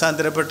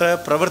 മാനസാന്തരപ്പെട്ട്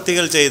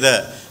പ്രവൃത്തികൾ ചെയ്ത്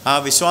ആ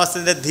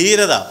വിശ്വാസത്തിൻ്റെ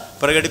ധീരത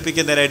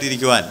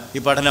പ്രകടിപ്പിക്കുന്നതിനായിട്ടിരിക്കുവാൻ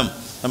ഈ പഠനം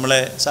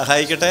നമ്മളെ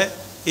സഹായിക്കട്ടെ.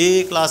 ഈ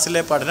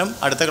ക്ലാസ്സിലെ പഠനം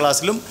അടുത്ത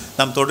ക്ലാസ്സിലും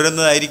നാം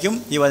തുടരുന്നതായിരിക്കും.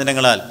 ഈ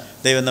വചനങ്ങളാൽ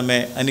ദൈവം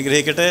നമ്മെ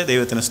അനുഗ്രഹിക്കട്ടെ.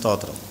 ദൈവത്തിന്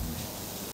സ്തോത്രം.